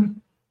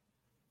warn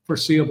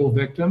foreseeable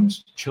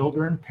victims,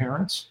 children,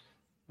 parents,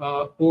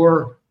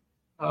 or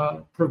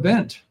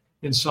prevent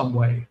in some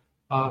way.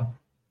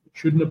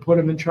 Shouldn't have put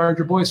him in charge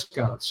of Boy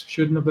Scouts.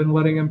 Shouldn't have been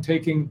letting him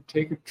taking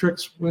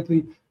tricks with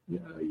the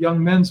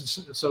Young Men's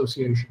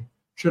Association.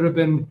 Should have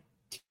been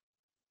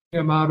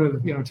him out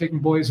of taking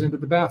boys into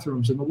the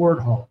bathrooms in the ward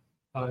hall.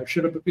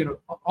 Should have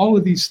all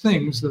of these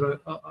things that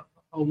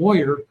a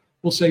lawyer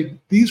will say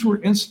these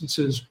were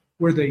instances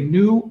where they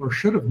knew or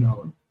should have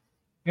known.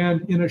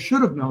 And in a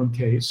should have known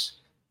case,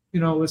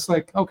 it's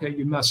like, okay,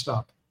 you messed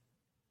up.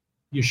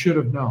 You should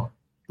have known.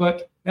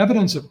 But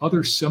evidence of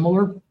other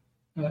similar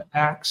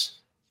acts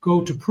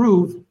go to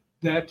prove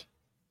that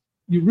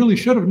you really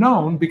should have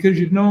known, because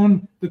you'd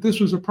known that this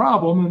was a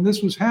problem and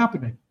this was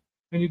happening,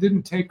 and you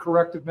didn't take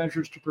corrective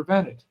measures to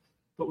prevent it.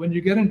 But when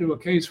you get into a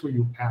case where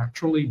you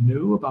actually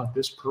knew about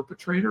this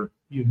perpetrator,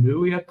 you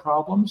knew he had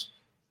problems,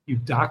 you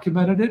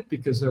documented it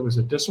because there was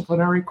a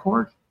disciplinary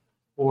court,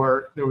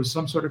 or there was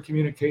some sort of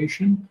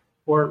communication,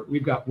 or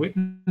we've got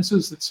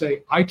witnesses that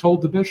say, I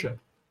told the bishop.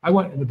 I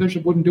went, and the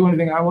bishop wouldn't do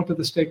anything. I went to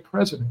the stake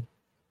president.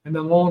 And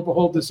then lo and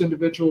behold, this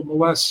individual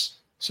molests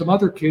some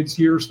other kids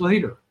years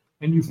later.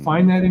 And you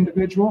find that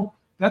individual,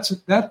 that's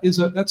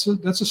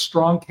a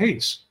strong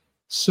case.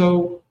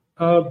 So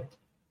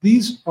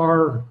these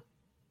are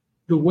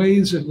the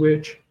ways in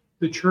which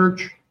the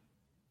church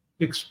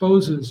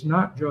exposes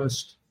not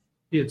just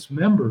its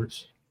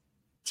members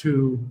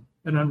to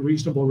an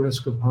unreasonable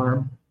risk of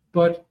harm,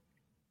 but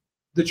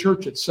the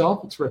church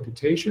itself, its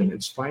reputation,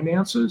 its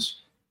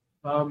finances.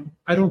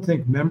 I don't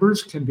think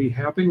members can be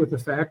happy with the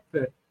fact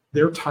that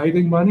their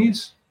tithing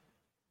monies,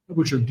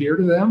 which are dear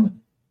to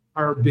them,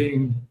 are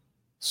being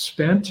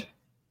spent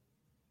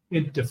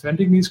in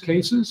defending these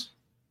cases,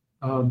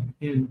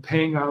 in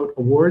paying out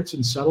awards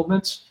and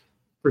settlements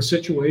for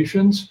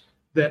situations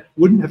that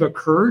wouldn't have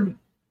occurred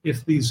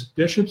if these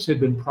bishops had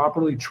been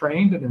properly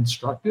trained and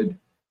instructed,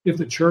 if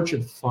the church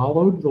had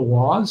followed the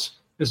laws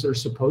as they're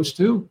supposed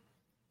to,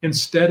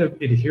 instead of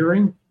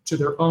adhering to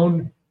their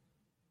own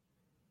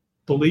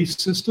belief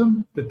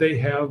system that they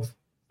have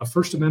a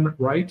First Amendment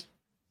right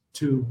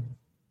to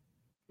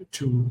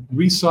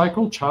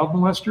recycle child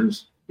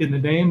molesters in the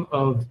name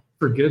of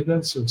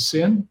forgiveness of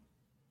sin,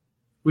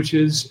 which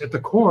is at the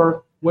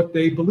core what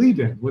they believe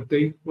in, what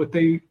they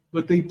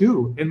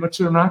do, and which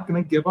they're not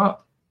going to give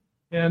up.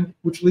 And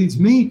which leads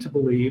me to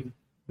believe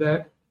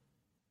that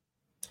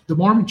the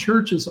Mormon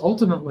Church is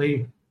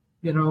ultimately,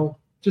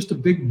 just a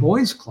big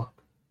boys club.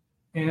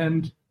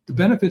 And the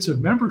benefits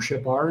of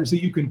membership is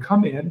that you can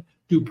come in,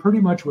 do pretty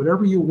much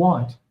whatever you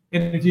want.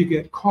 And if you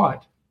get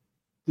caught,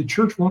 the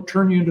church won't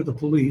turn you into the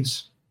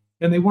police,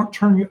 and they won't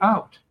turn you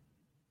out.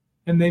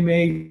 And they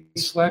may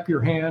slap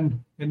your hand,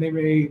 and they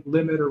may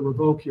limit or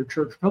revoke your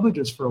church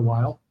privileges for a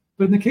while.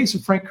 But in the case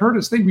of Frank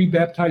Curtis, they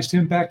rebaptized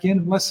him back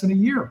in less than a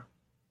year.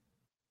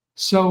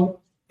 So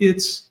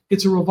it's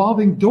a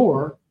revolving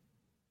door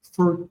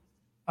for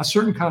a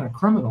certain kind of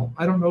criminal.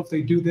 I don't know if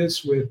they do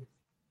this with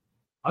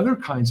other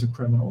kinds of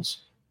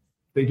criminals.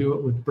 They do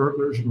it with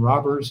burglars and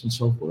robbers and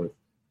so forth.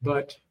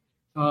 But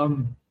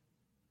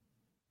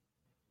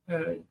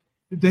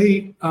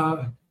they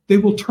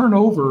will turn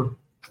over.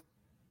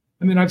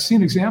 I mean, I've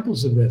seen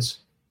examples of this.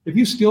 If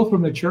you steal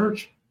from the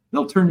church,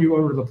 they'll turn you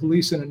over to the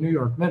police in a New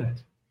York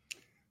minute.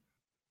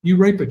 You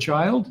rape a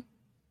child?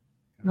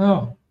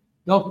 No,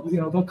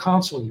 they'll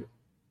counsel you,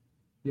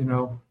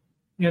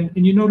 And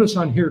you notice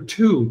on here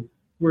too,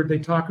 where they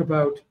talk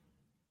about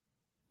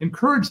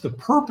encourage the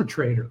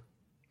perpetrator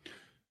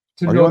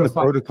to Are you on the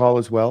protocol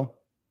as well?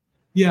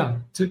 Yeah,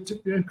 to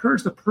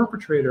encourage the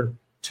perpetrator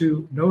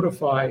to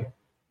notify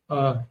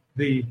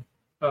the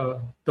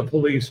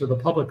police or the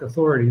public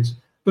authorities.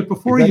 But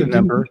before you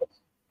do,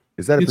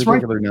 is that a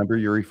particular number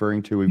you're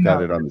referring to? We've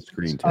got it on the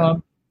screen,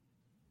 Tim.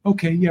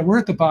 Okay, yeah, we're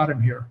at the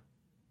bottom here.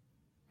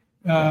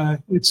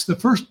 It's the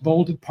first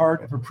bolded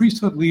part. If a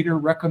priesthood leader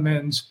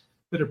recommends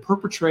that a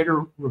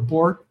perpetrator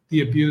report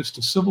the abuse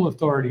to civil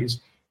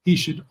authorities, he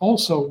should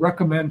also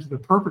recommend to the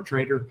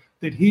perpetrator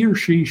that he or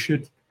she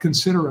should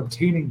consider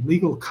obtaining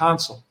legal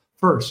counsel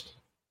first.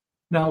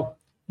 Now,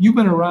 you've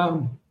been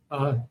around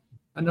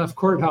enough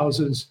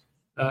courthouses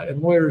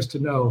and lawyers to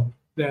know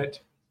that,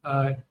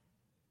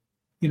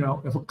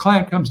 if a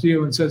client comes to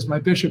you and says, my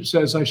bishop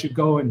says I should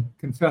go and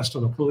confess to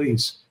the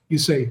police, you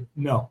say,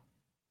 no,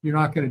 you're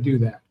not going to do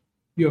that.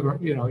 You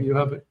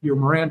have your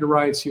Miranda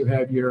rights, you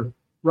have your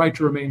right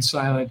to remain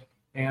silent,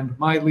 and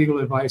my legal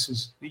advice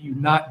is that you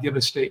not give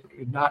a statement,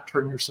 you not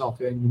turn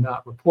yourself in, you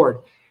not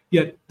report.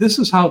 Yet this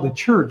is how the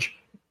church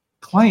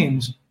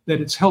claims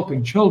that it's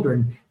helping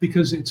children,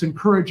 because it's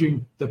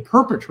encouraging the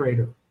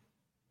perpetrator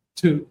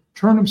to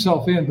turn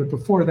himself in, but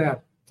before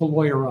that, to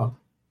lawyer up.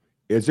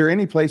 Is there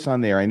any place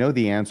on there? I know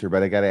the answer,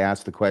 but I got to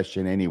ask the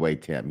question anyway,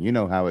 Tim. You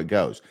know how it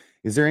goes.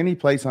 Is there any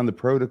place on the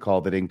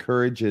protocol that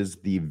encourages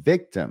the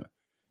victim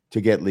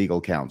to get legal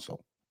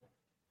counsel?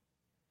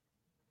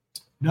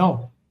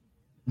 No.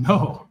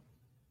 The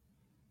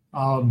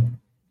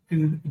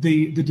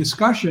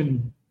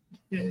discussion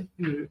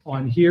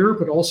on here,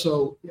 but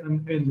also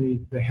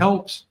in the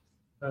helps,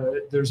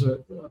 there's a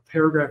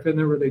paragraph in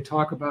there where they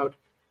talk about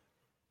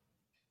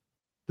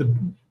the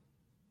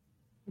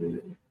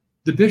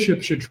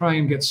bishop should try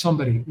and get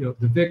somebody,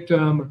 the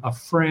victim, a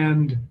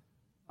friend,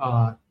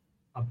 a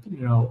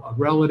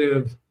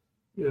relative,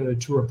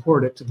 to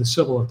report it to the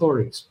civil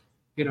authorities.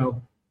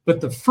 But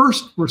the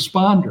first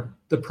responder,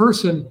 the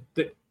person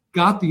that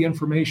got the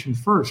information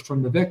first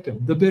from the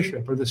victim, the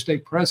bishop or the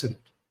stake president,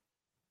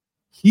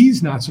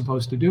 he's not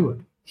supposed to do it.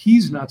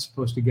 He's not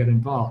supposed to get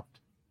involved.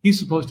 He's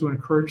supposed to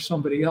encourage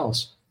somebody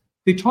else.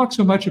 They talk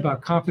so much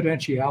about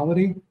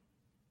confidentiality.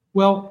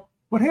 Well,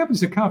 what happens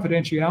to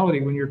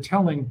confidentiality when you're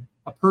telling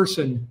a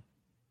person,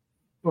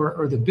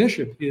 or the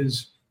bishop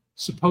is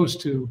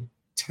supposed to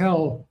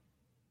tell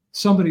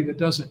somebody that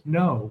doesn't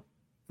know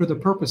for the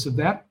purpose of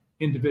that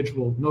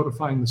individual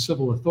notifying the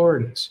civil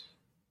authorities?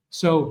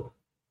 So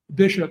the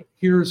bishop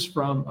hears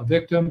from a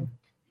victim,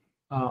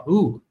 I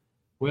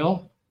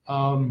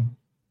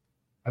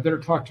better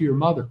talk to your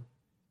mother,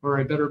 or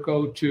I better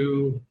go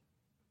to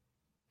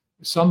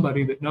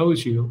somebody that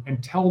knows you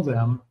and tell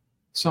them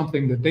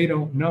something that they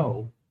don't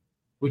know,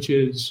 which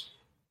is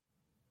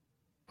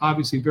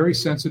obviously very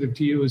sensitive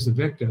to you as the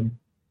victim,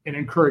 and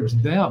encourage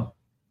them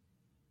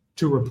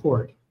to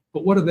report.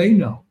 But what do they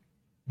know?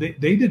 They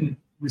didn't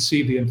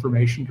receive the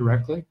information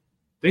directly.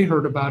 They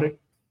heard about it,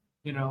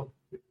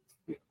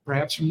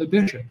 perhaps from the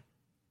bishop.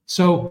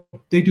 So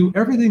they do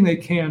everything they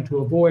can to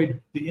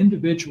avoid the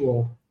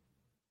individual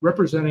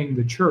representing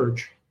the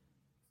church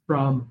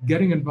from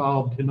getting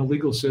involved in the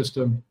legal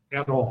system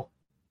at all.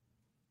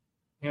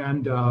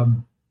 And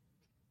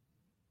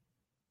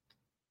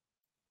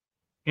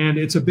And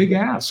it's a big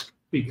ask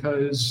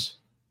because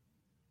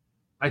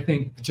I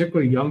think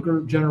particularly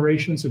younger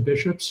generations of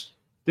bishops,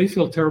 they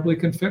feel terribly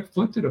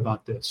conflicted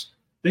about this.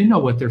 They know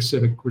what their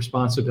civic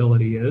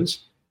responsibility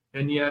is,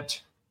 and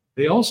yet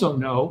they also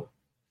know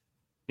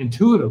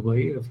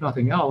intuitively, if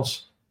nothing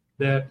else,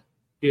 that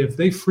if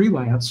they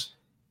freelance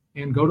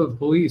and go to the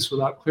police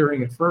without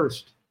clearing it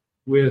first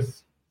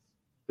with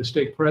the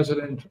stake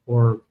president,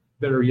 or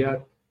better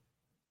yet,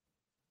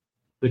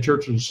 the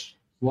church's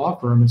law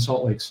firm in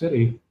Salt Lake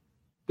City,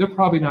 they're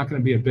probably not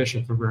going to be a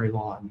bishop for very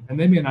long, and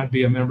they may not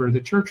be a member of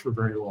the church for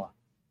very long,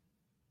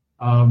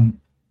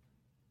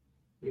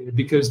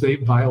 because they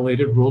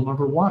violated rule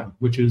number 1,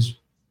 which is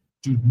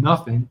do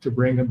nothing to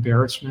bring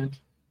embarrassment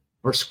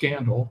or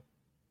scandal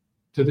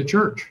to the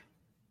church.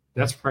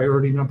 That's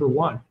priority number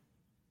 1.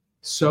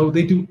 So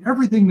they do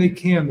everything they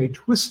can. They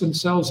twist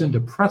themselves into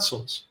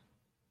pretzels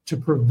to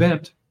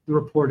prevent the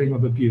reporting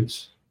of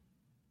abuse.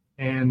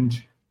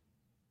 And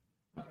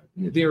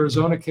the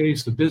Arizona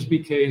case, the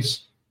Bisbee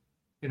case,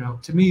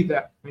 to me,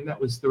 there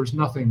was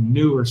nothing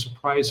new or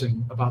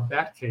surprising about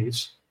that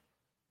case.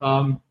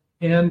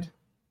 And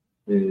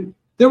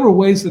there were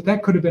ways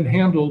that could have been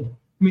handled.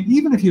 I mean,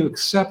 even if you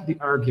accept the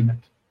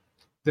argument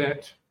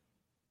that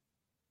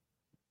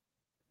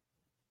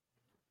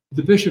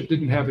the bishop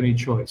didn't have any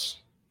choice,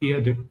 he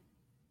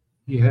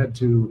had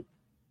to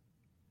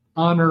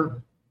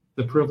honor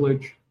the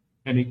privilege,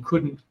 and he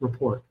couldn't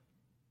report.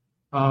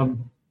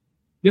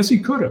 Yes, he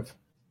could have.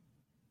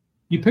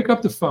 You pick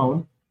up the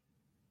phone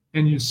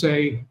and you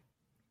say,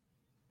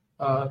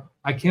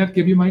 I can't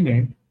give you my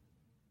name,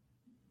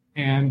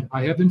 and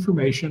I have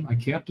information. I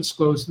can't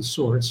disclose the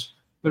source,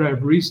 but I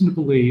have reason to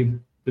believe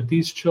that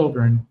these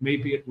children may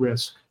be at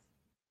risk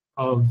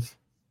of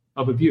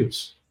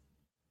abuse.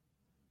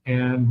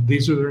 And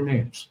these are their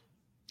names.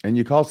 And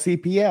you call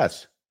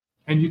CPS.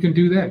 And you can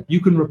do that.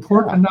 You can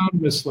report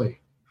anonymously.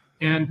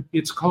 And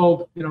it's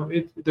called,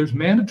 there's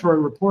mandatory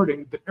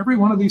reporting, but every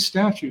one of these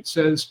statutes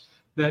says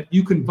that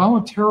you can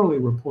voluntarily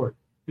report.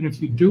 And if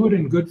you do it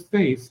in good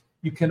faith,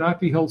 you cannot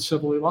be held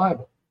civilly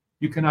liable.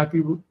 You cannot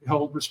be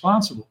held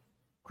responsible,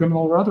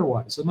 criminal or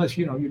otherwise, unless,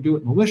 you do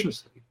it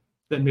maliciously,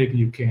 then maybe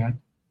you can.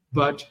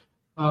 But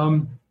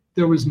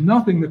there was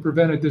nothing that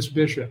prevented this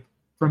bishop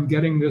from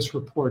getting this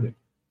reported.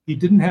 He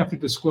didn't have to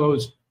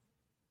disclose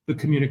the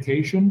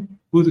communication,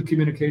 who the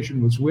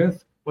communication was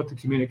with, what the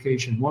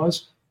communication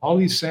was. All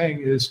he's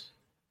saying is,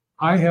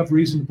 I have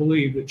reason to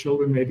believe that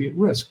children may be at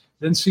risk.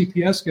 Then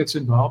CPS gets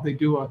involved. They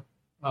do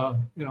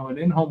an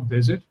in-home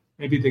visit.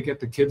 Maybe they get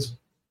the kids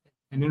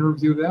and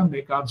interview them,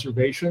 make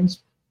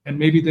observations, and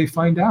maybe they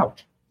find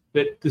out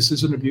that this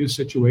is an abuse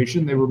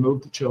situation. They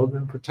remove the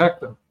children,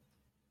 protect them.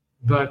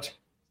 But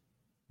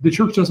the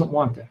church doesn't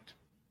want that.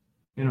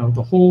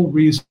 The whole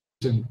reason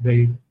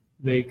they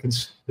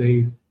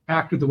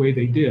acted the way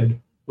they did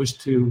was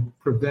to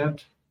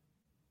prevent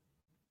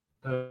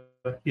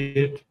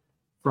it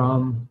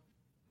from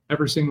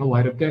ever seeing the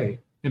light of day.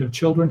 And if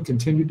children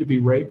continued to be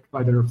raped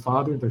by their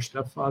father, their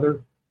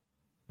stepfather,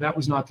 that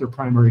was not their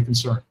primary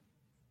concern.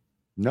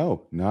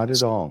 No, not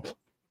at all.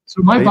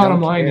 So my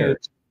bottom line is,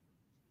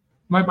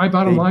 my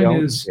bottom line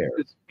is,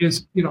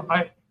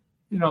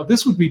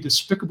 this would be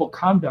despicable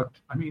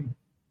conduct. I mean,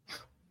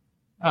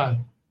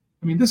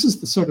 this is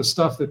the sort of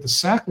stuff that the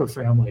Sackler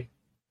family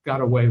got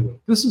away with.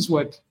 This is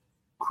what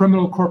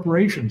criminal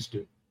corporations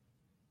do.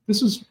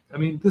 This is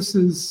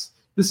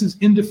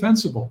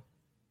indefensible.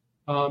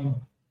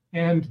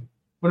 And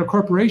when a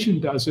corporation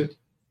does it,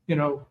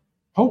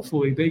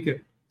 hopefully they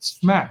get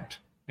smacked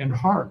and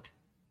hard.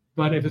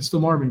 But if it's the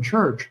Mormon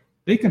Church,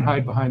 they can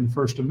hide behind the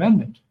First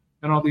Amendment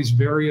and all these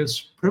various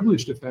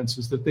privilege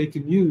defenses that they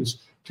can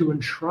use to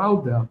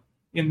enshroud them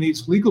in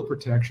these legal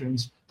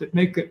protections that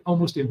make it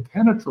almost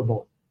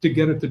impenetrable to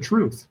get at the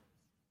truth.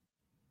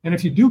 And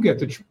if you do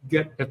get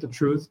at the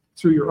truth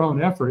through your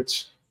own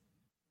efforts,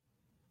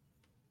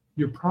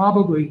 you're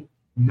probably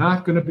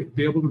not going to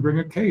be able to bring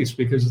a case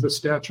because of the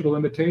statute of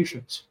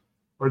limitations,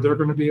 or they're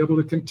going to be able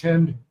to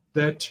contend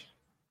that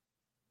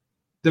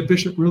the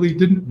bishop really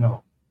didn't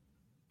know,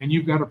 and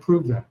you've got to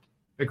prove that.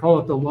 They call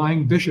it the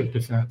lying bishop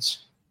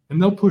defense.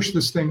 And they'll push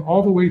this thing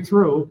all the way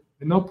through,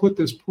 and they'll put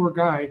this poor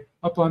guy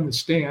up on the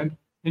stand,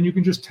 and you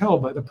can just tell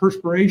by the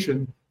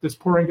perspiration that's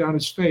pouring down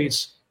his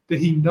face that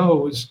he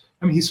knows.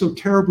 I mean, he's so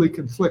terribly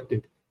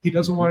conflicted. He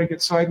doesn't want to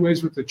get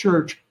sideways with the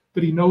church,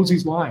 but he knows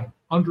he's lying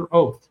under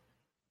oath,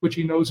 which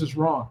he knows is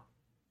wrong.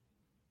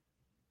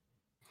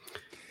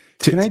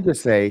 Can I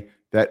just say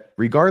that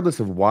regardless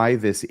of why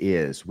this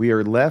is, we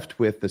are left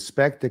with the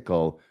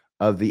spectacle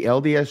of the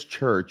LDS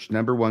Church,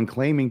 number one,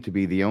 claiming to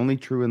be the only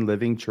true and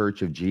living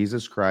church of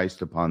Jesus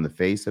Christ upon the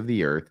face of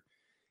the earth,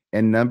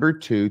 and number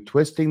two,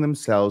 twisting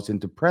themselves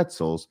into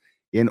pretzels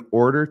in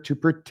order to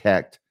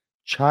protect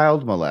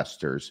child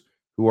molesters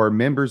who are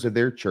members of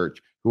their church,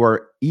 who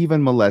are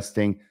even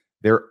molesting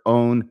their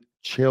own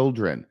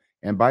children.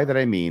 And by that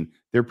I mean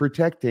they're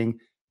protecting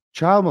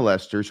child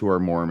molesters who are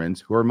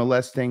Mormons, who are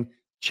molesting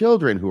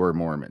children who are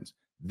Mormons.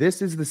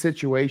 This is the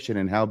situation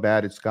and how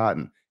bad it's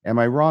gotten. Am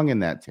I wrong in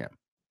that, Tim?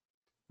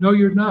 No,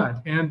 you're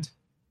not. And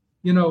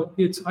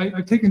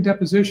I've taken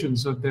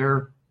depositions of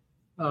their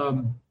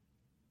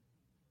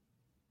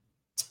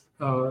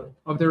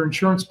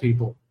insurance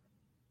people,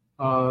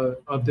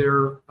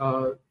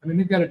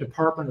 they've got a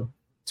department of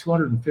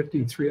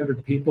 250,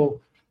 300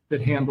 people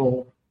that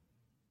handle,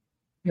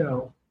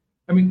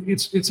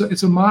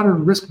 it's a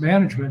modern risk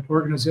management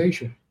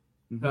organization.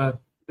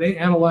 They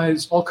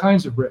analyze all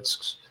kinds of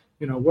risks.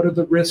 What are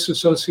the risks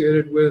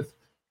associated with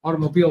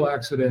automobile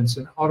accidents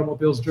and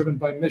automobiles driven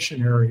by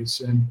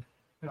missionaries and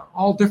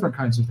all different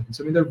kinds of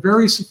things. They're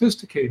very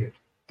sophisticated.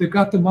 They've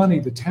got the money,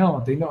 the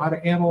talent. They know how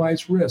to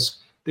analyze risk.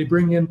 They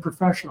bring in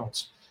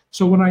professionals.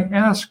 So when I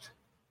asked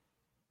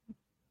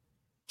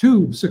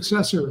two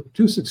successive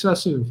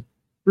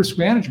risk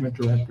management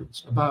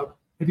directors about,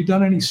 have you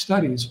done any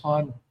studies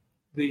on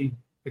the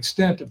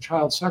extent of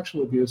child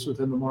sexual abuse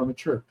within the Mormon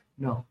Church?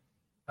 No.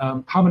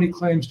 How many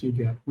claims do you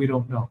get? We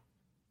don't know.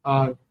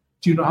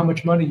 Do you know how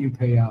much money you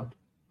pay out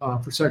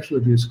for sexual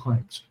abuse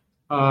claims?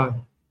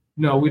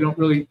 No, we don't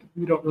really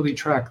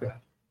track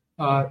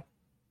that.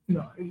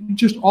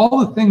 Just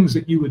all the things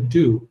that you would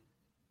do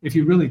if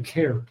you really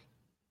cared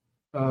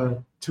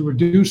to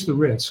reduce the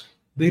risk,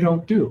 they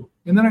don't do.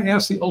 And then I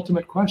asked the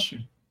ultimate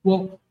question: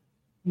 well,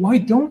 why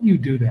don't you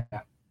do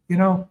that?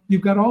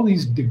 You've got all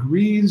these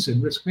degrees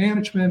in risk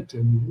management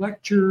and you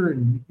lecture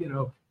and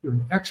you're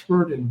an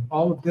expert in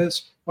all of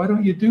this. Why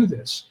don't you do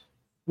this?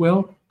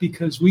 Well,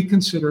 because we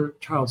consider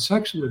child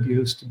sexual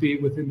abuse to be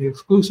within the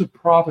exclusive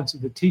province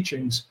of the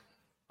teachings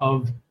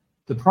of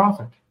the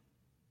prophet.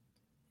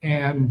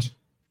 And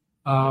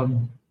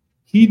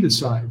he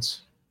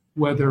decides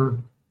whether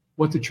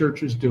what the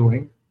church is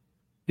doing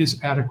is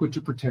adequate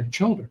to protect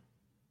children.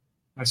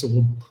 I said,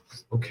 well,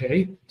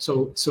 okay.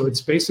 So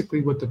it's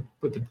basically what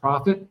the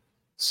prophet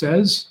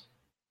says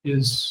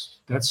is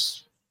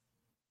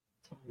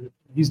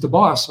he's the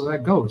boss, so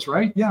that goes,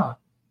 right? Yeah.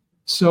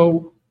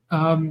 So,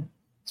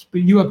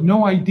 but you have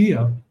no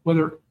idea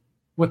whether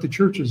what the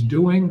church is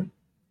doing,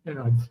 and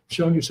I've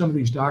shown you some of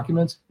these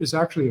documents, is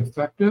actually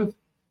effective.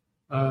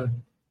 I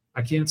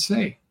can't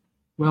say.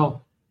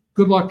 Well,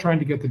 good luck trying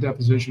to get the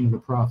deposition of the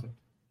prophet.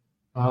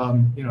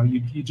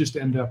 You just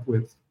end up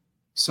with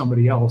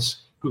somebody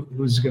else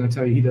who's going to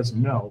tell you he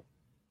doesn't know.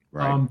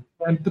 Right.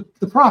 And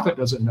the prophet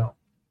doesn't know.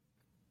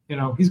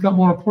 He's got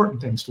more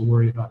important things to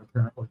worry about,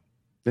 apparently.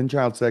 Than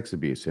child sex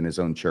abuse in his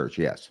own church,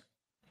 yes.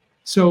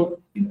 So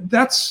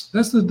that's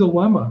the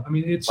dilemma.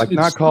 It's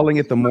not calling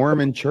it the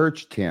Mormon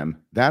Church, Tim.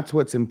 That's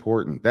what's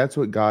important. That's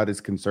what God is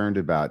concerned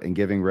about and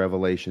giving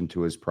revelation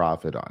to his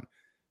prophet on.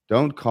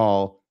 Don't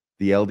call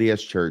the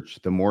LDS Church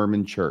the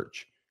Mormon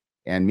Church.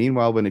 And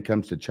meanwhile, when it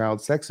comes to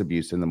child sex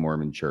abuse in the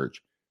Mormon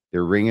Church,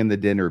 they're ringing the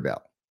dinner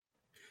bell.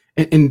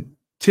 And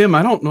Tim,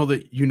 I don't know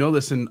that you know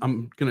this, and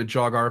I'm going to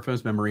jog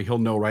RFM's memory. He'll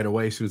know right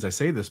away as soon as I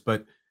say this,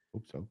 but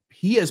Hope so.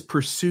 He has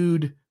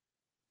pursued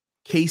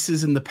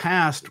cases in the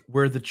past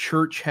where the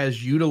church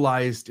has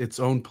utilized its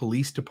own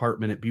police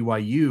department at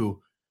BYU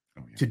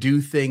to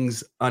do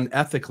things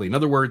unethically. In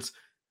other words,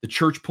 the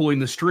church pulling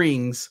the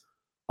strings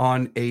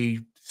on a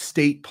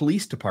state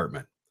police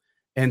department.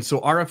 And so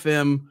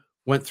RFM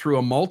went through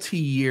a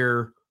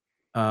multi-year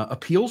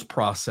appeals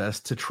process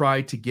to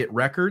try to get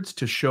records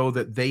to show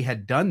that they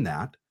had done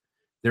that.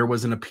 There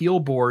was an appeal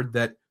board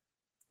that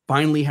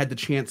finally had the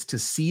chance to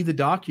see the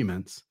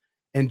documents.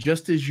 And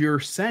just as you're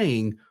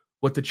saying,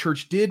 what the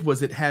church did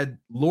was it had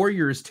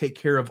lawyers take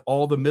care of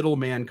all the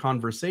middleman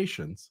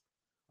conversations,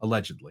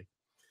 allegedly,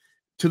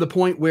 to the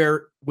point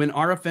where when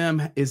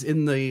RFM is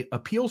in the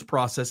appeals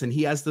process and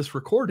he has this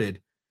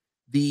recorded,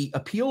 the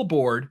appeal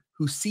board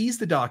who sees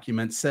the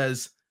document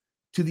says,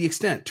 to the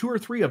extent 2 or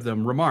 3 of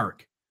them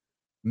remark,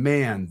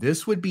 man,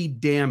 this would be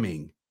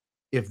damning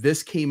if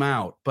this came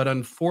out, but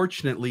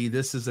unfortunately,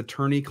 this is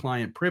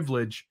attorney-client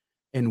privilege,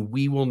 and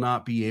we will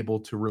not be able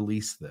to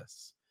release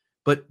this.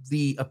 But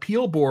the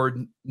appeal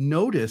board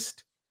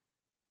noticed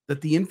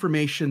that the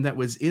information that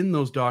was in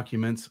those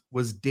documents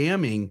was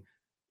damning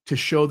to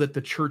show that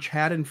the church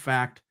had, in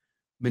fact,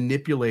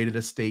 manipulated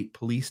a state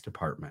police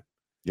department.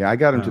 Yeah, I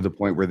got them to the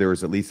point where there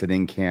was at least an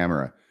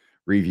in-camera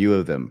review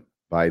of them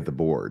by the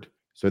board.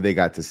 So they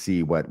got to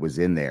see what was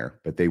in there,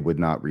 but they would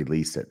not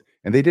release it.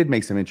 And they did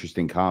make some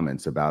interesting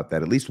comments about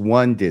that. At least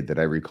one did that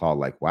I recall,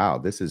 like, wow,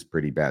 this is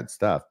pretty bad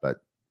stuff, but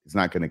it's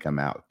not going to come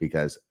out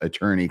because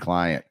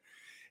attorney-client.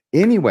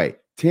 Anyway,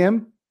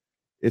 Tim,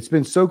 it's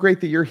been so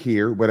great that you're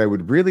here. What I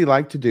would really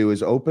like to do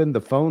is open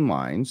the phone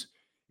lines.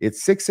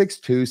 It's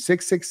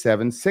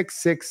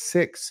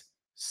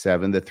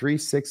 662-667-6667. The 3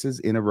 6s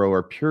in a row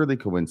are purely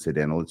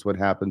coincidental. It's what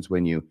happens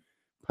when you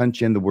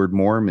punch in the word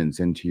Mormons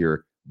into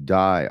your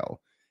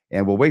dial.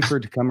 And we'll wait for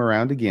it to come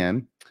around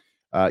again.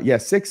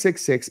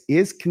 666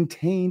 is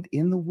contained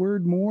in the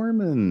word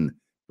Mormon,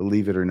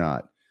 believe it or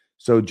not.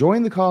 So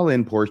join the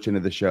call-in portion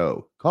of the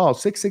show. Call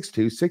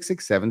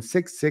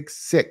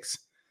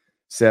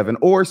 662-667-6667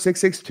 or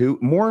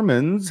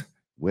 662-MORMONS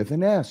with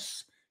an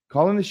S.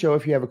 Call in the show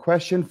if you have a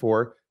question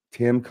for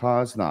Tim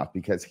Kosnoff,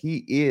 because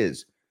he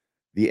is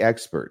the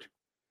expert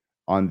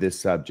on this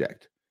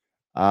subject.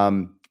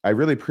 I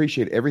really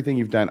appreciate everything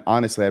you've done.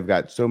 Honestly, I've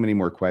got so many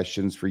more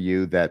questions for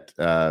you that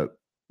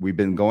we've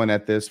been going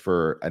at this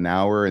for an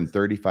hour and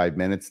 35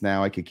 minutes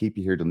now. I could keep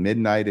you here till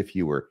midnight if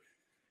you were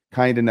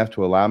kind enough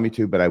to allow me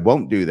to, but I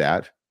won't do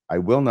that. I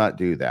will not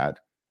do that.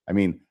 I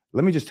mean,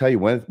 let me just tell you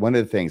one of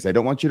the things. I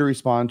don't want you to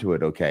respond to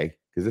it, okay?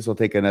 Because this will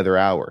take another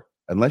hour,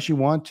 unless you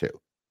want to.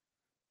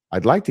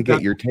 I'd like to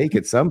get your take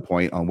at some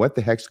point on what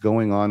the heck's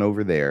going on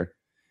over there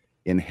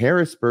in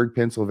Harrisburg,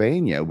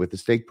 Pennsylvania, with the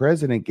stake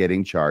president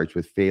getting charged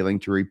with failing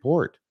to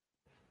report.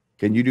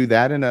 Can you do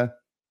that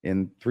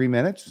in 3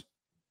 minutes?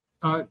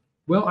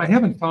 Well, I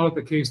haven't followed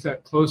the case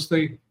that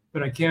closely,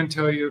 but I can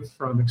tell you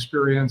from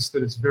experience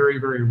that it's very,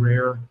 very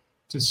rare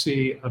to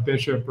see a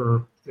bishop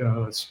or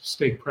a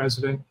stake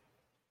president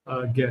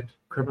get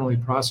criminally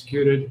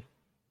prosecuted.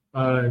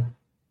 In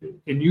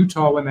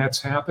Utah, when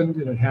that's happened,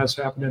 and it has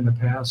happened in the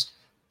past,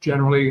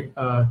 generally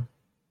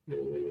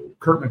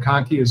Kurt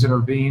McConkie has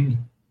intervened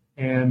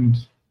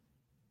and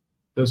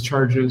those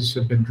charges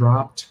have been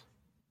dropped.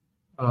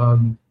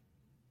 If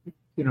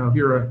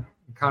you're a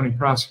county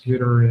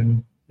prosecutor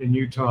in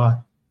Utah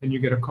and you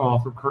get a call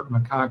from Kurt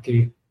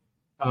McConkie,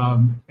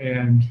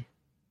 and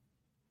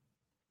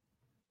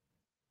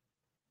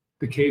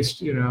the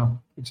case,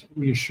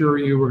 we assure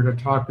you we're going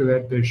to talk to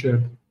that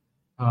bishop.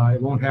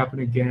 It won't happen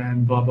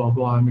again, blah, blah,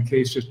 blah, and the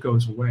case just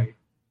goes away.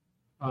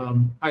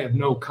 I have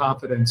no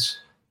confidence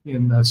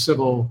in the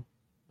civil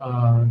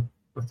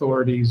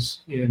authorities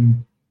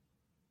in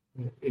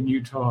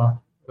Utah.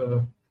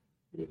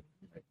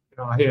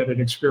 I had an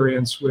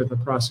experience with a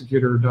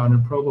prosecutor down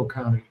in Provo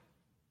County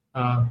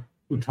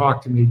who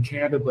talked to me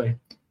candidly.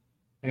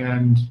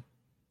 And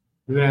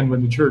then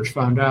when the church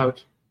found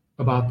out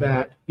about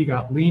that, he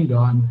got leaned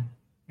on,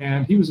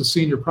 and he was a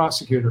senior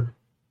prosecutor.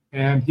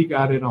 And he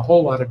got in a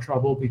whole lot of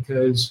trouble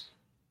because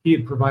he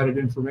had provided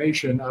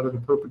information out of the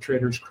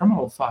perpetrator's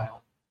criminal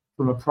file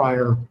from a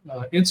prior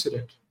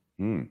incident.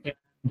 And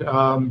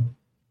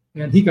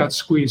he got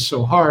squeezed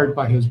so hard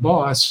by his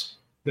boss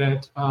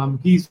that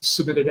he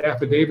submitted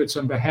affidavits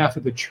on behalf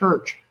of the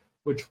church,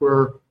 which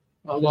were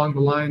along the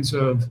lines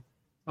of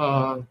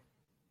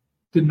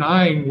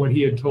denying what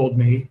he had told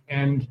me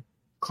and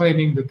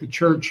claiming that the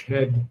church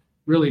had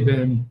really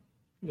been,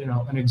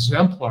 an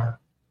exemplar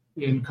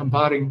in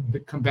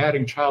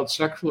combating child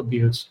sexual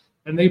abuse.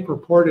 And they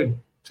purported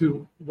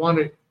to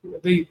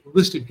they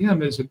listed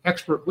him as an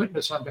expert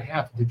witness on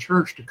behalf of the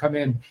church to come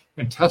in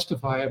and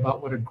testify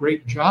about what a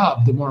great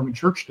job the Mormon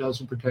church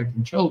does in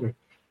protecting children.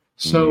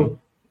 So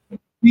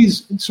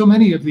so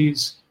many of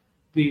these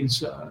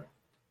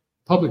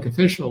public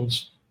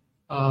officials,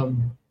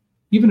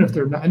 even if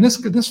they're not, and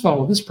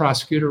this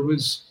prosecutor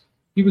was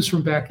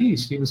from back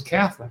east, he was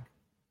Catholic,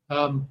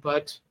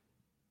 but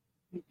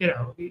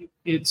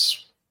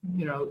it's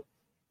the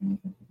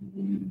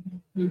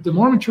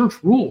Mormon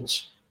church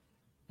rules,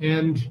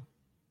 and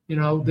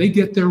they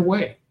get their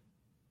way.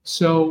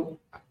 So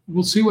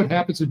we'll see what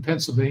happens in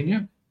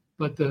Pennsylvania,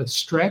 but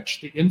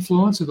the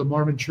influence of the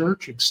Mormon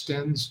church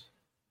extends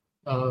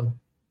far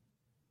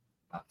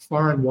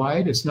and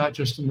wide. It's not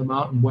just in the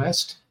Mountain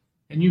West,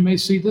 and you may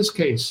see this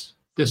case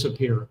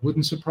disappear.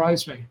 Wouldn't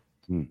surprise me.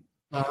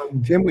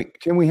 Tim,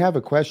 we have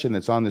a question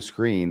that's on the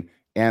screen,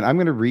 and I'm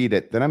going to read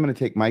it. Then I'm going to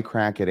take my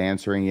crack at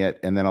answering it,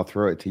 and then I'll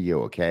throw it to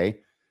you. Okay.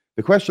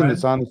 The question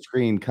that's on the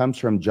screen comes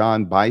from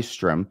John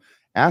Bystrom.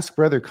 Ask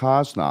Brother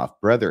Kosnoff.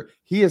 Brother,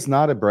 he is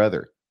not a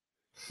brother.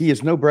 He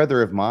is no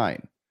brother of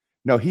mine.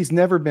 No, he's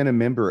never been a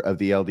member of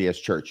the LDS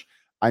Church.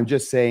 I'm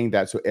just saying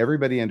that so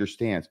everybody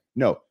understands.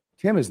 No,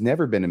 Tim has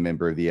never been a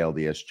member of the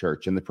LDS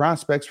Church, and the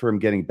prospects for him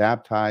getting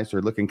baptized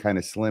are looking kind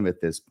of slim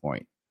at this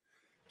point.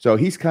 So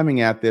he's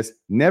coming at this,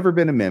 never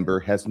been a member,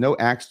 has no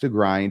axe to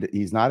grind.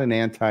 He's not an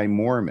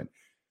anti-Mormon.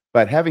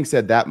 But having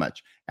said that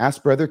much,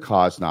 ask Brother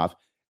Kosnoff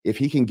if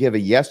he can give a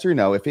yes or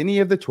no if any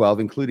of the 12,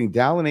 including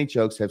Dallin H.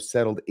 Oaks, have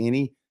settled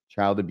any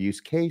child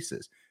abuse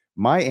cases.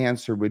 My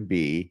answer would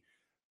be,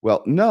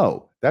 well,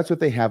 no, that's what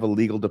they have a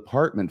legal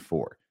department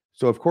for.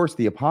 So, of course,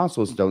 the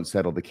apostles don't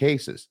settle the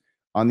cases.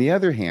 On the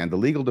other hand, the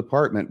legal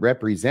department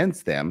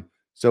represents them.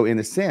 So, in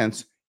a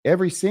sense,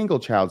 every single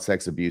child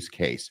sex abuse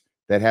case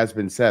that has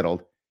been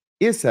settled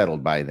is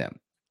settled by them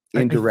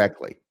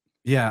indirectly.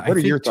 What are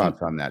your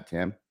thoughts on that,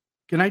 Tim?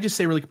 Can I just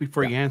say really quick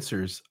before he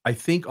answers? I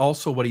think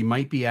also what he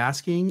might be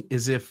asking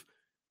is if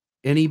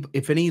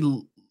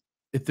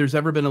there's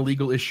ever been a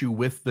legal issue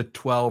with the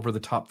 12 or the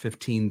top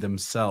 15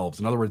 themselves.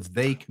 In other words,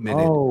 they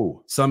committed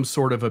some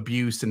sort of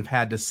abuse and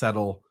had to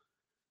settle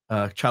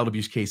child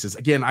abuse cases.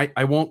 Again,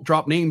 I won't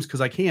drop names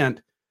because I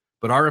can't,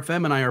 but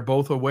RFM and I are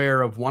both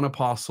aware of one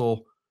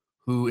apostle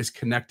who is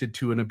connected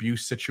to an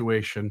abuse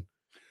situation.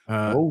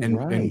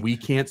 And we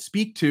can't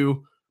speak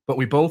to, but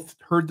we both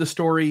heard the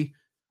story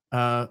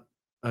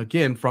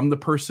again from the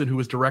person who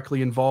was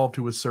directly involved,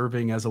 who was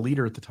serving as a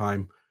leader at the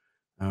time.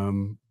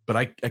 But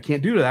I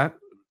can't do that.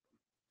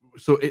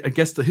 So I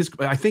guess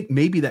I think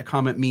maybe that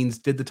comment means,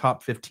 did the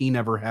top 15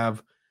 ever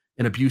have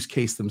an abuse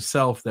case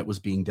themselves that was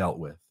being dealt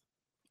with?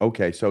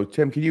 Okay, so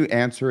Tim, can you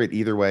answer it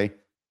either way,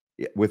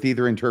 with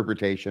either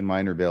interpretation,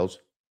 mine or Bill's?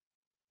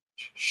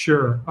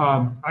 Sure.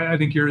 I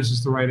think yours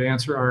is the right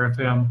answer,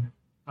 RFM.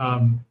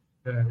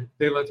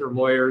 They let their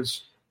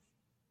lawyers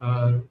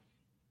handle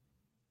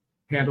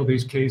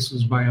these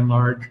cases by and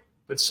large.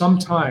 But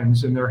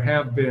sometimes, and there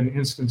have been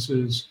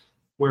instances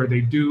where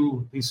they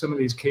do some of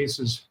these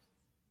cases,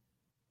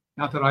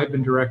 not that I've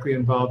been directly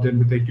involved in,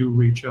 but they do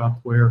reach up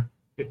where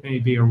it may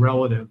be a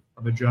relative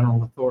of a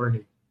general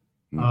authority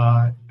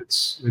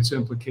it's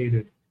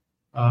implicated,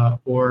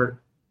 or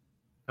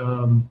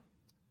I've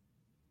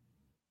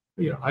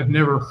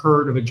never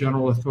heard of a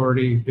general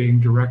authority being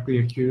directly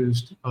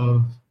accused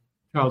of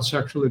child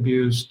sexual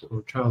abuse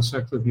or child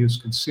sexual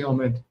abuse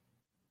concealment.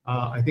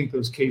 I think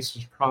those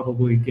cases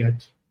probably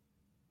get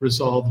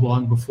resolved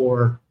long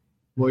before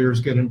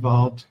lawyers get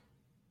involved.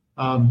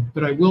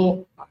 But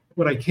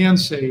what I can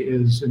say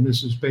is, and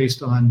this is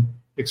based on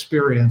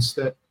experience,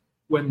 that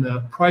when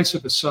the price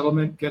of a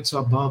settlement gets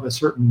above a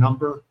certain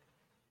number,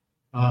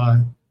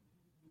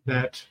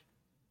 that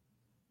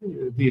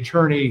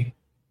the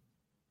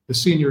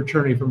senior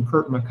attorney from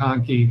Kurt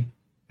McConkie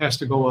has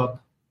to go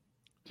up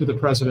to the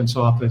president's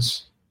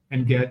office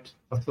and get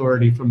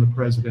authority from the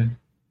president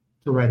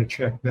to write a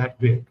check that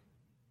big.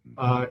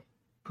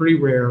 Pretty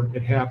rare,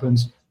 it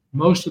happens.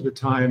 Most of the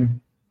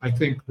time, I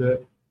think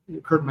that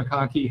Kurt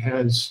McConkie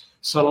has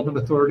settlement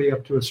authority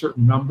up to a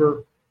certain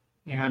number,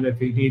 and if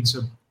he needs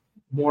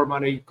more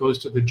money, goes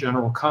to the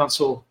general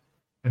counsel,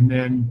 and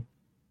then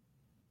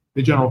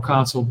the general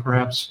counsel,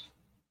 perhaps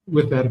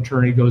with that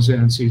attorney, goes in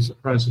and sees the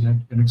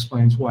president and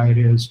explains why it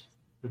is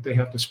that they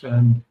have to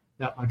spend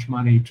that much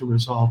money to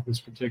resolve this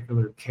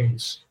particular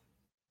case.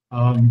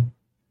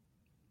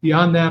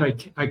 Beyond that,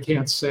 I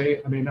can't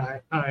say. I mean,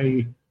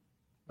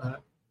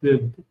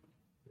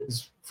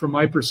 from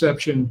my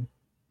perception,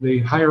 the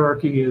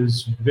hierarchy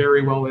is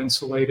very well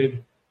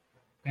insulated,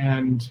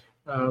 and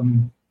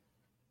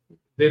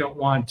they don't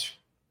want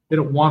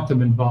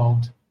them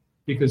involved,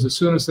 because as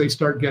soon as they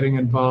start getting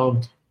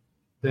involved,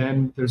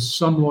 then there's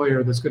some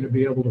lawyer that's going to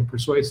be able to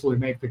persuasively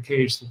make the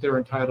case that they're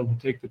entitled to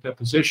take the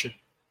deposition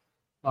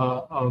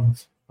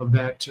of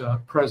that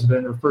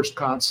president or first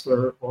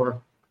consular or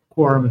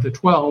quorum of the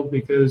 12,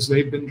 because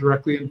they've been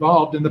directly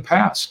involved in the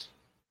past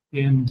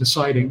in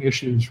deciding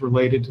issues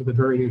related to the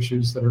very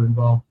issues that are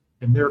involved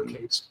in their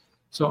case.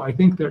 So I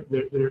think that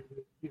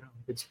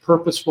it's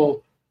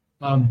purposeful.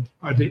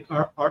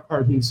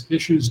 Are these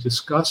issues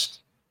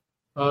discussed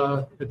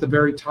at the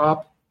very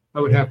top?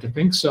 I would have to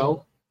think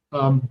so.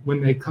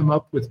 When they come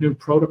up with new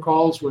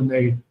protocols, when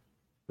they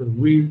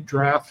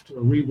redraft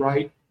or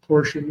rewrite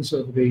portions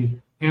of the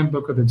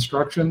handbook of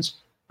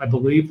instructions, I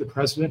believe the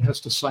president has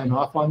to sign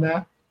off on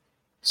that.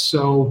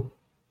 So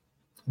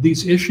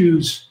these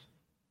issues,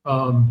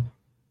 have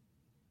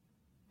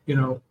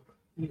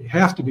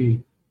to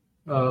be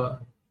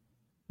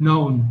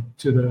known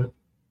to the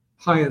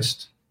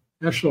highest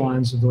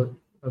echelons of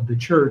the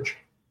church,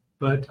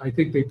 but I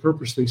think they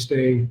purposely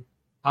stay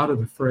out of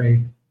the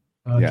fray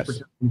to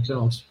protect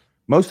themselves.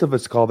 Most of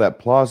us call that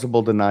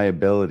plausible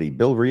deniability.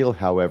 Bill Reel,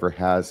 however,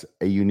 has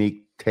a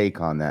unique take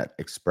on that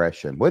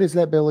expression. What is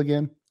that, Bill,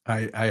 again?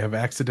 I have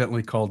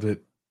accidentally called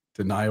it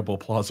deniable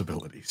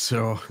plausibility.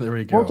 So there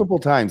we go. Multiple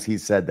times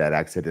he's said that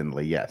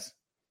accidentally, yes.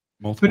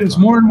 But as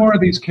more and more of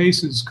these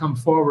cases come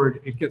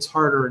forward, it gets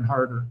harder and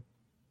harder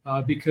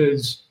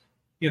because,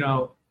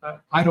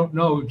 I don't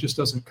know just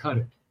doesn't cut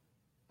it.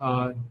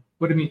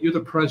 But I mean, you're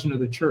the president of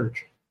the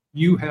church.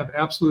 You have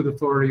absolute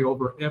authority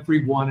over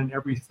everyone and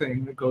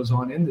everything that goes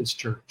on in this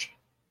church.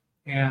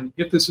 And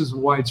if this is a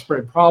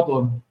widespread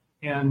problem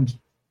and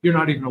you're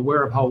not even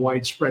aware of how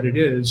widespread it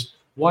is,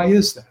 why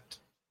is that?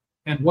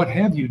 And what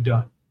have you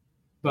done?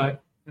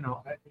 But,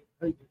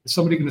 is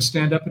somebody going to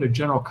stand up at a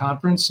general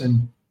conference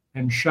and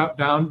shut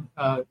down,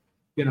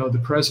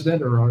 the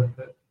president or a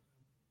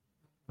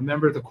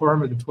member of the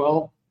quorum of the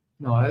 12?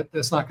 No,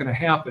 that's not going to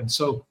happen.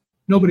 So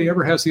nobody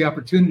ever has the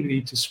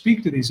opportunity to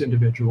speak to these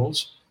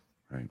individuals.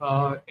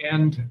 Right.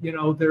 And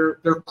they're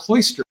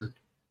cloistered,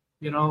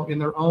 in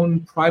their own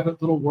private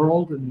little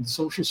world and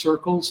social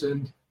circles,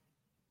 and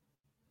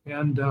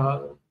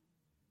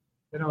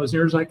as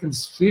near as I can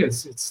see,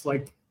 it's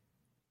like,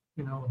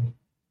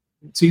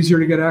 it's easier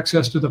to get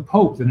access to the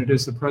Pope than it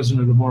is the president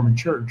of the Mormon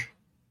Church.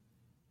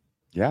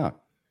 Yeah,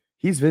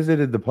 he's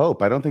visited the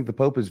Pope. I don't think the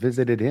Pope has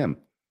visited him.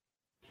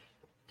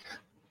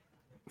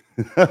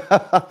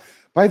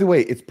 By the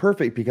way, it's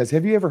perfect because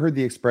have you ever heard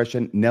the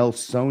expression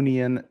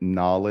Nelsonian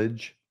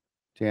knowledge,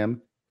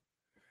 Tim?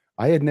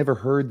 I had never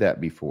heard that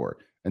before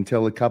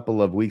until a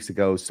couple of weeks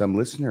ago. Some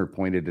listener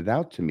pointed it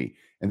out to me,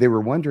 and they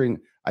were wondering,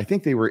 I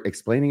think they were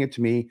explaining it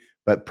to me,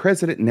 but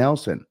President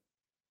Nelsonian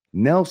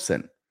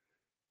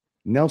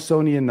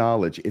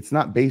knowledge, it's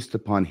not based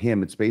upon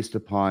him. It's based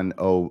upon,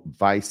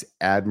 Vice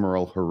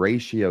Admiral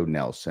Horatio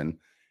Nelson.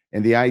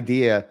 And the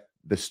idea,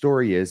 the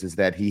story is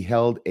that he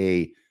held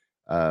a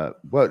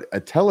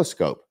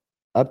telescope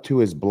up to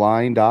his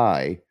blind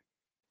eye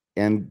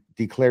and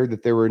declared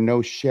that there were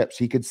no ships.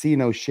 He could see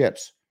no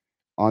ships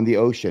on the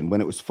ocean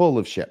when it was full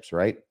of ships,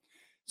 right?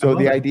 So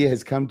the idea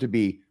has come to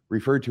be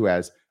referred to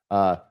as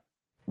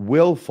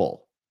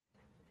willful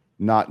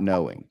not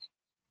knowing.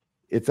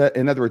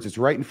 in other words, it's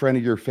right in front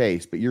of your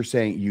face, but you're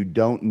saying you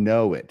don't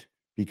know it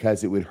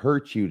because it would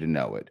hurt you to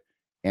know it.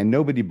 And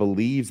nobody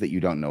believes that you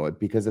don't know it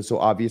because it's so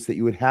obvious that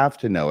you would have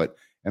to know it.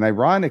 And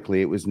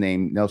ironically, it was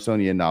named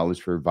Nelsonian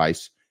knowledge for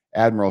Vice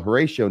Admiral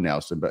Horatio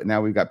Nelson, but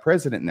now we've got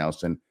President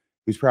Nelson,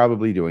 who's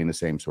probably doing the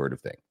same sort of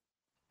thing.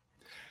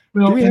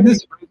 Well, and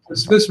this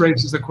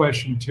raises the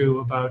question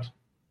too about,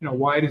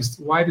 why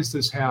does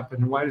this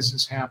happen? Why does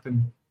this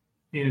happen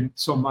in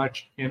so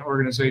much in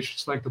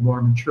organizations like the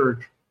Mormon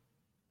Church?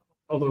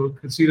 Although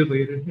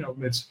conceitedly,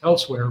 it's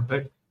elsewhere,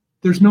 but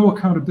there's no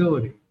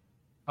accountability,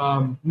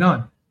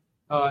 none.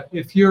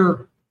 If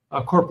you're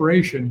a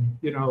corporation,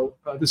 the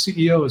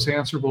CEO is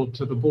answerable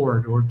to the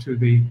board or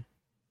to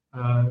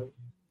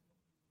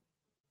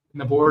and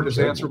the board is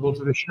answerable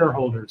to the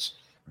shareholders.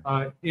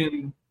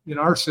 In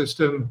our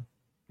system,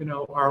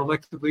 our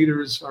elected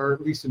leaders are,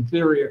 at least in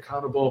theory,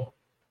 accountable,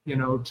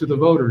 to the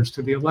voters,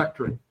 to the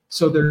electorate.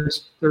 So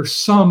there's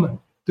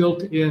some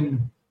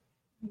built-in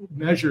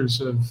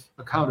measures of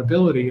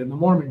accountability. In the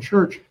Mormon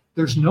Church,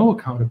 there's no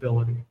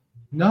accountability,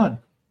 none.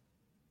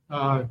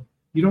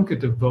 You don't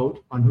get to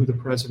vote on who the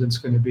president's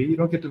going to be. You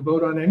don't get to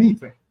vote on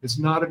anything. It's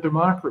not a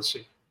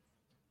democracy.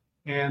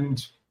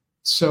 And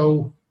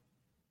so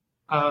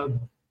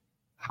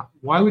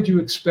why would you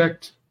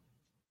expect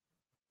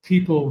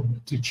people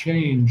to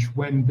change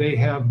when they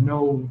have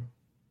no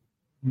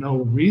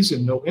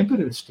reason, no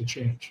impetus to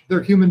change?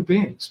 They're human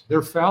beings.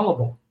 They're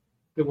fallible.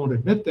 They won't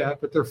admit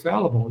that, but they're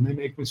fallible and they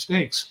make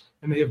mistakes.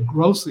 And they have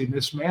grossly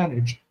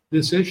mismanaged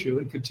this issue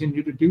and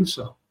continue to do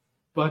so.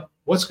 But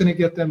what's going to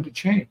get them to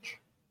change?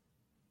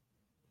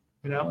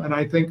 And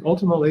I think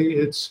ultimately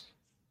it's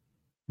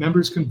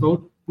members can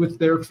vote with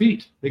their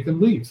feet. They can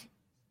leave.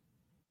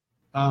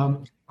 I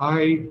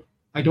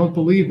don't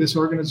believe this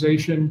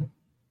organization.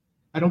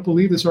 I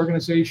believe in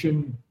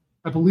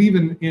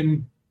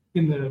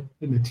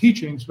the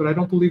teachings, but I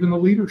don't believe in the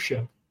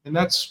leadership. And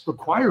that's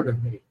required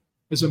of me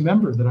as a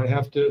member, that I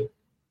have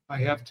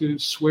to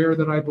swear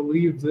that I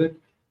believe that,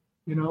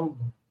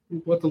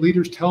 what the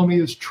leaders tell me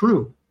is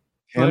true.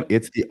 And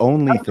it's the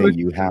only thing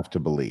you have to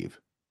believe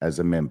as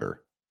a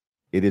member.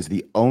 It is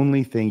the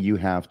only thing you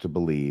have to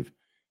believe,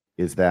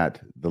 is that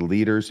the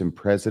leaders and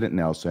President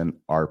Nelson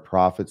are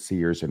prophets,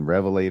 seers, and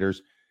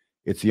revelators.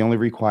 It's the only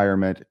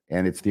requirement,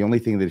 and it's the only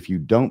thing that if you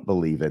don't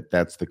believe it,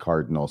 that's the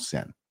cardinal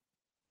sin.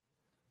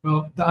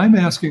 Well, I'm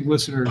asking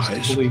listeners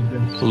to believe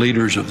this.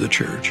 Leaders of the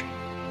church,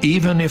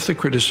 even if the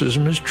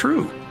criticism is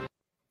true.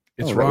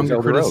 It's wrong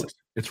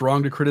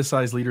to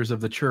criticize leaders of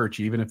the church,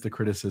 even if the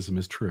criticism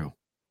is true.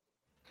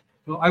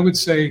 Well, I would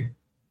say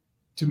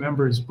to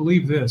members,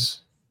 believe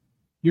this.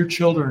 Your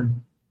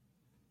children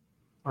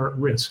are at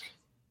risk.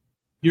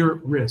 You're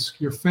at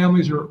risk. Your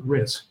families are at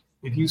risk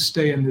if you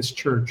stay in this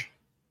church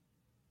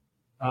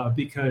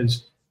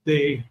because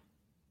they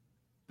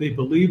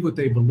believe what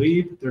they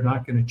believe. They're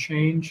not going to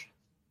change.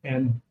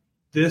 And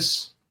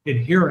this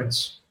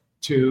adherence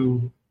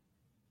to,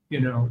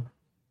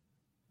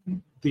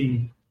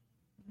 the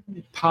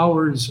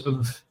powers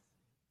of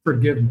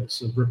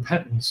forgiveness, of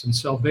repentance and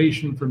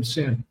salvation from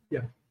sin.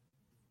 Yeah.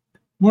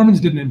 Mormons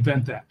didn't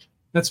invent that.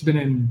 That's been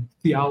in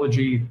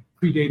theology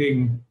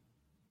predating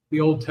the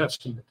Old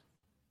Testament.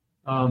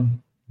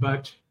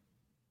 But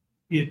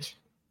it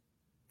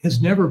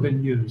has never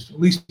been used, at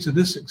least to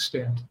this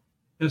extent,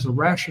 as a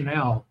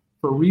rationale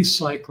for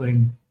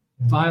recycling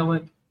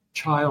violent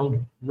child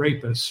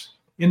rapists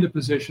into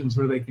positions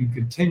where they can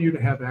continue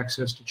to have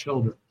access to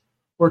children,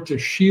 or to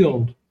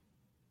shield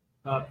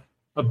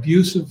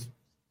abusive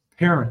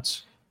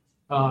parents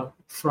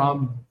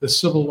from the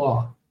civil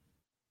law.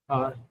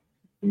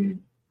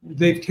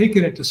 They've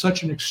taken it to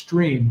such an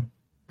extreme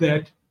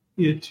that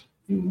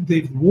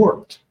they've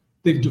warped,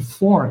 they've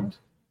deformed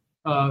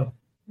the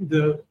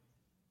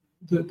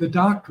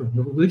doctrine,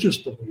 the religious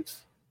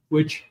belief,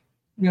 which,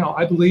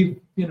 I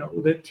believe,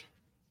 that,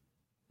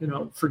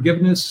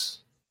 forgiveness,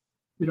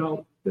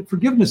 that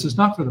forgiveness is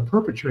not for the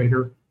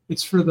perpetrator,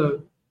 it's for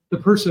the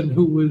person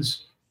who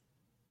was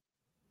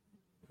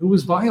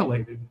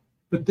violated,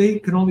 but they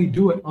can only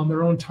do it on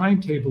their own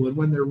timetable and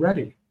when they're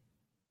ready.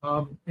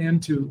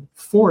 And to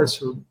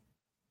force or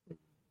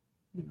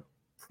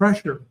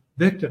pressure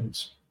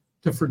victims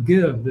to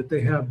forgive, that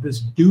they have this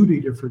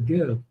duty to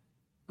forgive.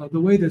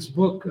 The way this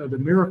book, The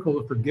Miracle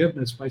of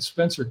Forgiveness by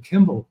Spencer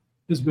Kimball,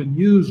 has been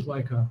used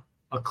like a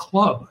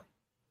club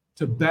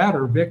to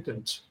batter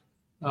victims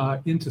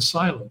into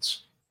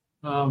silence.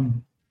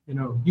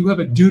 You have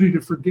a duty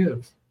to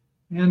forgive.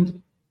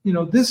 And,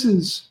 this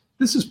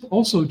is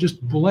also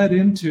just bled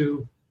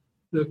into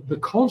the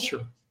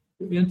culture,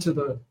 into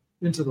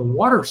the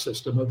water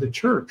system of the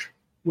church,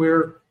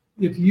 where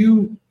if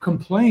you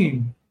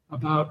complain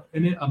about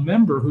a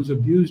member who's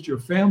abused your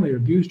family or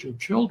abused your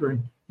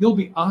children, you'll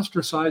be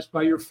ostracized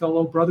by your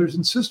fellow brothers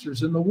and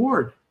sisters in the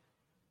ward,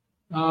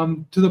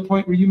 to the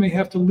point where you may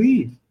have to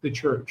leave the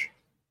church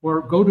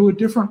or go to a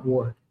different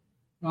ward,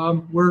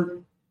 where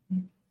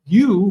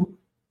your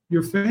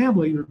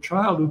family, your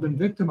child who've been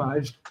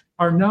victimized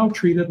are now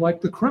treated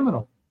like the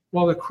criminal,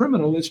 while the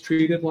criminal is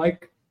treated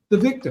like the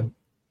victim.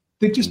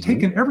 They've just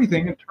taken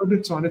everything and turned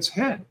it on its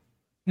head.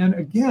 And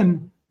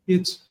again,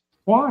 it's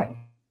why.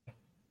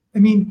 I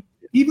mean,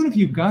 even if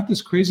you've got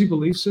this crazy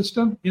belief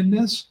system in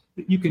this,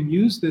 that you can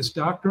use this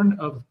doctrine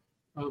of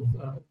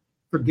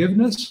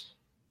forgiveness,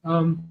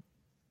 from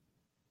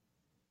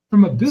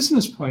a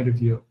business point of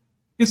view,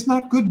 it's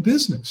not good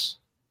business,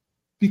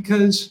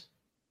 because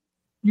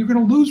you're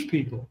going to lose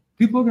people.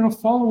 People are going to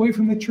fall away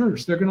from the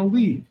church. They're going to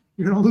leave.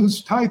 You're going to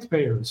lose tithe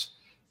payers.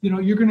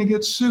 You're going to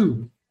get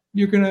sued.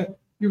 You're going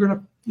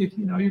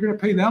to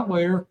pay that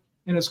lawyer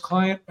and his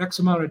client X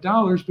amount of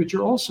dollars, but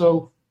you're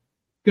also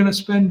going to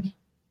spend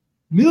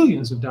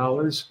millions of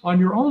dollars on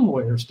your own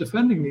lawyers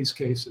defending these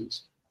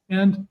cases.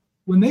 And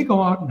when they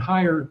go out and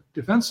hire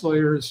defense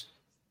lawyers,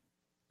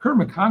 Kurt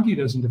McConkie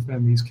doesn't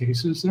defend these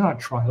cases. They're not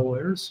trial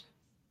lawyers.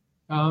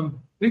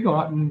 They go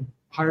out and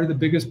hire the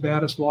biggest,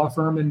 baddest law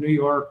firm in New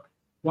York,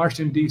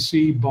 Washington,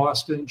 D.C.,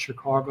 Boston,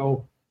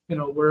 Chicago,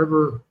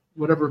 whatever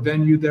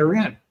venue they're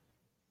in.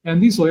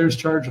 And these lawyers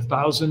charge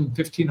 $1,000,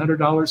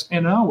 $1,500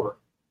 an hour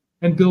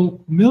and bill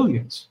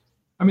millions.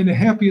 I mean, the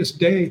happiest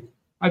day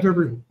I've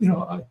ever,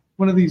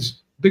 one of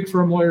these big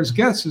firm lawyers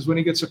gets is when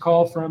he gets a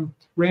call from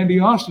Randy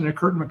Austin at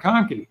Kurt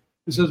McConkie,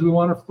 who says, we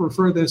want to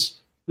refer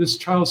this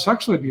child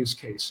sexual abuse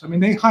case. I mean,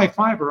 they high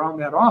five around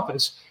that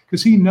office,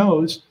 because he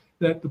knows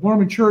that the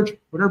Mormon church,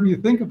 whatever you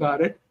think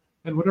about it,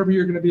 and whatever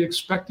you're going to be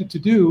expected to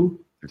do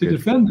to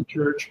defend the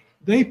church,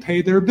 they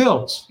pay their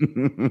bills.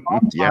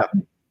 Yeah.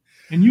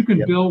 And you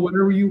can bill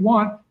whatever you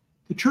want.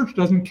 The church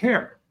doesn't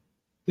care.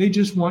 They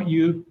just want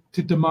you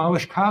to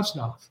demolish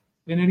Koznoff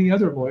and any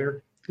other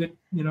lawyer that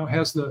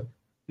has the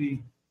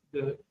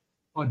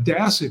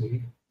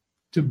audacity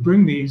to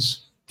bring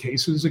these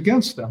cases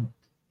against them.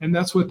 And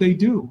that's what they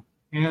do.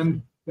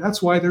 And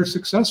that's why they're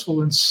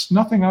successful in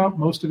snuffing out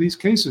most of these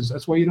cases.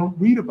 That's why you don't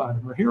read about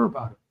them or hear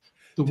about it.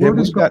 The word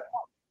is gone.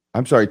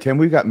 I'm sorry, Tim,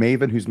 we've got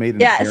Maven who's made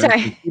an appearance.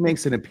 Sorry. She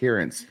makes an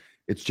appearance.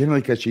 It's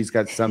generally because she's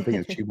got something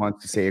that she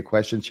wants to say, a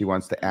question she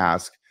wants to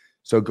ask.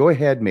 So go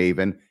ahead,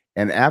 Maven.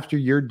 And after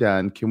you're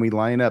done, can we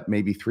line up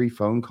maybe 3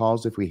 phone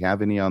calls if we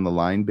have any on the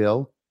line,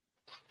 Bill?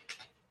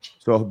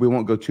 So we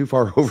won't go too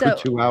far over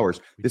 2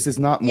 hours. This is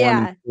not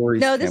Mormon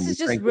stories. No, this is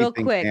just real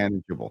quick.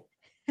 Manageable.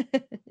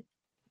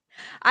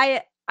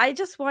 I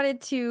just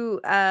wanted to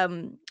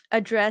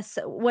address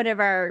one of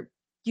our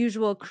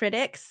usual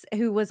critics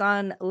who was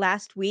on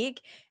last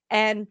week,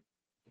 and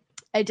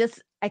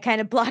I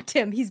kind of blocked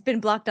him. He's been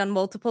blocked on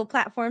multiple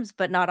platforms,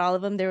 but not all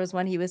of them. There was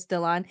one he was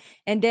still on.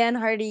 And Dan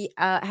Hardy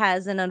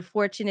has an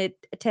unfortunate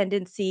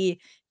tendency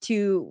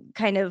to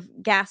kind of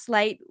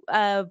gaslight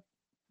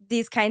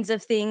these kinds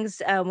of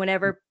things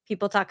whenever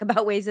people talk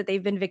about ways that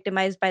they've been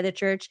victimized by the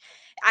church.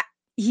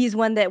 He's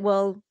one that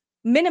will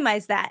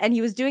minimize that. And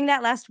he was doing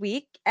that last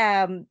week,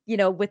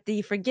 with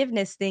the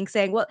forgiveness thing,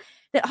 saying, well,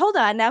 hold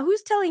on, now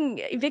who's telling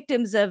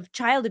victims of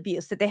child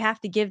abuse that they have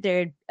to give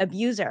their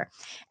abuser?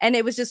 And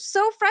it was just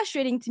so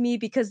frustrating to me,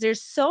 because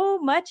there's so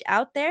much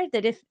out there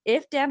that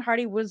if Dan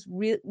Hardy was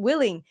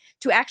willing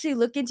to actually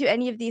look into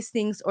any of these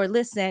things or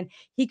listen,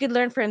 he could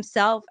learn for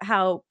himself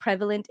how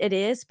prevalent it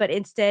is. But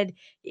instead,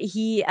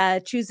 he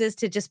chooses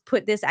to just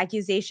put this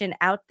accusation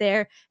out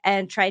there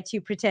and try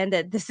to pretend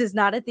that this is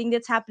not a thing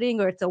that's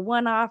happening, or it's a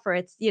one-off, or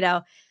it's,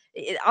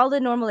 all the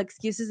normal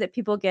excuses that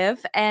people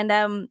give. And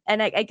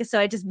I guess so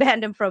I just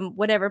banned him from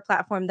whatever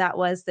platform that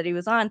was that he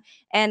was on.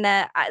 And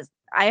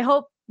I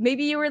hope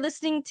maybe you were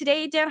listening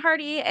today, Dan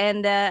Hardy.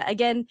 And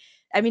again,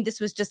 I mean, this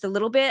was just a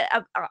little bit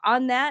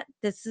on that.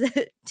 This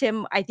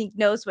Tim, I think,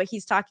 knows what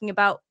he's talking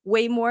about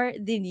way more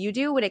than you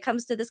do when it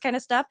comes to this kind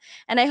of stuff.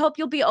 And I hope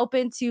you'll be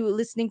open to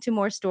listening to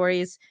more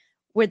stories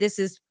where this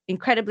is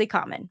incredibly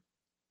common.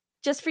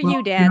 Just for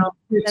you, Dan.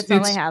 That's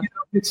all I have.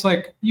 It's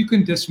like, you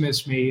can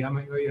dismiss me. I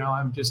mean,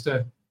 I'm just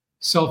a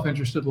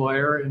self-interested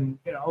lawyer, and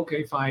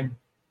okay, fine.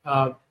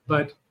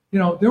 But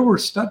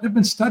there've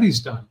been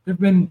studies done.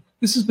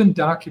 This has been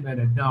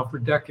documented now for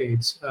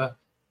decades. I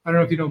don't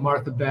know if you know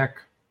Martha Beck.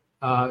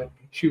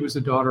 She was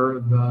the daughter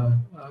of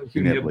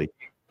Hugh Nibley,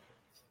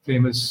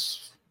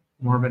 famous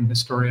Mormon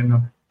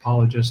historian,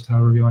 apologist,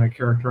 however you want to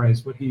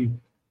characterize what he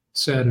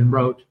said and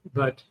wrote.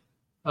 But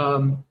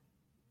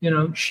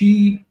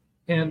she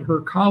and her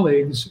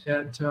colleagues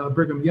at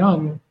Brigham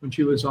Young, when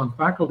she was on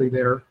faculty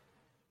there,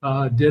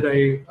 did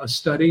a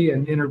study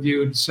and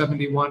interviewed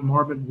 71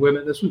 Mormon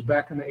women. This was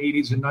back in the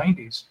 80s and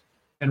 90s,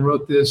 and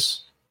wrote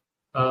this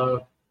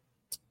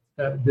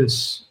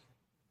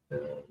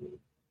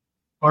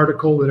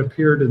article that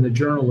appeared in the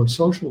Journal of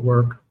Social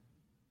Work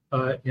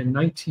in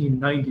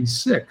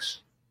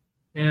 1996.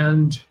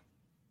 And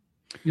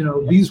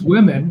these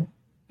women,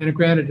 and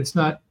granted, it's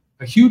not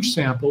a huge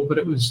sample, but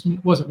it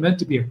wasn't meant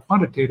to be a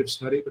quantitative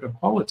study, but a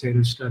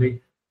qualitative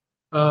study,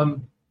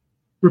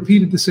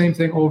 repeated the same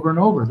thing over and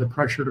over. The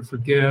pressure to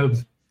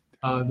forgive.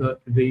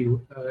 It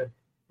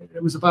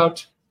was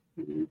about,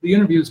 the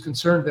interviews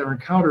concerned their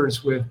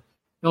encounters with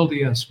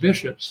LDS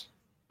bishops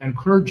and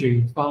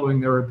clergy following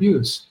their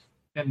abuse,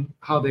 and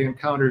how they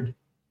encountered,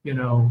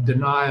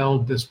 denial,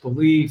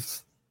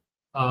 disbelief,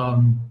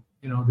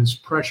 this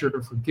pressure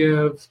to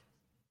forgive,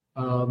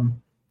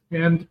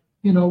 and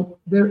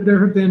there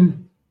have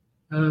been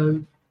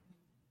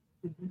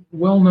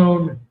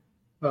well-known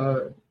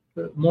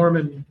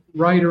Mormon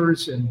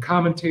writers and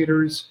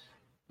commentators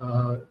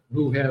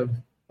who have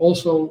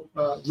also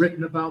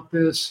written about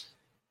this.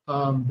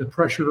 The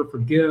pressure to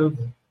forgive,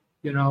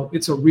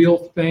 it's a real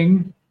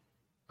thing.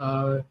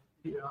 I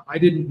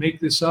didn't make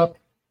this up.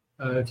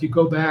 If you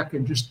go back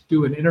and just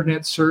do an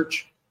internet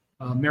search,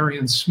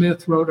 Marion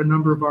Smith wrote a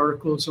number of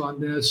articles on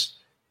this.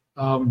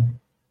 I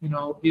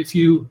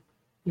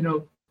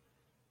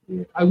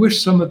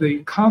wish some of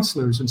the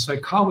counselors and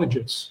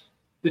psychologists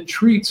that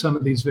treat some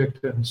of these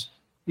victims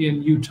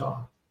in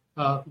Utah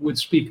would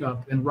speak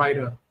up and write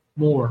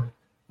more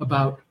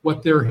about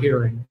what they're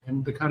hearing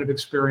and the kind of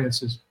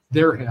experiences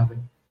they're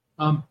having.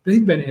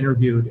 They've been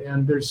interviewed,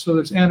 and there's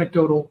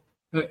anecdotal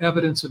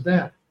evidence of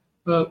that.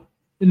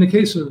 In the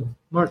case of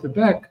Martha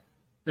Beck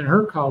and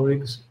her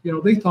colleagues,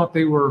 they thought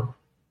they were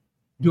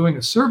doing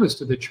a service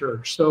to the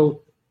church.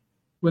 So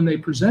when they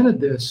presented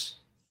this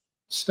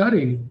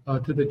study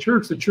to the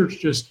church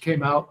just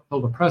came out,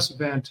 held a press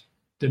event,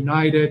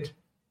 denied it,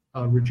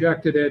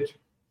 rejected it.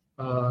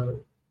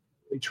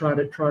 They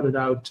trotted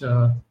out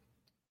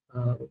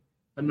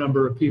a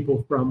number of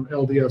people from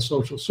LDS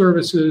Social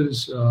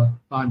Services,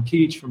 Von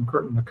Keach from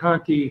Curtin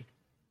McConkie,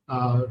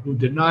 who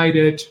denied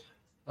it,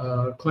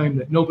 claimed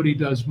that nobody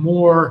does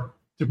more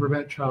to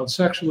prevent child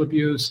sexual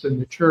abuse than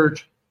the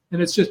church,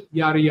 and it's just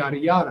yada, yada,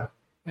 yada.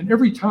 And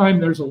every time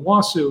there's a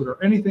lawsuit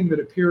or anything that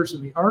appears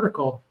in the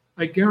article,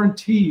 I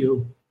guarantee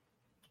you,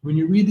 when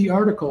you read the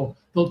article,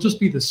 there'll just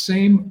be the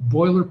same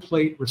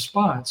boilerplate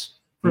response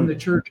from the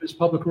church's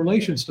public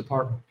relations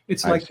department.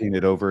 I've seen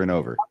it over and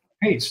over.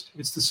 Paste.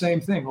 It's the same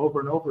thing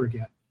over and over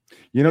again.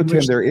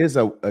 Tim, there is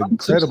a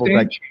incredible.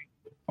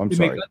 I'm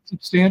sorry. Make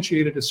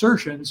unsubstantiated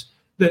assertions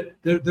that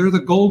they're the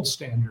gold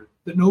standard,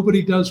 that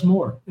nobody does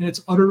more, and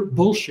it's utter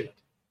bullshit.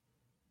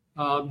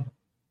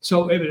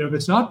 So if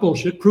it's not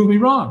bullshit, prove me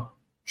wrong.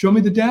 Show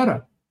me the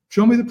data.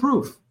 Show me the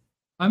proof.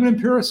 I'm an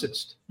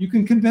empiricist. You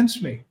can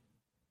convince me.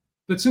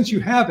 But since you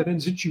have it,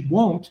 and since you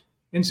won't,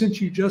 and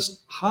since you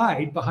just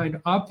hide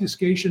behind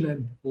obfuscation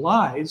and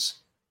lies,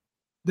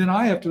 then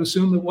I have to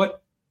assume that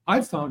what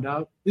I've found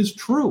out is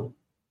true.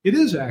 It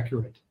is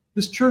accurate.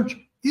 This church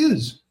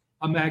is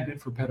a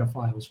magnet for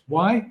pedophiles.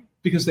 Why?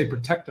 Because they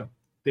protect them.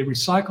 They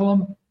recycle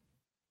them.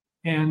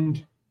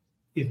 And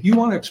if you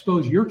want to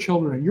expose your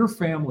children and your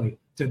family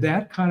to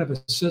that kind of a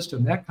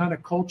system, that kind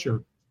of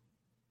culture,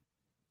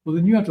 well,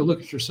 then you have to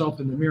look at yourself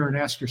in the mirror and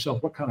ask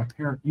yourself what kind of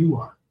parent you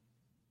are.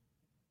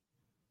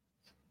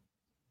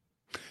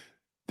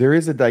 There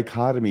is a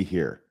dichotomy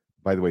here,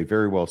 by the way,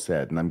 very well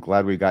said. And I'm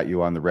glad we got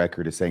you on the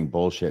record as saying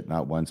bullshit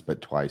not once,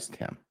 but twice,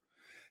 Tim.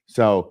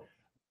 So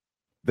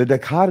the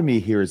dichotomy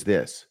here is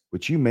this,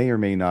 which you may or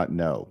may not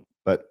know,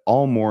 but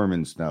all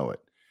Mormons know it.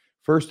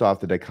 First off,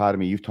 the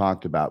dichotomy you've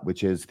talked about,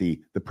 which is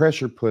the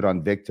pressure put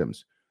on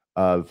victims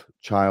of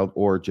child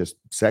or just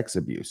sex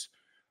abuse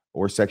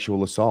or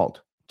sexual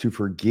assault to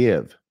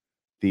forgive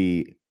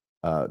the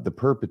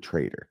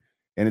perpetrator.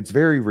 And it's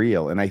very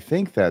real. And I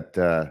think that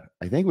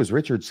it was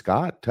Richard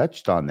Scott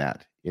touched on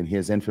that in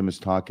his infamous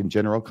talk in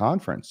General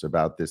Conference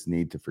about this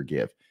need to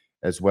forgive,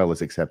 as well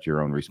as accept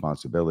your own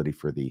responsibility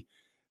for the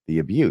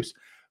abuse.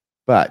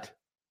 But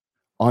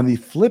on the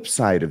flip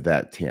side of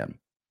that, Tim,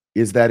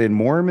 is that in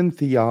Mormon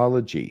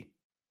theology,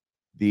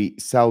 the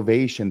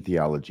salvation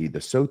theology, the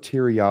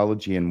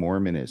soteriology in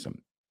Mormonism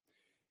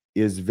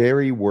is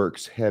very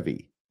works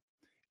heavy.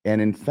 And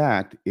in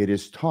fact, it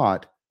is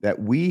taught that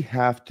we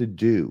have to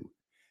do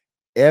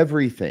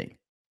everything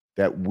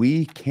that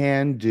we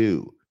can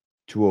do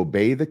to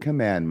obey the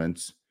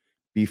commandments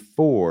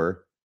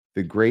before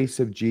the grace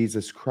of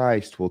Jesus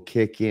Christ will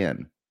kick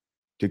in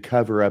to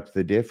cover up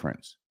the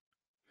difference.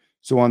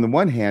 So on the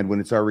one hand, when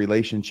it's our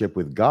relationship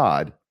with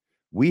God,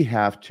 we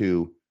have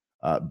to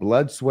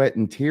blood, sweat,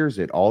 and tears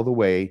it all the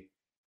way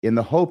in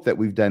the hope that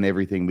we've done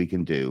everything we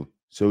can do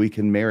so we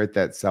can merit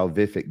that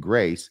salvific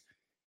grace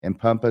and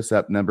pump us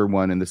up number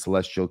one in the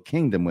celestial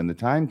kingdom when the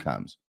time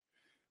comes.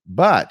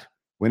 But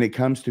when it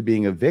comes to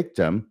being a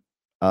victim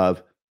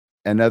of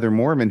another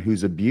Mormon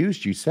who's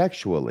abused you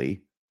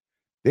sexually,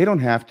 they don't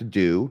have to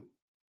do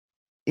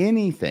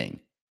anything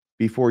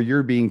before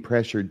you're being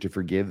pressured to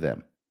forgive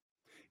them.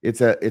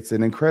 It's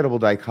an incredible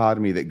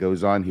dichotomy that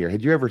goes on here.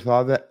 Had you ever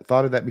thought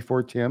of that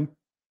before, Tim?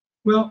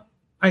 Well,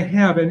 I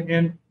have,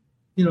 and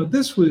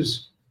this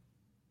was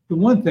the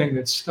one thing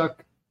that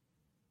stuck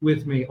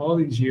with me all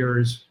these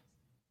years.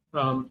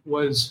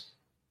 Was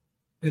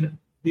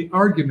the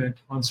argument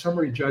on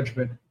summary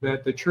judgment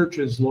that the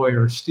church's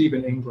lawyer,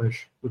 Stephen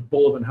English, with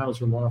Bullivant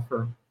Hauser Law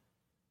Firm,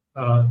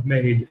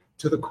 made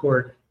to the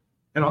court.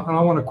 And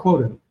I want to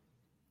quote him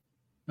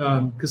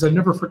because I've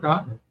never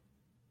forgotten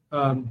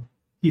it.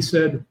 He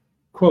said,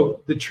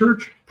 quote, "The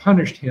church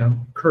punished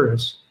him,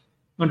 Curtis,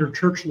 under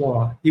church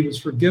law. He was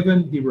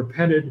forgiven, he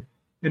repented,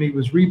 and he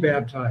was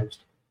rebaptized.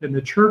 And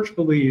the church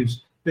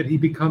believes that he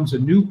becomes a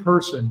new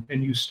person,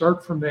 and you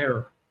start from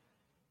there.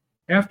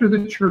 After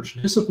the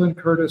church disciplined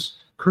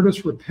Curtis,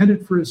 Curtis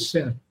repented for his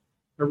sin.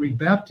 A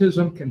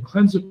rebaptism can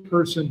cleanse a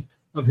person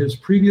of his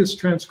previous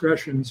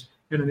transgressions,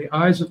 and in the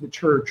eyes of the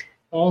church,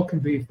 all can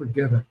be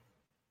forgiven.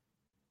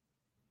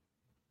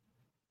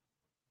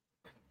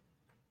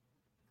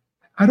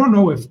 I don't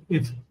know if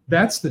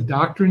that's the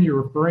doctrine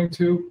you're referring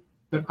to,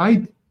 but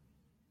I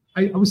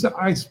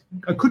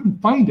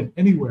couldn't find it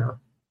anywhere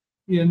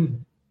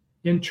in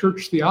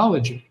church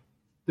theology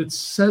that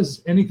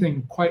says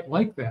anything quite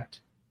like that.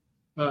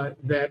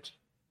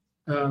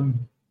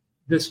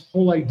 This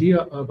whole idea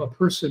of a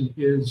person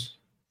is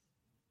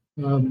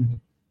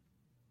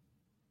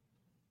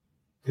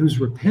who's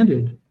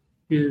repented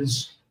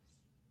is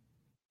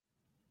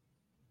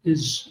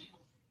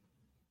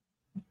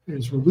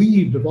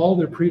relieved of all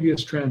their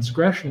previous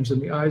transgressions in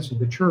the eyes of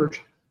the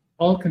church,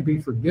 all can be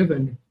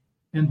forgiven.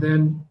 And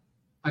then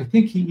I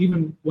think he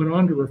even went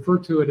on to refer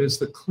to it as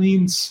the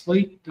clean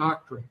slate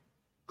doctrine.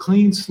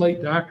 Clean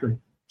slate doctrine.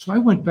 So I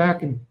went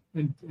back and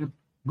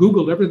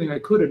Googled everything I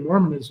could in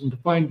Mormonism to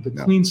find the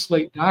clean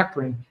slate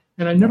doctrine,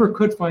 and I never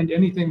could find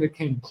anything that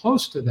came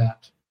close to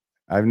that.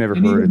 I've never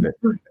heard of it.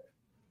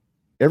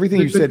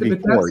 Everything you said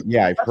before,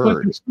 I've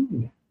heard.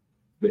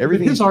 But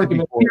his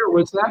argument here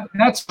was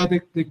that's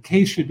why the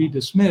case should be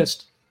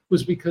dismissed,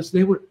 was because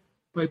they were,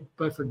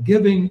 by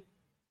forgiving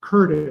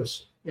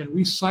Curtis and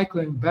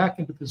recycling back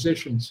into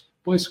positions,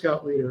 Boy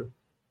Scout leader,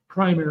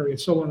 primary, and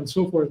so on and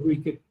so forth, he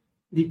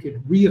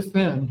could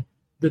reoffend,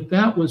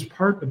 that was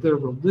part of their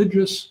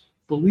religious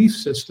belief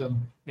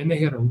system, and they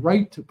had a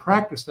right to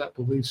practice that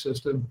belief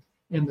system,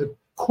 and the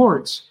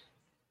courts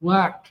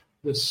lacked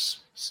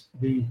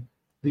the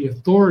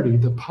authority,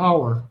 the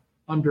power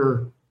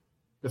under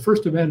the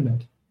First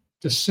Amendment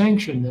to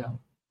sanction them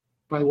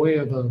by way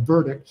of a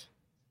verdict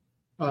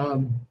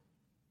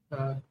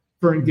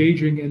for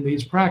engaging in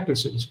these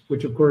practices,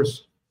 which of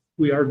course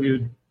we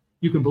argued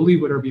you can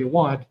believe whatever you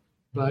want,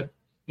 but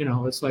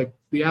it's like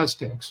the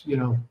Aztecs,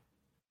 you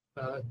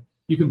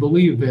can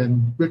believe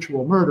in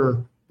ritual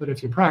murder, but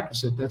if you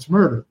practice it, that's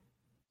murder.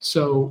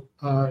 So,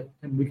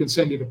 and we can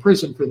send you to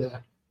prison for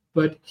that.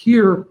 But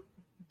here,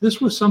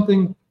 this was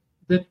something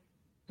that,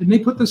 and they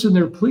put this in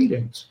their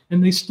pleadings,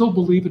 and they still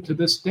believe it to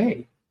this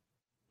day.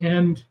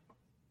 And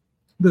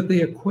that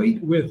they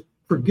equate with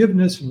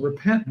forgiveness and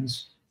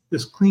repentance,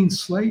 this clean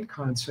slate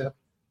concept,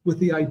 with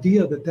the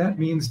idea that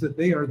means that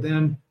they are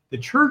then, the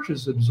church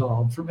is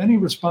absolved from any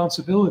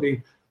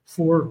responsibility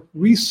for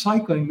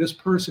recycling this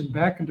person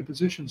back into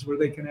positions where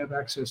they can have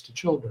access to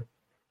children.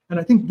 And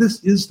I think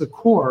this is the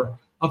core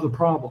of the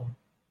problem.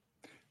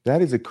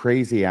 That is a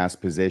crazy ass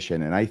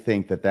position. And I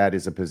think that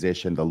is a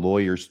position the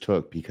lawyers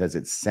took because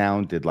it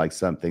sounded like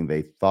something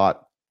they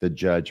thought the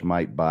judge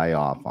might buy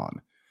off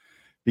on.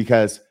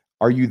 Because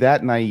are you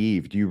that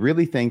naive? Do you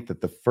really think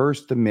that the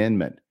First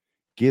Amendment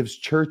gives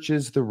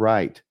churches the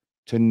right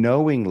to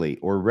knowingly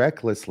or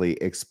recklessly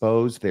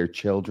expose their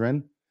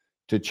children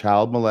to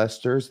child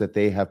molesters that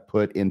they have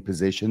put in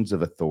positions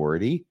of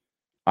authority?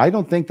 I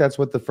don't think that's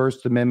what the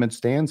First Amendment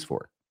stands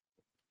for.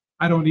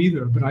 I don't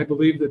either, but I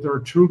believe that there are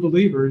true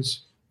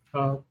believers,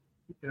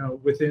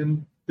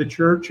 within the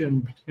church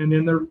and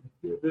in the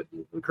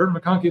Curtin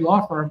McConkie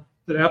law firm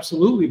that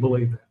absolutely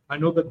believe that. I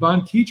know that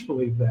Von Keach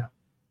believed that.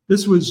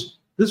 This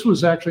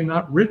was actually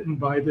not written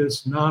by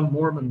this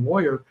non-Mormon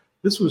lawyer.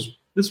 This was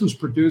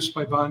produced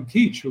by Von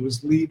Keach, who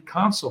was lead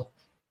counsel.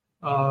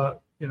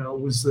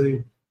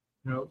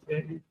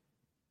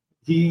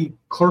 He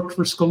clerked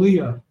for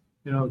Scalia.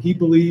 He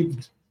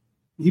believed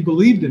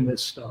in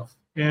this stuff,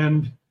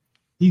 and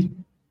he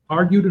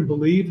argued and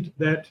believed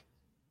that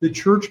the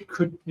church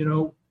could,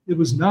 it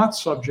was not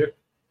subject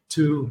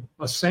to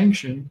a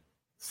sanction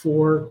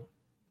for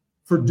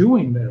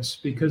doing this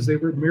because they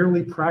were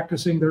merely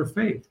practicing their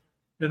faith,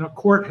 and a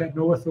court had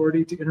no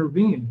authority to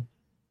intervene.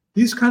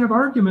 These kind of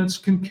arguments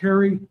can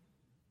carry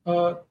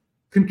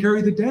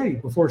the day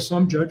before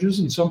some judges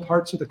in some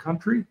parts of the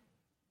country.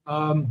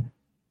 I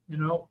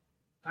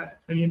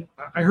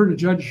heard a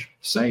judge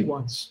say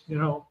once,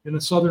 in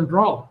a Southern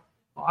drawl,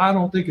 I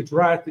don't think it's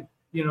right that,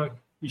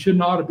 you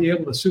shouldn't ought to be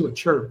able to sue a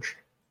church.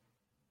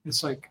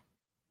 It's like,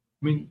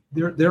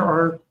 there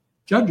are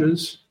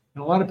judges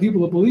and a lot of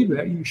people that believe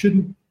that you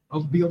shouldn't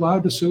be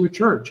allowed to sue a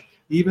church,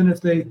 even if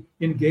they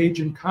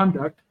engage in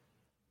conduct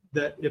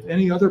that if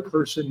any other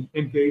person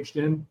engaged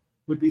in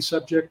would be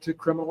subject to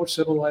criminal or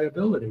civil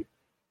liability.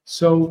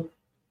 So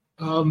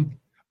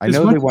I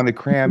know they want to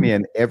cram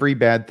in every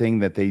bad thing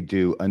that they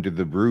do under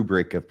the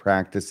rubric of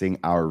practicing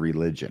our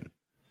religion,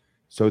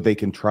 so they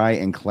can try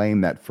and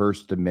claim that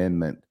First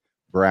Amendment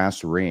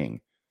brass ring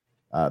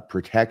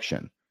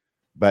protection.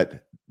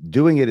 But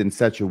doing it in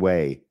such a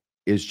way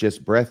is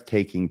just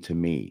breathtaking to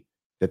me,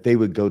 that they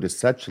would go to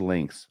such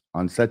lengths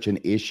on such an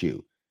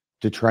issue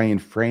to try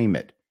and frame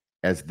it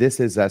as this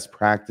is us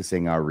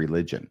practicing our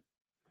religion.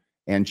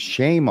 And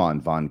shame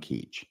on Von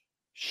Keach.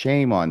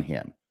 Shame on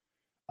him.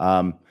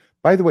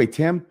 By the way,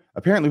 Tim,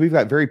 apparently we've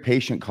got very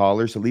patient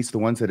callers, at least the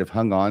ones that have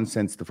hung on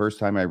since the first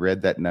time I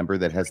read that number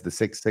that has the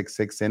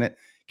 666 in it.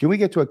 Can we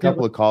get to a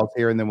couple of calls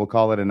here and then we'll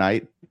call it a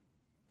night?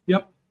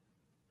 Yep.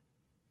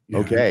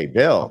 Okay,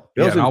 Bill's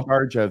in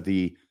charge of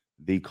the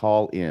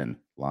call in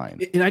line.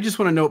 And I just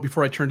want to note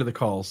before I turn to the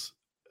calls,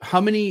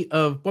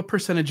 what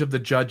percentage of the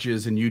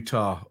judges in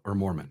Utah are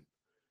Mormon?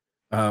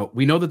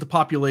 We know that the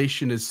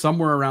population is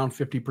somewhere around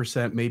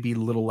 50%, maybe a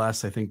little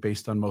less, I think,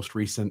 based on most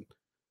recent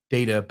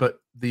data. But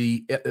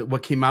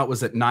what came out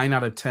was that 9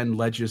 out of 10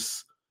 I'm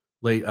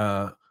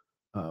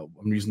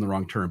using the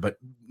wrong term, but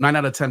 9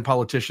 out of 10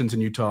 politicians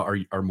in Utah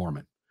are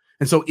Mormon.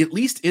 And so at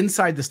least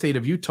inside the state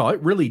of Utah,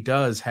 it really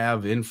does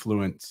have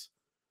influence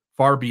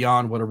far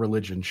beyond what a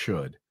religion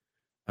should.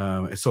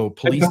 So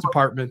police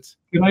departments.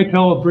 Can I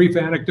tell a brief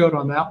anecdote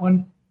on that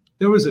one?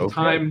 There was a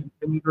time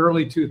in the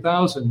early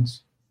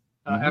 2000s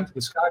after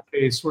the Scott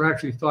case where I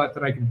actually thought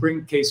that I could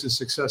bring cases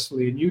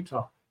successfully in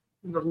Utah.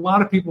 And a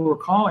lot of people were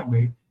calling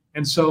me.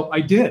 And so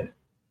I did.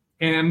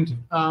 And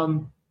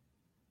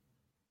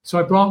so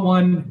I brought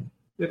one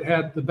that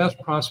had the best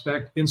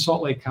prospect in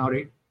Salt Lake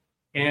County.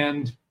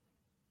 And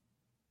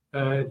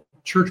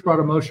church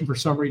brought a motion for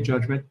summary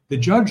judgment. The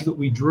judge that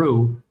we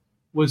drew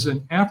was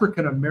an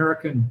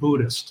African-American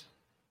Buddhist.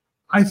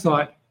 I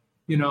thought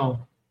the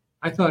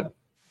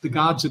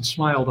gods had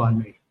smiled on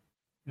me.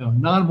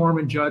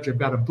 Non-Mormon judge, I've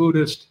got a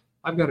Buddhist,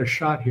 I've got a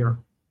shot here.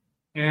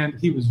 And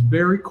he was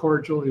very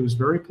cordial, he was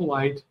very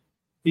polite.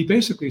 He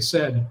basically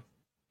said,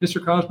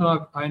 Mr.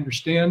 Kosnov, I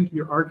understand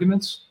your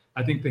arguments.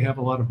 I think they have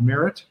a lot of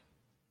merit,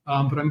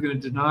 but I'm going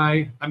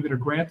to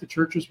grant the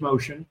church's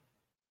motion,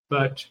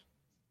 but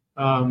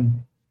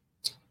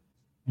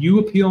you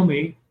appeal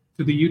me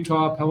to the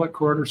Utah Appellate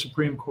Court or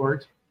Supreme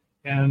Court,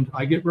 and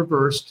I get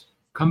reversed,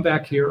 come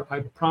back here.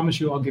 I promise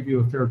you I'll give you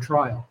a fair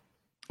trial.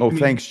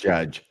 Thanks,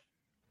 Judge.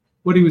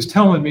 What he was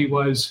telling me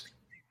was,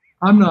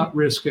 I'm not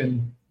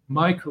risking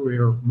my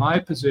career, my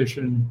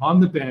position on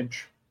the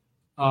bench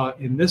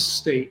in this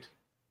state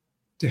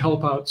to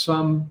help out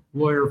some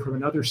lawyer from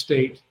another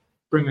state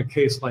bring a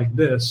case like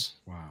this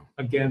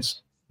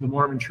against the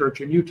Mormon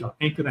church in Utah.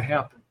 Ain't going to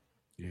happen.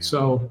 Yeah.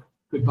 So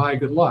goodbye,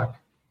 good luck.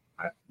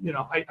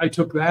 I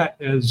took that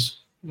as,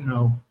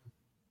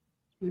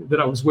 that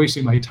I was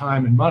wasting my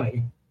time and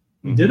money.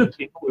 We did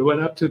appeal. We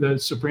went up to the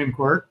Supreme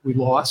Court. We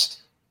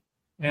lost.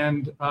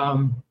 And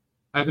I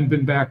haven't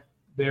been back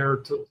there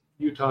to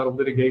Utah to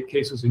litigate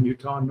cases in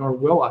Utah, nor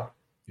will I.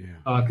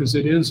 Because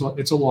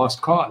it's a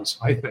lost cause,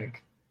 I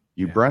think.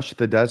 You brush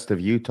the dust of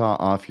Utah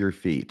off your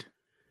feet.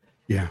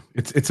 Yeah,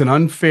 it's an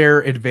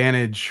unfair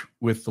advantage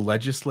with the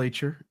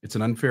legislature. It's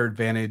an unfair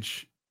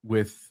advantage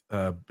with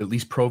at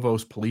least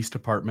Provost Police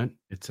Department.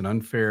 It's an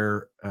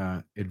unfair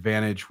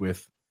advantage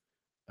with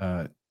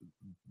the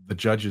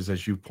judges,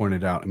 as you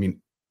pointed out. I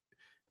mean,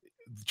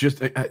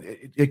 just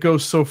it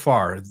goes so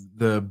far.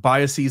 The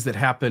biases that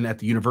happen at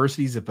the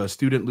universities. If a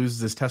student loses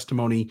his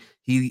testimony,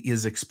 he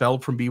is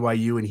expelled from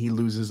BYU and he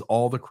loses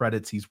all the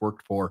credits he's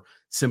worked for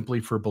simply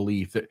for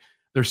belief.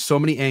 There's so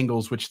many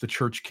angles which the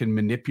church can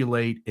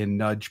manipulate and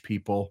nudge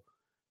people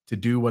to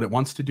do what it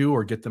wants to do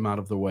or get them out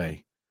of the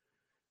way.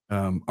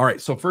 All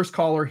right. So first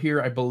caller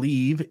here, I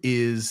believe,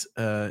 is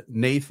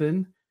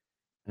Nathan.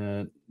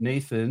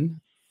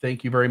 Nathan,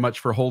 thank you very much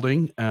for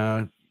holding.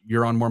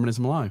 You're on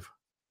Mormonism Live.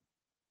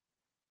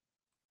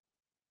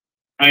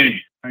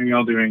 Hi, how are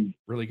y'all doing?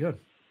 Really good.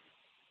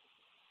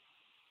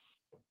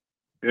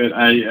 Good.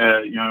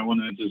 I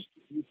want to just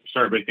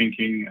start by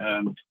thanking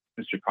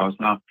Mr.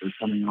 Kosnoff for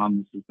coming on.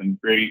 This has been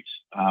great.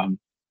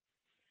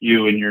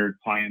 You and your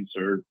clients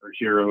are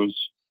heroes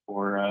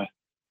for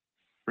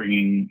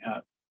bringing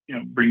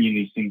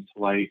these things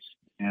to light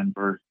and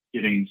for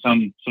getting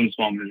some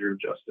small measure of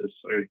justice.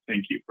 So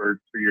thank you for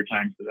your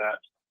time for that.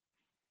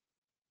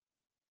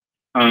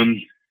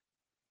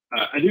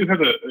 I do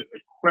have a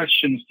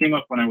question. This came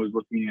up when I was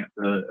looking at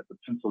the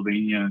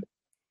Pennsylvania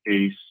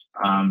case,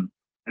 and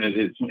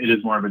it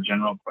is more of a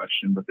general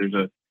question. But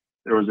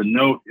there was a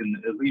note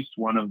in at least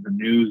one of the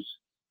news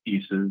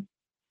pieces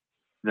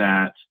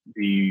that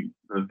the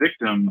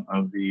victim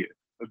of the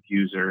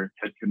abuser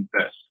had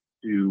confessed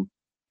to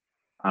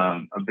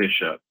a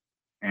bishop,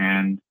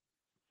 and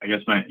I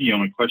guess my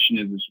question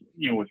is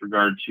with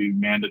regard to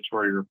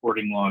mandatory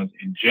reporting laws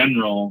in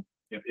general,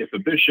 if a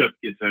bishop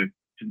gets a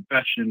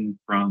confession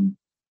from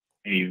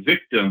a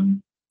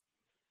victim,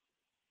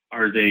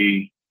 are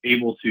they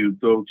able to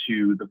go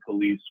to the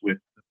police with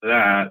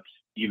that,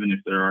 even if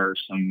there are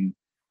some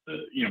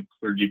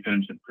clergy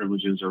penitent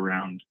privileges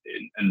around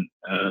an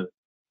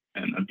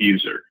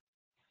abuser?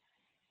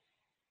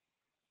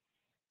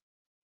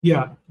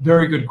 Yeah,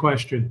 very good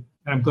question.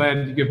 I'm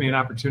glad you give me an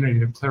opportunity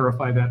to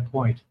clarify that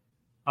point.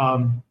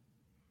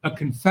 A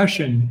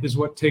confession is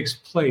what takes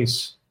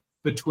place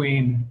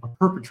between a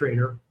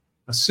perpetrator,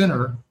 a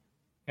sinner,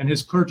 and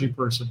his clergy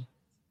person.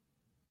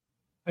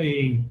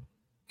 A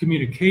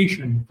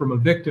communication from a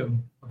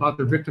victim about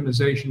their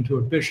victimization to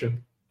a bishop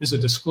is a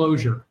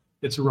disclosure.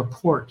 It's a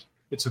report.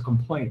 It's a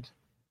complaint.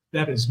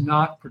 That is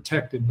not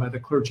protected by the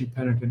clergy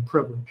penitent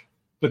privilege.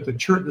 But the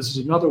church, this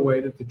is another way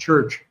that the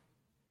church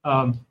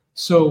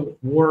so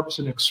warps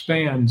and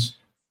expands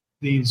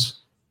these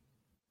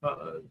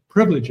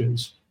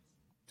privileges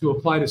to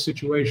apply to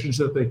situations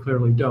that they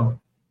clearly don't.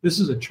 This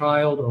is a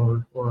child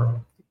or a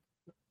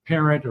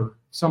parent or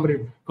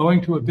somebody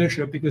going to a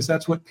bishop, because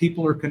that's what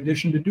people are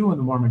conditioned to do in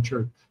the Mormon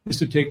church, is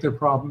to take their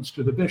problems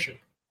to the bishop.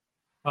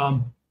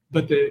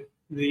 But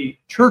the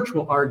church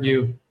will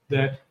argue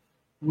that,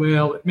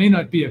 well, it may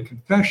not be a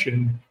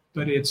confession,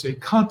 but it's a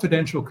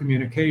confidential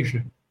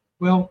communication.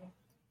 Well,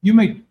 you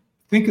may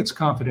think it's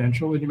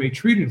confidential and you may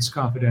treat it as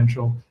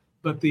confidential,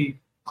 but the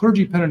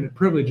clergy penitent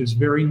privilege is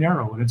very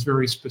narrow and it's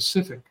very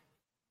specific.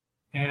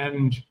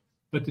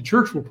 But the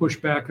church will push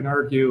back and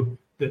argue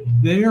that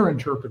their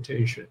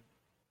interpretation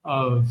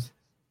of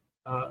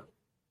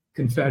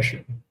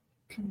confession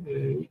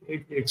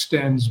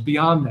extends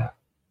beyond that.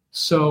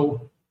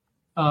 So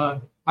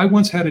I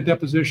once had a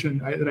deposition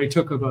that I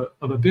took of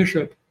a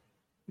bishop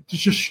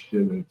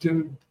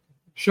to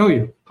show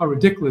you how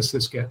ridiculous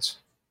this gets.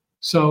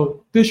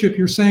 So, Bishop,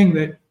 you're saying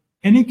that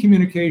any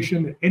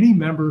communication that any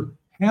member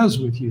has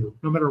with you,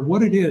 no matter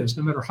what it is,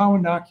 no matter how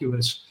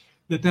innocuous,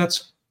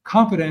 that's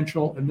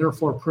confidential and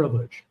therefore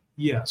privileged.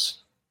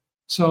 Yes.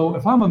 So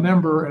if I'm a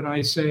member and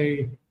I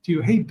say to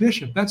you, hey,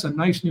 Bishop, that's a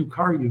nice new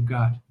car you've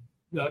got,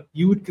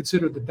 you would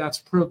consider that that's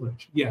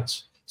privilege.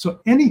 Yes.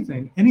 So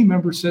anything any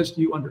member says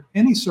to you under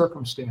any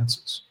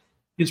circumstances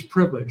is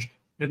privileged,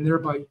 and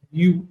thereby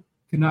you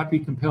cannot be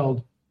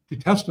compelled to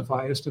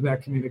testify as to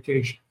that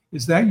communication.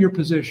 Is that your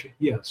position?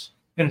 Yes.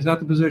 And is that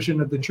the position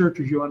of the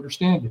church as you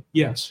understand it?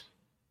 Yes.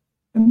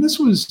 And this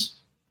was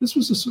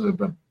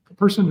a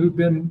person who'd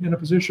been in a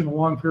position a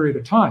long period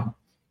of time.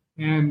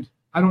 And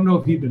I don't know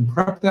if he'd been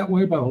prepped that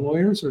way by the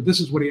lawyers or this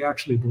is what he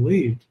actually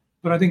believed.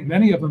 But I think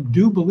many of them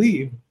do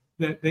believe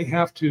that they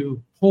have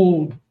to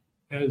hold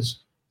as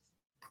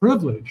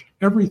privileged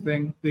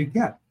everything they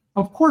get.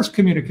 Of course,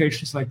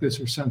 communications like this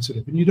are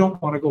sensitive, and you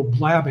don't want to go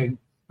blabbing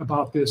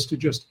about this to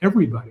just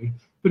everybody.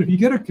 But if you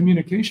get a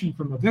communication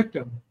from a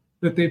victim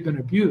that they've been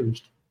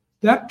abused,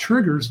 that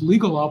triggers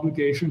legal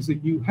obligations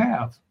that you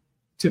have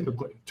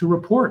typically to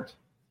report.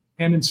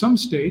 And in some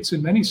states,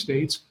 in many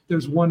states,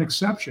 there's one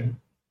exception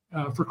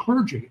for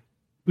clergy,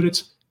 but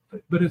it's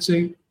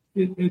an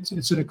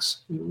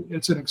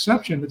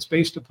exception that's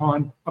based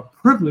upon a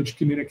privileged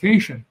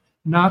communication,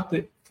 not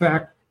the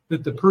fact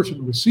that the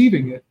person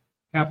receiving it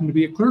happened to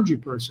be a clergy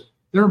person.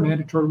 They're a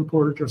mandatory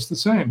reporter just the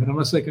same, and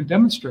unless they can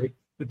demonstrate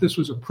that this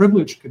was a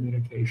privileged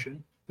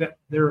communication, it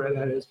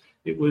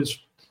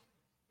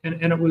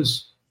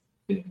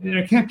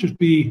can't just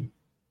be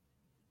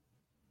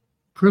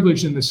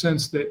privileged in the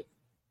sense that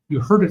you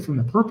heard it from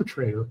the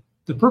perpetrator.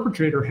 The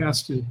perpetrator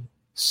has to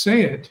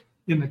say it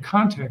in the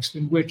context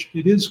in which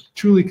it is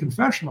truly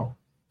confessional.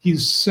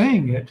 He's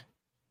saying it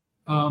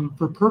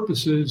for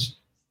purposes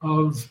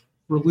of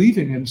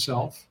relieving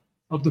himself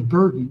of the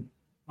burden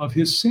of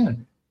his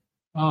sin.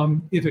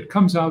 If it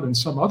comes out in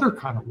some other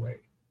kind of way,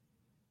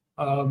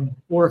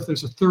 or if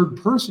there's a third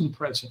person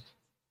present,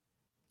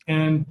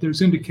 and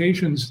there's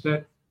indications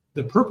that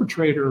the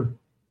perpetrator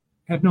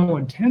had no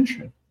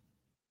intention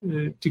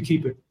to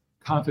keep it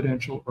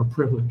confidential or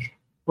privileged,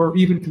 or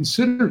even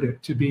considered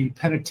it to be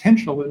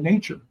penitential in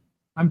nature.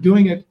 I'm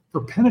doing it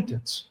for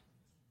penitence.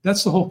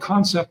 That's the whole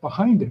concept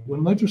behind it.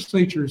 When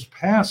legislatures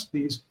passed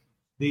these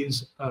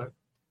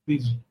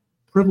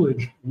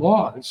privilege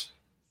laws,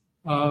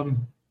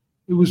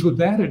 it was with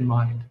that in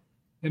mind,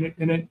 and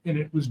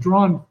it was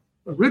drawn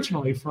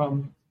originally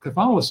from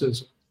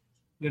Catholicism.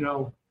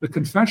 The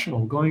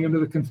confessional, going into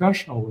the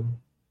confessional, and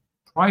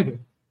private,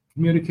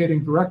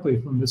 communicating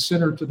directly from the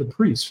sinner to the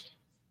priest,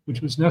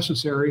 which was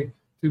necessary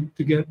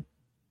to get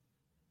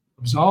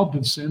absolved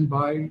of sin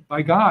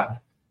by God,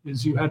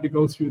 is you had to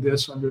go through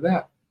this under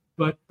that.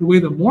 But the way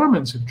the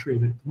Mormons have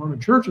treated, the Mormon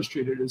church has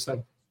treated, is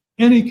that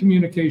any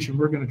communication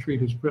we're going to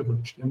treat as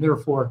privileged, and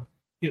therefore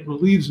it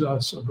relieves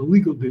us of the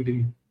legal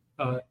duty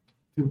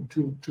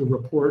to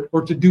report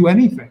or to do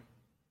anything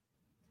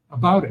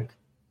about it.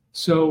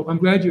 So I'm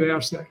glad you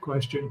asked that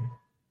question.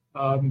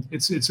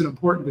 It's an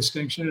important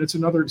distinction. And it's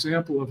another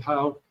example of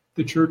how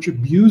the church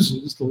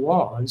abuses the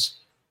laws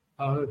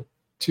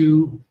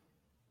to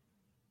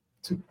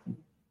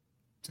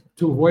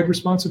avoid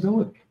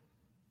responsibility.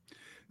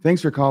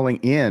 Thanks for calling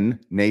in,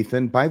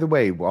 Nathan. By the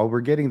way, while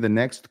we're getting the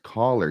next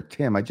caller,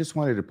 Tim, I just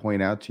wanted to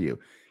point out to you,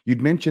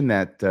 you'd mentioned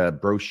that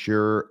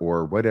brochure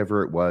or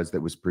whatever it was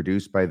that was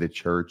produced by the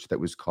church that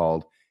was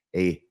called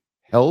a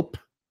help.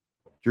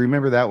 Do you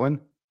remember that one?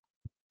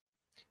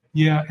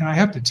 Yeah, and I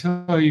have to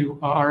tell you,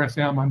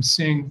 RFM, I'm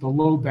seeing the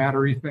low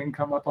battery thing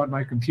come up on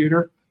my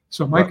computer.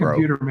 So my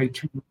computer may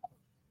turn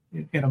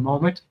in a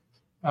moment.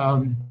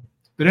 But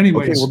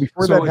anyways, okay, well,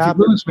 before so that if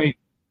happens, you lose me,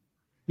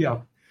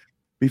 yeah.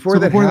 Before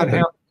that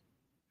happens,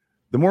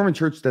 the Mormon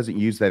church doesn't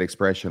use that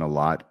expression a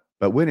lot,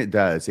 but when it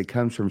does, it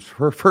comes from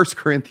 1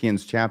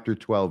 Corinthians chapter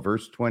 12,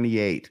 verse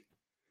 28,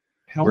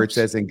 where it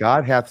says, and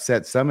God hath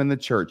set some in the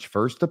church,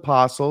 first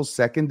apostles,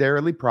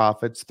 secondarily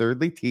prophets,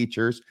 thirdly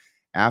teachers,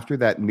 after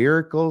that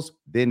miracles,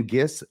 then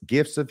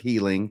gifts of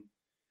healing.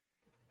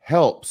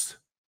 Helps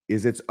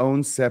is its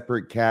own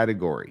separate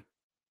category.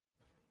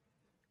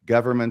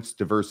 Governments,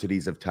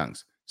 diversities of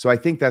tongues. So I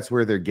think that's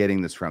where they're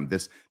getting this from.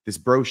 This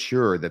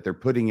brochure that they're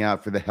putting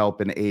out for the help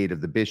and aid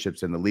of the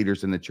bishops and the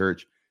leaders in the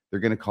church, they're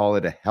going to call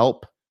it a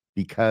help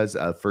because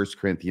of 1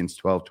 Corinthians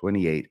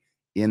 12:28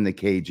 in the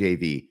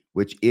KJV,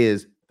 which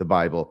is the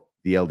Bible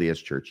the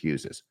LDS Church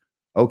uses.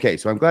 Okay,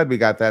 so I'm glad we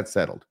got that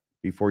settled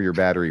before your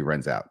battery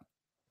runs out.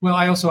 Well,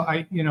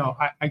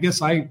 I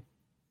guess I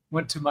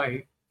went to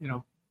my,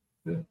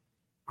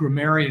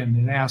 grammarian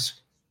and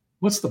asked,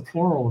 what's the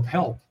plural of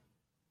help?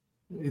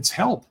 It's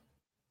help.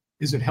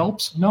 Is it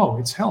helps? No,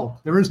 it's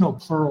help. There is no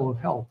plural of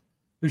help.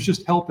 There's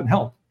just help and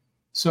help.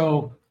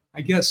 So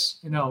I guess,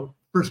 1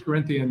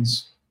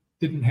 Corinthians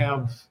didn't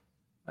have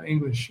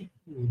English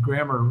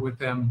grammar with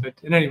them, but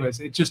anyways,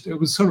 it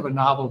was sort of a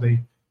novelty.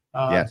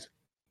 Yes.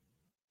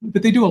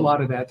 But they do a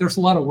lot of that. There's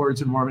a lot of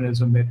words in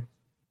Mormonism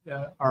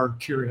that are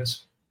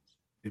curious.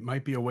 It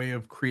might be a way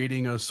of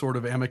creating a sort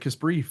of amicus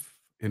brief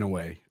in a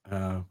way,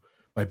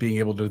 by being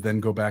able to then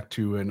go back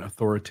to an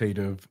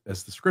authoritative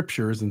as the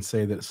scriptures and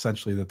say that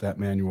essentially that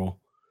manual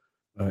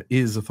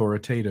is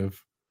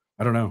authoritative.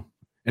 I don't know.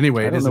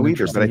 Anyway, I don't know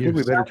either, but I think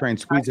we better try and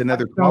squeeze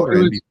another caller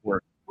in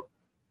before.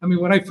 I mean,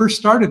 when I first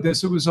started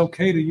this, it was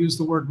okay to use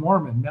the word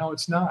Mormon. Now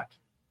it's not,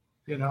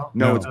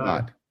 No, it's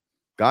not.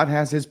 God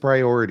has his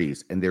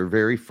priorities, and they're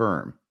very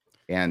firm.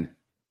 And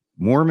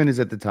Mormon is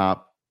at the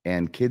top,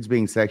 and kids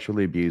being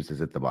sexually abused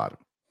is at the bottom.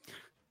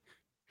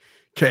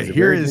 Okay,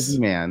 here is busy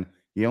man.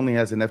 He only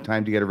has enough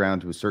time to get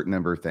around to a certain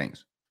number of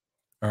things.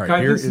 All right,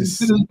 Guys, this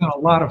has been a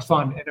lot of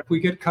fun. And if we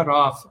get cut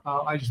off,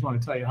 I just want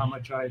to tell you how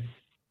much I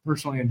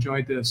personally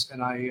enjoyed this.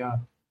 And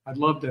I'd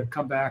love to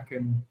come back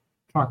and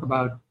talk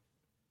about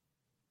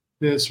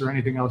this or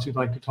anything else you'd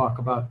like to talk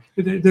about.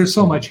 There's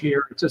so much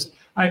here. It's just,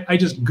 I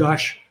just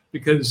gush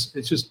because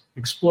it just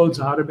explodes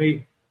out of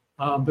me.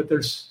 But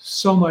there's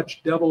so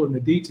much devil in the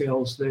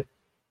details that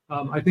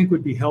I think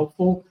would be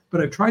helpful.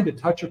 But I've tried to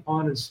touch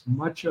upon as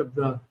much of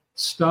the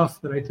stuff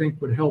that I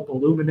think would help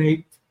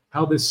illuminate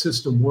how this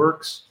system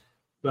works.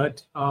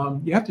 But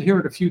you have to hear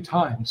it a few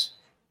times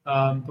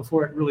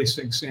before it really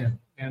sinks in.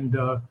 And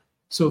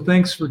so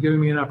thanks for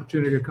giving me an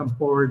opportunity to come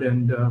forward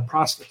and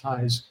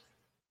proselytize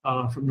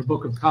from the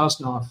book of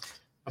Kosnoff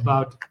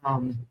about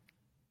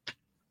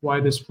why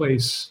this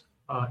place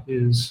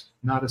is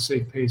not a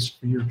safe place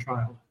for your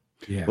child.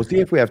 Yeah. We'll see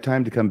if we have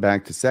time to come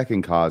back to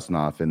second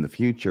Kosnoff in the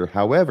future.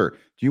 However,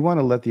 do you want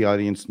to let the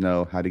audience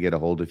know how to get a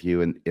hold of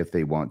you and if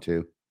they want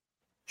to?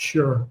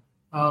 Sure.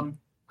 I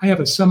have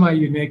a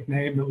semi-unique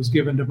name that was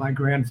given to my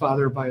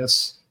grandfather by a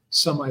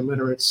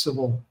semi-literate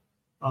civil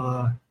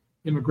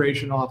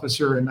immigration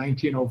officer in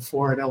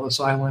 1904 at Ellis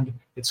Island.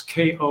 It's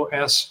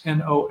Kosnoff,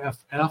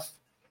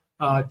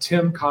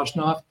 Tim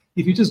Kosnoff.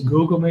 If you just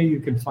Google me, you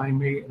can find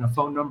me and a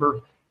phone number.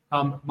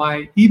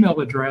 My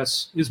email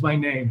address is my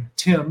name,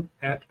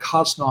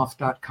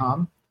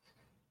 tim@kosnoff.com.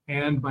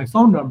 And my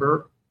phone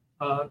number,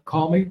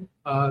 call me,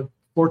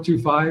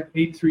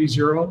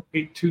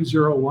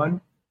 425-830-8201.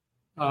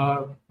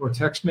 Or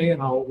text me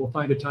and we'll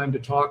find a time to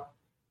talk.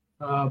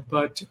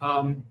 But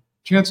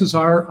chances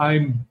are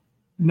I'm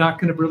not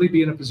going to really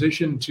be in a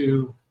position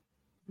to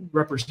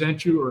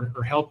represent you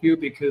or help you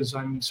because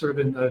I'm sort of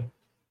in the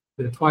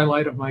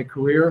twilight of my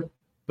career.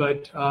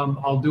 But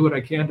I'll do what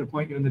I can to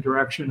point you in the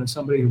direction of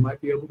somebody who might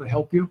be able to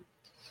help you.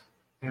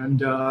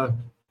 And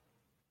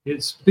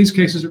these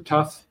cases are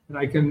tough, and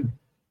I can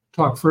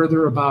talk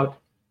further about.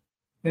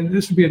 And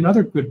this would be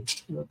another good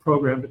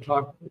program to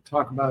talk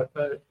about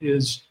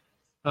is.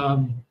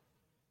 How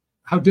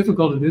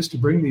difficult it is to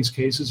bring these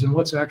cases and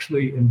what's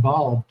actually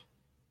involved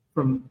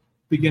from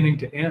beginning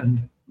to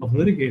end of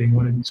litigating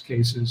one of these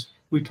cases.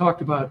 We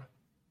talked about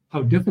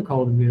how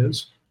difficult it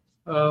is,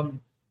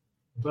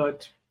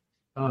 but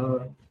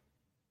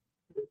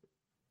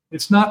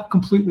it's not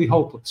completely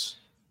hopeless.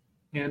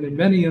 And in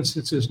many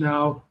instances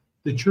now,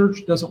 the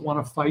church doesn't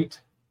want to fight.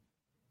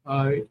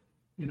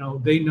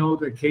 They know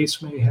the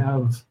case may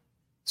have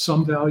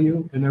some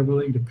value and they're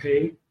willing to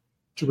pay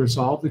to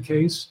resolve the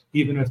case,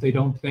 even if they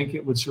don't think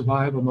it would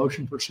survive a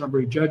motion for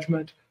summary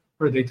judgment,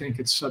 or they think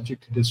it's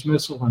subject to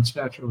dismissal on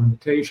statute of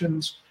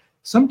limitations.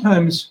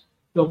 Sometimes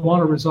they'll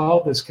want to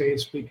resolve this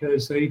case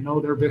because they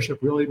know their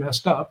bishop really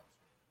messed up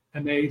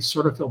and they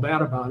sort of feel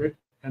bad about it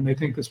and they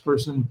think this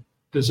person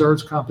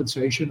deserves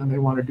compensation and they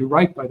want to do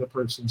right by the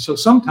person. So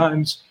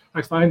sometimes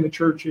I find the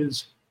church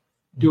is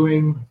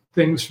doing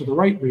things for the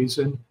right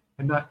reason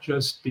and not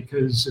just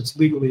because it's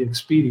legally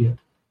expedient.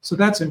 So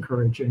that's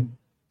encouraging.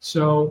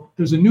 So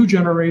there's a new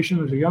generation,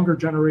 there's a younger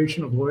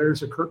generation of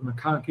lawyers at Kurt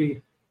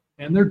McConkie,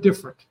 and they're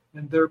different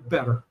and they're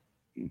better.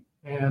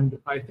 And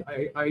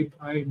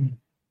I'm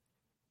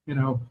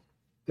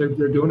they're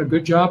doing a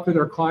good job for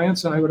their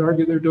clients, and I would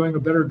argue they're doing a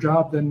better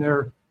job than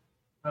their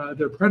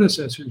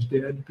predecessors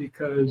did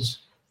because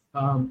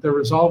they're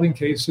resolving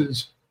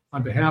cases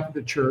on behalf of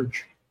the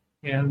church,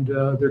 and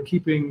they're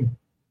keeping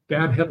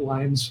bad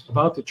headlines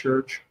about the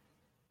church,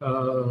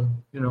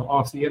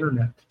 off the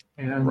internet.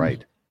 And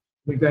right.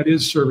 I think that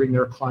is serving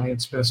their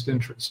clients' best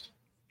interest.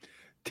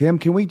 Tim,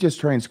 can we just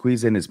try and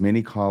squeeze in as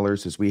many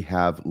callers as we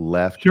have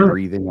left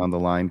breathing on the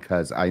line?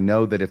 Because I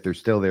know that if they're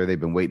still there, they've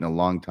been waiting a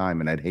long time,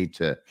 and I'd hate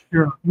to.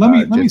 Sure.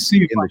 Let me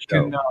see if I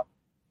can.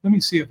 Let me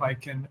see if I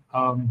can.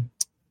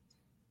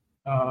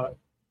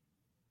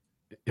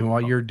 And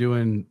while you're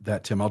doing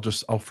that, Tim,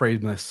 I'll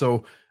frame this.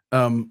 So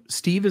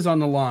Steve is on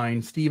the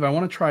line. Steve, I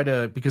want to try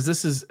to, because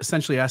this is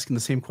essentially asking the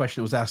same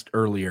question that was asked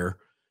earlier.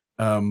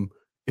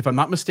 If I'm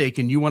not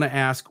mistaken, you want to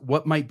ask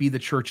what might be the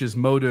church's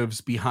motives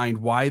behind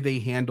why they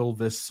handle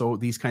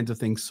these kinds of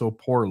things so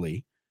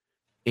poorly.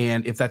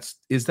 And is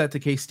that the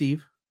case,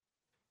 Steve?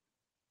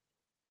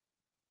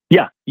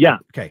 Yeah.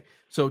 Okay.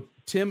 So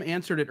Tim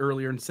answered it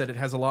earlier and said it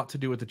has a lot to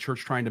do with the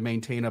church trying to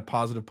maintain a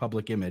positive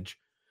public image.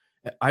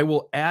 I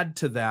will add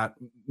to that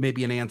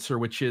maybe an answer,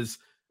 which is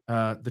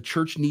the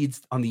church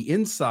needs on the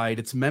inside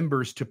its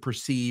members to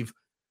perceive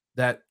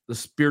that the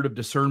spirit of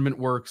discernment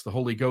works, the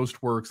Holy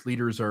Ghost works,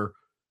 leaders are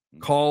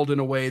called in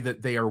a way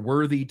that they are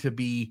worthy to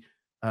be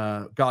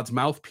God's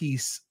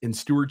mouthpiece in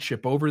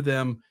stewardship over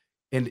them.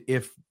 And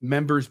if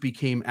members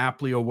became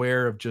aptly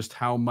aware of just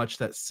how much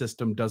that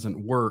system doesn't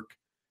work,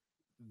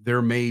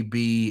 there may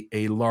be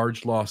a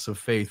large loss of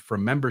faith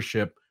from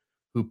membership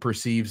who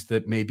perceives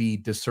that maybe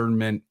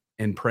discernment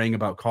and praying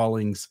about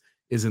callings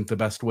isn't the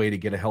best way to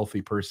get a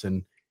healthy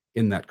person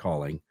in that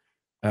calling.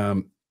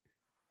 Is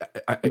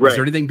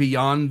there anything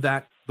beyond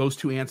those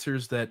two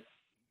answers that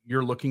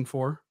you're looking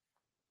for?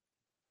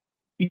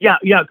 Yeah,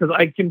 because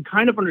I can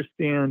kind of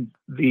understand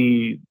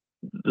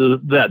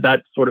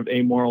that sort of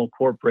amoral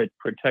corporate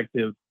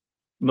protective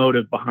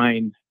motive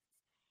behind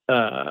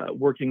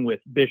working with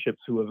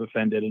bishops who have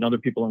offended and other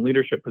people in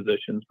leadership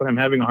positions, but I'm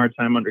having a hard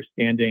time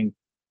understanding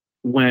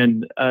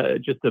when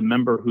just a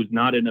member who's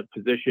not in a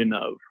position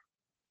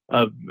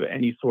of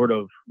any sort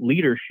of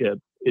leadership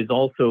is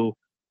also,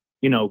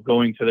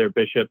 going to their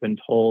bishop and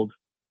told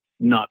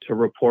not to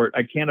report.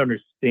 I can't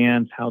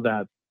understand how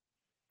that's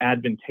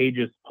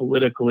advantageous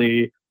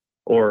politically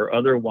or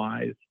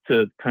otherwise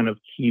to kind of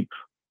keep,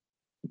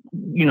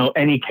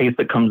 any case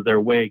that comes their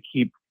way,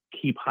 keep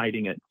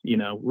hiding it,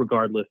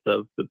 regardless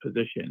of the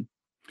position.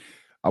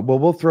 Well,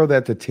 we'll throw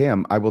that to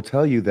Tim. I will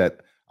tell you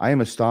that I am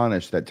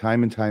astonished that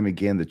time and time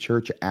again, the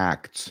church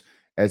acts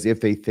as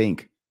if they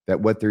think that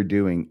what they're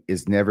doing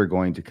is never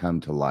going to come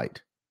to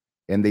light.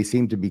 And they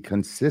seem to be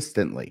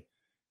consistently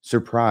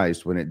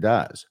surprised when it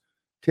does.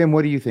 Tim,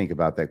 what do you think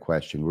about that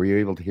question? Were you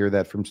able to hear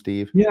that from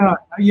Steve? Yeah,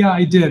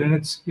 I did. And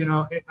it's,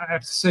 I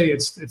have to say,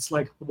 it's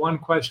like one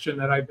question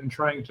that I've been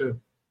trying to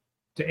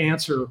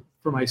answer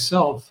for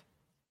myself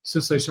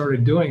since I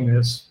started doing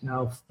this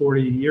now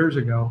 40 years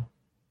ago,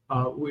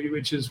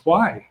 which is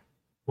why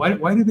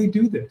do they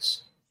do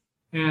this?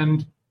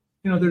 And,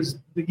 there's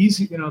the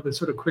easy, the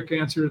sort of quick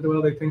answer,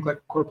 well, they think like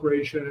a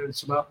corporation and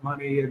it's about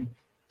money and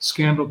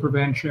scandal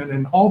prevention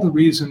and all the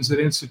reasons that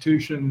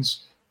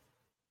institutions,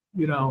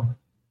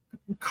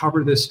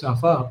 cover this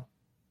stuff up.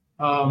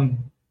 I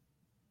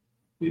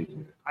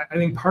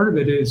think part of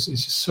it is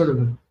just sort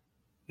of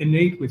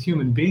innate with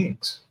human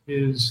beings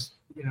is,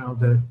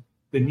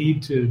 the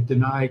need to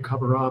deny,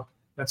 cover up.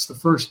 That's the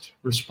first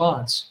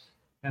response.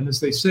 And as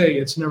they say,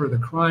 it's never the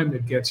crime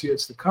that gets you,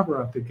 it's the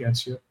cover up that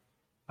gets you.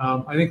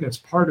 I think that's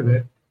part of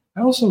it.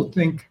 I also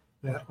think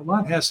that a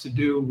lot has to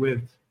do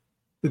with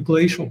the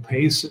glacial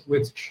pace at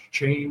which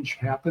change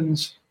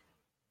happens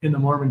in the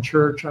Mormon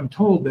church. I'm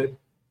told that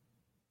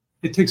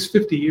it takes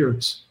 50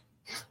 years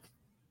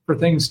for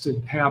things to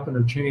happen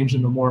or change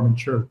in the Mormon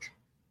church.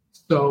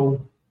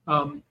 So,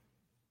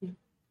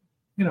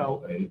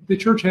 the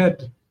church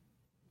had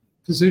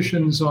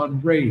positions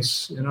on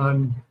race and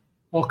on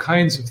all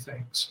kinds of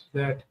things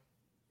that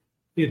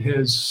it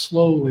has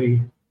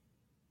slowly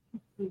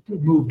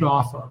moved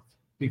off of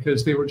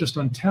because they were just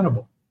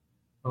untenable,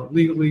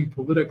 legally,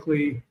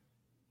 politically,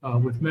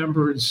 with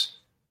members.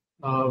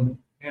 And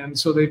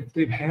so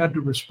they've had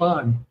to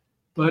respond.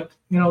 But,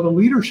 the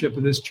leadership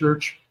of this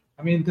church,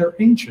 they're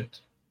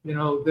ancient,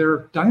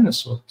 they're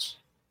dinosaurs,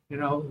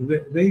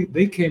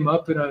 they came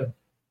up in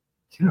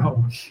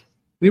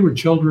they were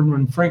children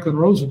when Franklin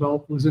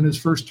Roosevelt was in his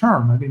first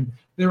term.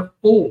 They're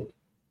old.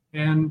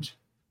 And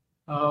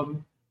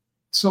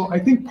so I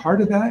think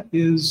part of that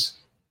is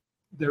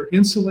they're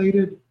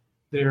insulated,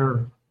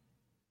 they're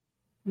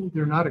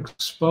not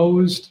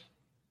exposed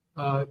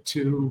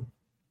to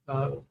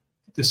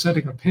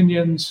dissenting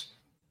opinions.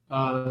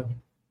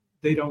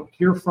 They don't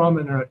hear from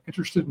and are not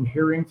interested in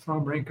hearing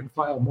from rank and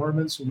file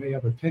Mormons who may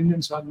have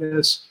opinions on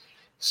this.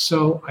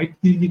 So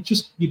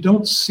you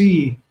don't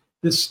see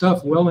this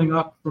stuff welling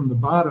up from the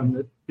bottom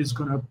that is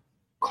going to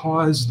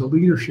cause the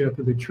leadership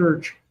of the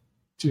church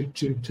to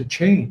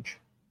change.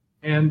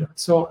 And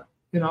so,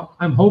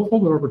 I'm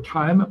hopeful that over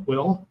time it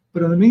will.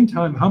 But in the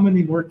meantime, how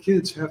many more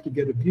kids have to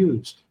get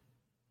abused?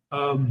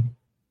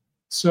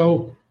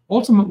 So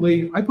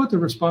ultimately, I put the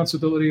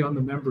responsibility on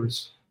the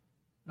members.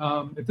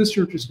 If this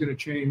church is going to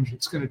change,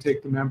 it's going to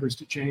take the members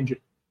to change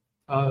it,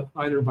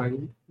 either by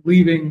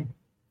leaving,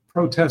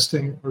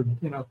 protesting, or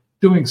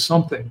doing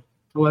something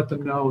to let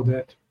them know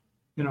that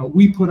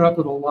we put up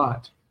with a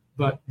lot,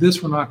 but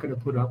this we're not going to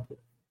put up with,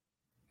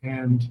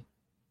 and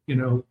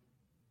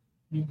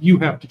you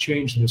have to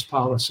change this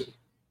policy.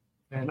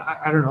 And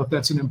I don't know if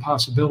that's an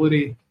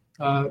impossibility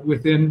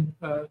within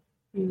the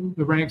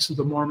ranks of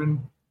the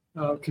Mormon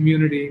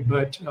community,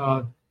 but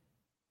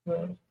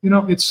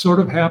it's sort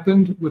of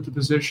happened with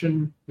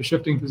the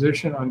shifting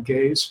position on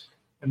gays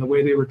and the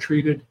way they were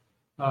treated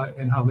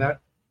and how that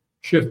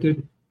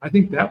shifted. I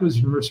think that was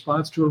in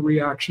response to a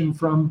reaction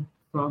from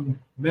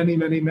many,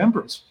 many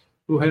members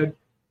who had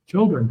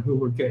children who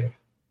were gay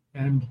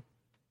and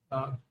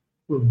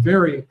were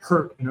very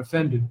hurt and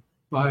offended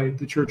by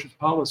the church's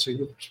policy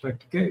with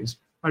respect to gays.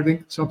 I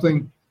think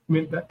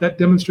that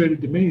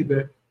demonstrated to me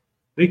that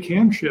they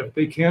can shift,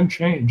 they can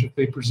change if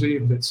they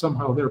perceive that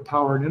somehow their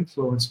power and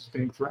influence is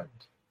being threatened.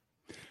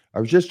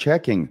 I was just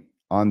checking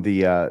on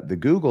the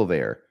Google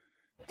there,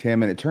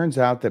 Tim, and it turns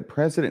out that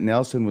President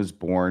Nelson was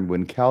born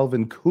when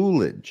Calvin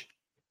Coolidge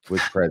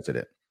was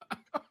president.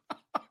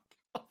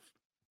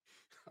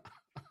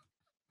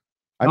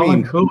 I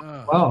mean,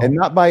 wow. And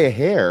not by a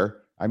hair.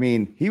 I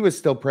mean, he was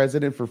still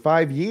president for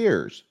 5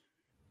 years.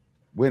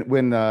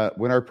 When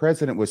our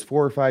president was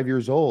 4 or 5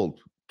 years old,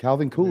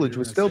 Calvin Coolidge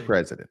was still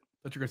president.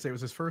 I thought you were going to say it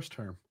was his first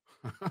term.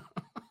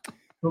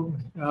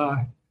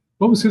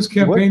 What was his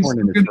campaign?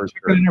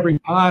 Chicken in every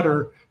pot,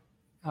 or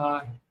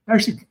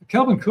actually,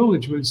 Calvin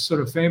Coolidge was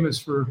sort of famous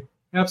for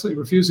absolutely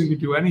refusing to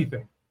do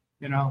anything.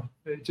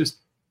 It just,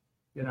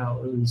 it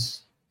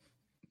was,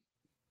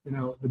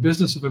 the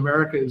business of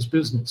America is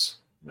business.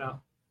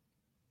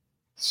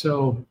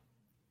 So,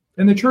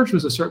 and the church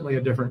was certainly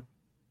a different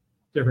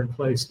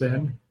place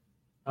then.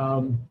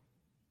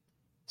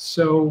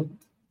 So,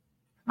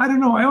 I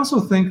don't know. I also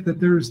think that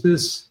there's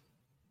this,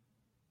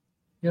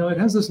 it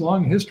has this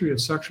long history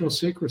of sexual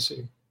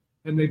secrecy,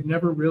 and they've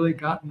never really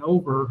gotten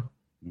over,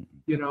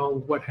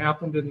 what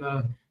happened in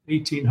the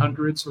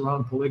 1800s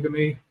around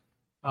polygamy,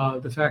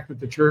 the fact that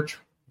the church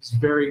is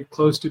very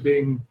close to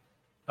being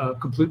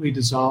completely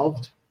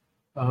dissolved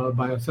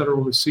by a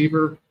federal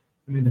receiver.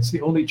 I mean, it's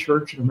the only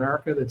church in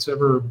America that's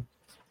ever,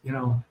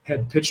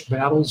 had pitched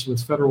battles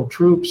with federal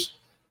troops.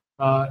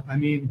 I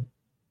mean,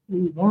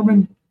 the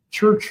Mormon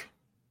church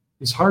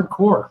is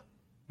hardcore,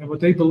 and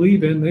what they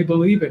believe in,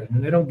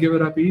 and they don't give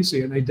it up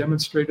easy. And they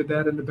demonstrated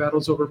that in the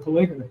battles over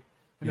polygamy.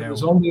 And it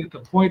was only at the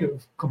point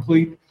of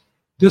complete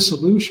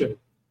dissolution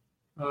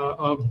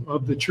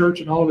of the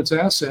church and all of its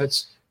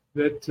assets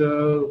that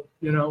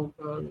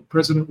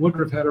President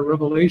Woodruff had a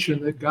revelation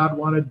that God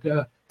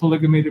wanted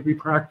polygamy to be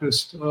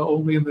practiced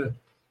only in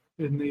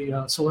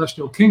the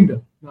celestial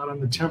kingdom, not on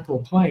the temporal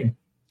plane.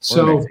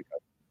 So,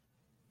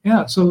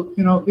 yeah, so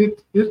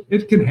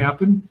it can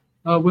happen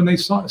when they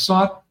saw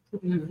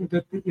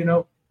that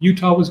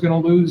Utah was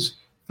going to lose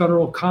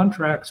federal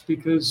contracts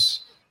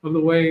because of the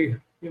way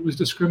it was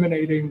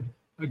discriminating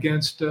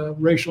against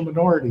racial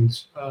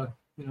minorities.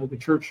 The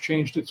church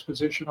changed its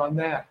position on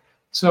that.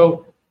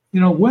 So,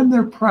 when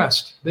they're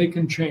pressed, they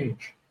can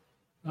change.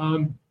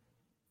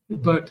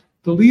 But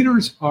the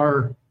leaders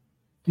are,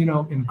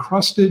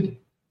 encrusted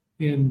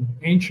in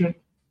ancient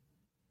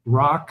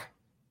rock,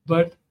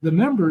 but the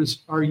members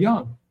are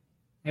young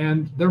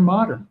and they're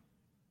modern.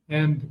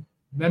 And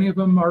many of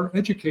them are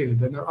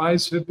educated and their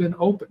eyes have been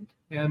opened.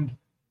 And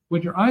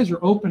when your eyes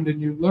are opened and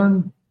you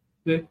learn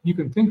that you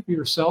can think for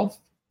yourself,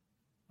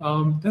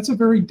 that's a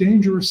very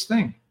dangerous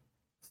thing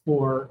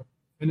for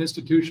an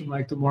institution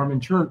like the Mormon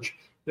Church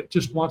that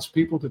just wants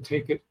people to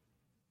take it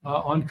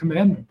on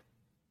commandment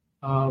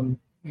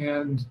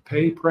and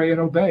pay, pray, and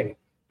obey.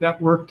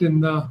 That worked in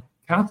the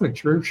Catholic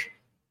Church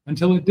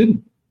until it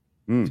didn't.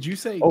 Did you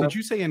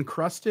say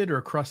encrusted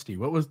or crusty?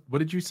 What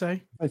did you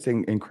say? I was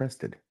saying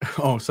encrusted.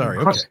 Oh, sorry.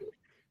 Okay.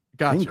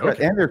 Gotcha.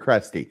 Okay. And they're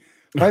crusty.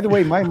 By the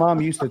way, my mom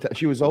used to,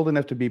 she was old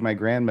enough to be my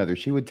grandmother.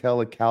 She would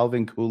tell a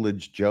Calvin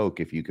Coolidge joke,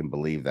 if you can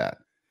believe that.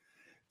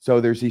 So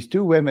there's these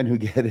two women who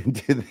get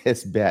into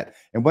this bet.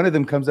 And one of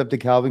them comes up to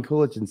Calvin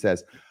Coolidge and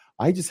says,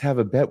 I just have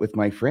a bet with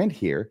my friend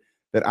here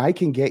that I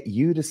can get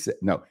you to say,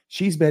 no,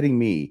 she's betting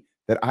me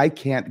that I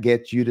can't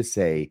get you to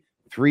say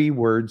 3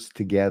 words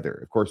together.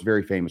 Of course,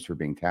 very famous for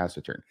being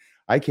taciturn.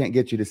 I can't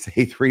get you to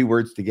say 3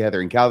 words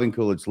together. And Calvin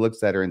Coolidge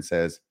looks at her and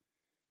says,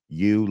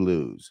 you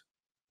lose.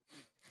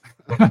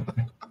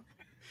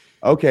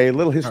 Okay, a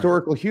little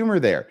historical humor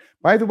there.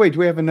 By the way, do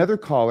we have another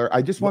caller?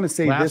 I just want to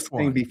say this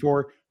thing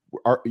before.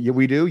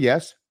 We do,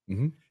 yes.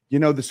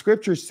 Mm-hmm. The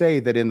scriptures say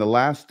that in the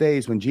last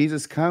days, when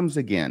Jesus comes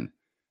again,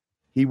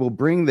 he will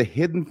bring the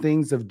hidden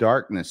things of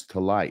darkness to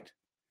light.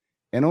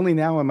 And only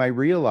now am I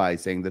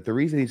realizing that the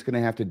reason he's going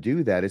to have to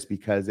do that is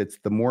because it's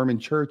the Mormon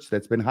church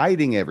that's been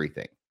hiding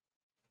everything.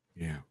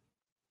 Yeah.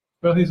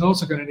 Well, he's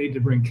also going to need to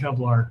bring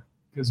Kevlar,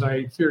 because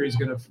I fear he's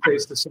going to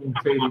face the same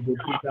fate he did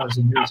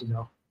 2,000 years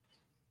ago.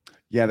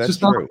 Yeah, that's just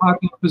true. Not a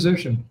popular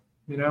position,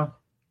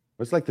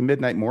 It's like the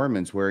Midnight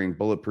Mormons wearing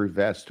bulletproof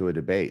vests to a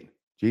debate.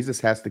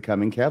 Jesus has to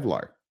come in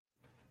Kevlar.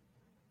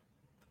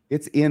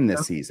 It's in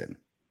this season.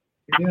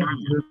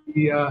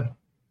 Yeah,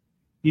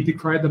 he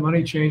decried the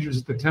money changers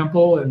at the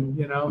temple, and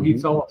he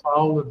fell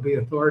afoul of the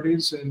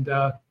authorities, and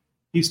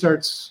he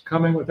starts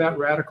coming with that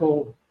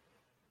radical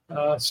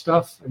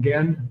stuff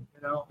again.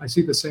 I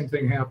see the same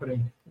thing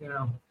happening.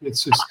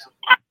 It's just.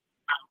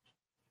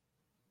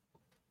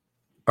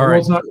 All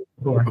right.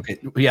 Okay.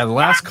 Yeah, the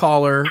last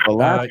caller.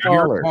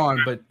 You're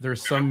on, but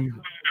there's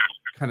some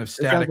kind of It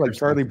static. sounds like or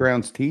Charlie something.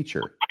 Brown's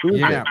teacher. Who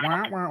is Yeah. it?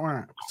 Wah, wah,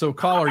 wah. So,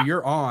 caller,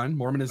 you're on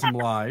Mormonism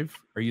Live.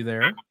 Are you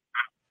there?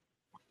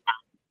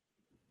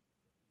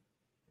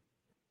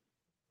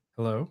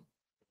 Hello?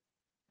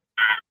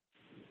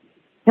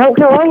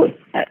 Hello?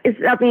 Is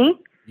that me?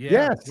 Yeah.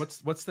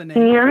 Yes. What's the name?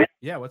 Can you hear me?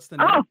 Yeah. What's the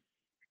name?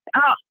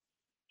 Oh,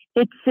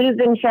 it's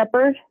Susan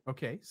Shepard.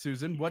 Okay,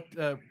 Susan. What?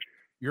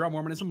 You're on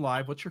Mormonism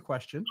Live. What's your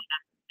question?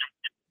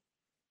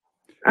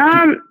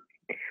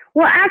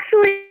 Well,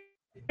 actually,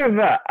 I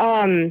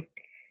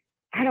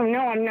don't know.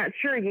 I'm not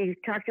sure. You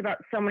talked about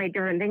so many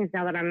different things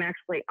now that I'm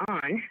actually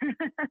on.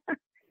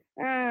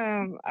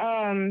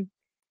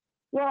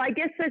 Well, I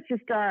guess that's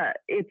just,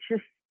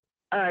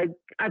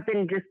 I've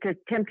been just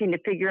attempting to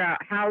figure out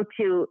how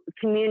to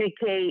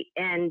communicate,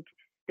 and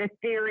the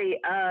theory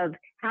of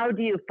how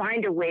do you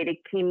find a way to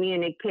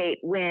communicate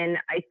when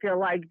I feel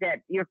like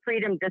that your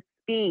freedom to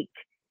speak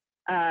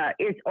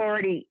is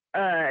already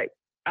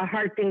a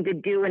hard thing to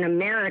do in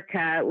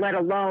America, let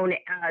alone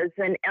as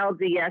an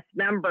LDS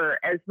member.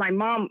 As my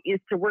mom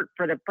used to work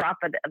for the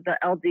prophet of the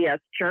LDS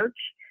church,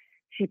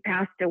 she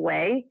passed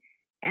away,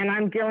 and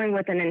I'm dealing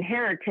with an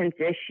inheritance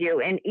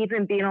issue, and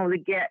even being able to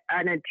get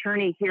an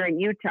attorney here in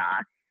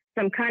Utah.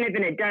 So I'm kind of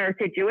in a dire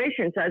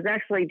situation. So I was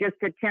actually just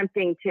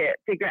attempting to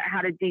figure out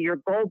how to do your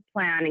gold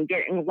plan and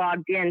getting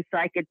logged in so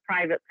I could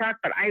private talk.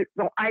 But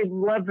I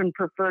love and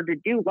prefer to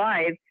do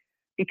live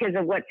because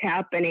of what's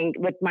happening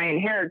with my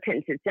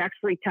inheritance. It's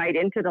actually tied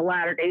into the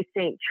Latter-day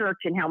Saint Church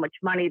and how much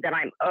money that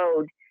I'm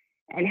owed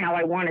and how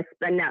I want to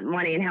spend that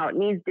money and how it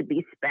needs to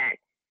be spent.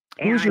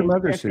 Who's your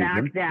mother, the Susan?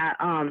 fact that,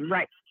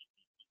 right.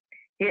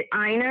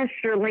 Ina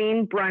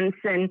Shirlene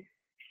Brunson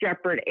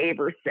Shepherd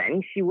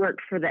Averson. She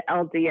worked for the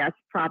LDS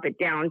prophet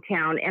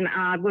downtown, and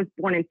I was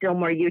born in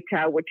Fillmore,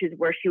 Utah, which is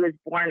where she was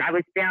born. I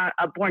was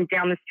born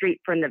down the street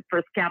from the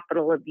first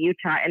capital of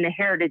Utah and the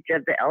heritage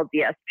of the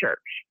LDS church.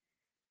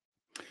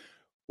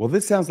 Well,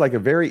 this sounds like a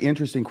very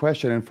interesting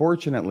question.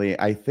 Unfortunately,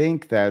 I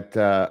think that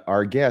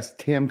our guest,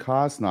 Tim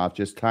Kosnoff,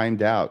 just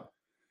timed out,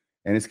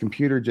 and his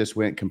computer just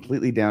went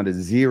completely down to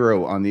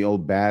zero on the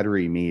old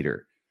battery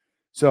meter.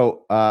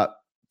 So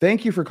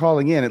thank you for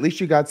calling in. At least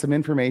you got some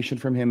information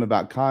from him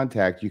about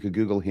contact. You could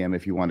Google him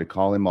if you want to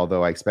call him,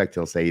 although I expect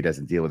he'll say he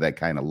doesn't deal with that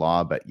kind of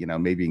law, but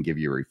maybe he can give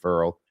you a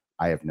referral.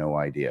 I have no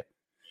idea.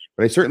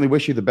 But I certainly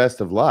wish you the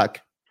best of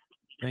luck.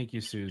 Thank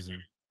you,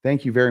 Susan.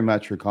 Thank you very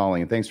much for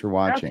calling, and thanks for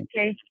watching.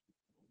 Okay.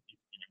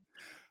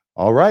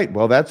 All right.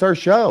 Well, that's our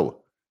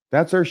show.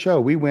 That's our show.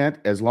 We went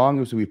as long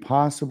as we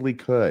possibly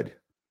could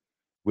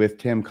with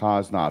Tim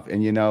Kosnoff.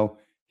 And,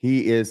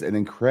 he is an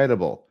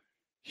incredible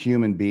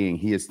human being.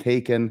 He has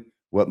taken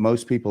what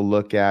most people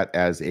look at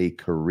as a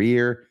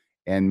career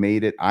and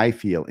made it, I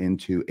feel,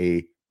 into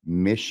a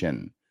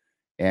mission.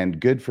 And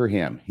good for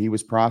him. He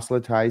was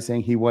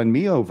proselytizing. He won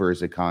me over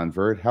as a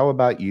convert. How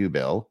about you,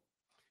 Bill?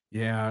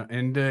 Yeah,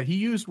 and he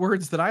used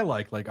words that I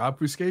like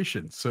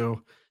obfuscation.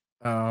 So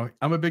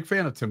I'm a big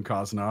fan of Tim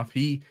Kosnoff.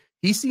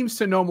 He seems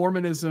to know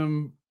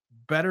Mormonism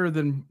better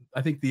than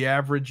I think the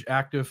average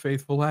active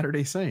faithful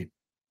Latter-day Saint.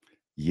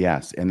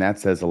 Yes, and that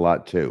says a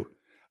lot too.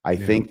 I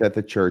think that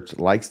the church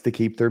likes to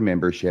keep their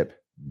membership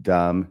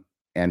dumb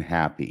and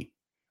happy,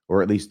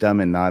 or at least dumb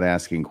and not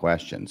asking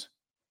questions.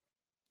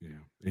 Yeah,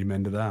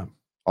 amen to that.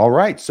 All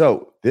right,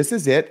 so this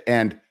is it,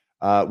 and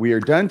we are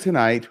done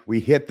tonight. We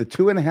hit the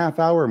 2.5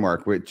 hour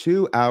mark. We're at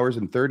 2 hours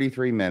and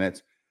 33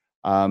 minutes.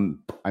 I'm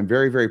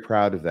very, very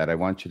proud of that. I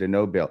want you to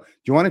know, Bill. Do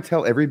you want to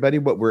tell everybody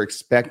what we're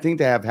expecting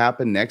to have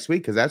happen next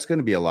week? Because that's going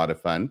to be a lot of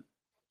fun.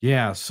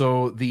 Yeah,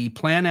 so the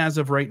plan as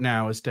of right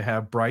now is to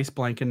have Bryce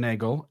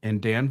Blankennagel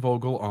and Dan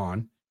Vogel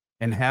on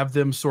and have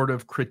them sort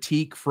of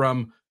critique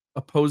from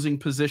opposing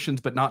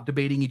positions, but not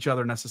debating each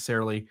other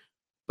necessarily,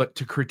 but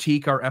to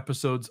critique our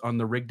episodes on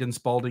the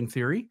Rigdon-Spalding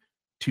theory,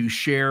 to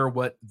share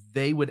what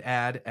they would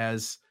add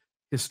as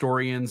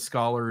historians,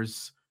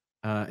 scholars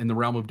in the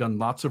realm who've done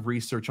lots of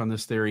research on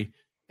this theory,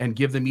 and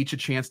give them each a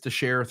chance to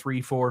share 3,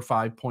 4,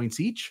 5 points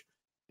each,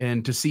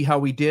 and to see how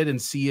we did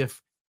and see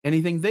if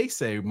anything they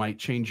say might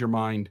change your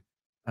mind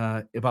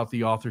about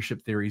the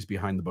authorship theories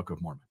behind the Book of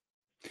Mormon.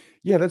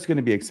 Yeah, that's going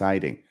to be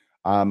exciting.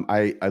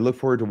 I look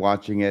forward to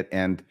watching it,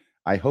 and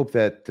I hope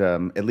that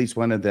at least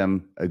one of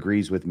them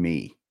agrees with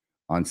me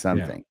on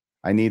something.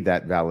 Yeah. I need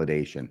that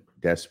validation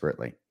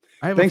desperately.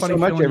 Thanks so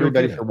much,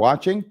 everybody, for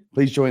watching.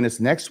 Please join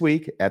us next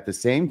week at the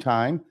same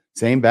time,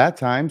 same bat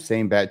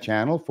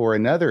channel for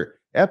another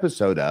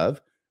episode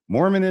of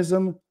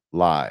Mormonism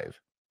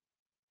Live.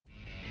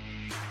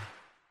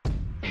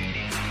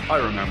 I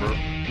remember,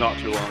 not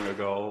too long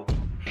ago,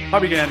 I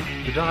began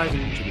to dive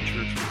into the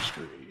church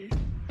history.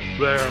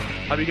 There,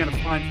 I began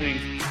to find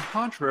things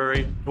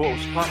contrary to what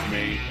was taught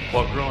me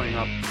while growing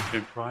up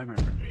in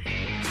primary.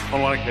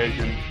 On one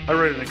occasion, I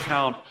read an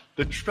account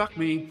that struck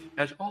me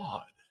as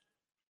odd.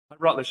 I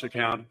brought this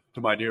account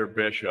to my dear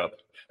bishop,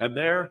 and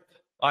there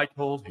I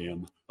told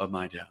him of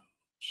my doubts.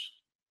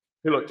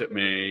 He looked at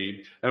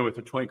me, and with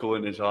a twinkle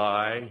in his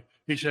eye,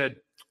 he said,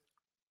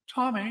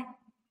 "Tommy,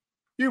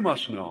 you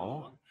must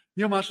know.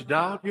 You must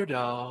doubt your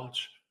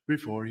doubts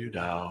before you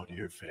doubt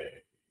your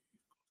faith."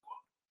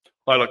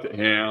 I looked at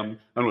him,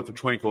 and with a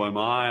twinkle in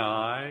my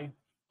eye,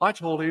 I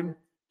told him,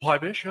 "Why,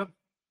 Bishop,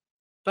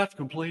 that's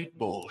complete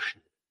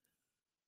bullshit."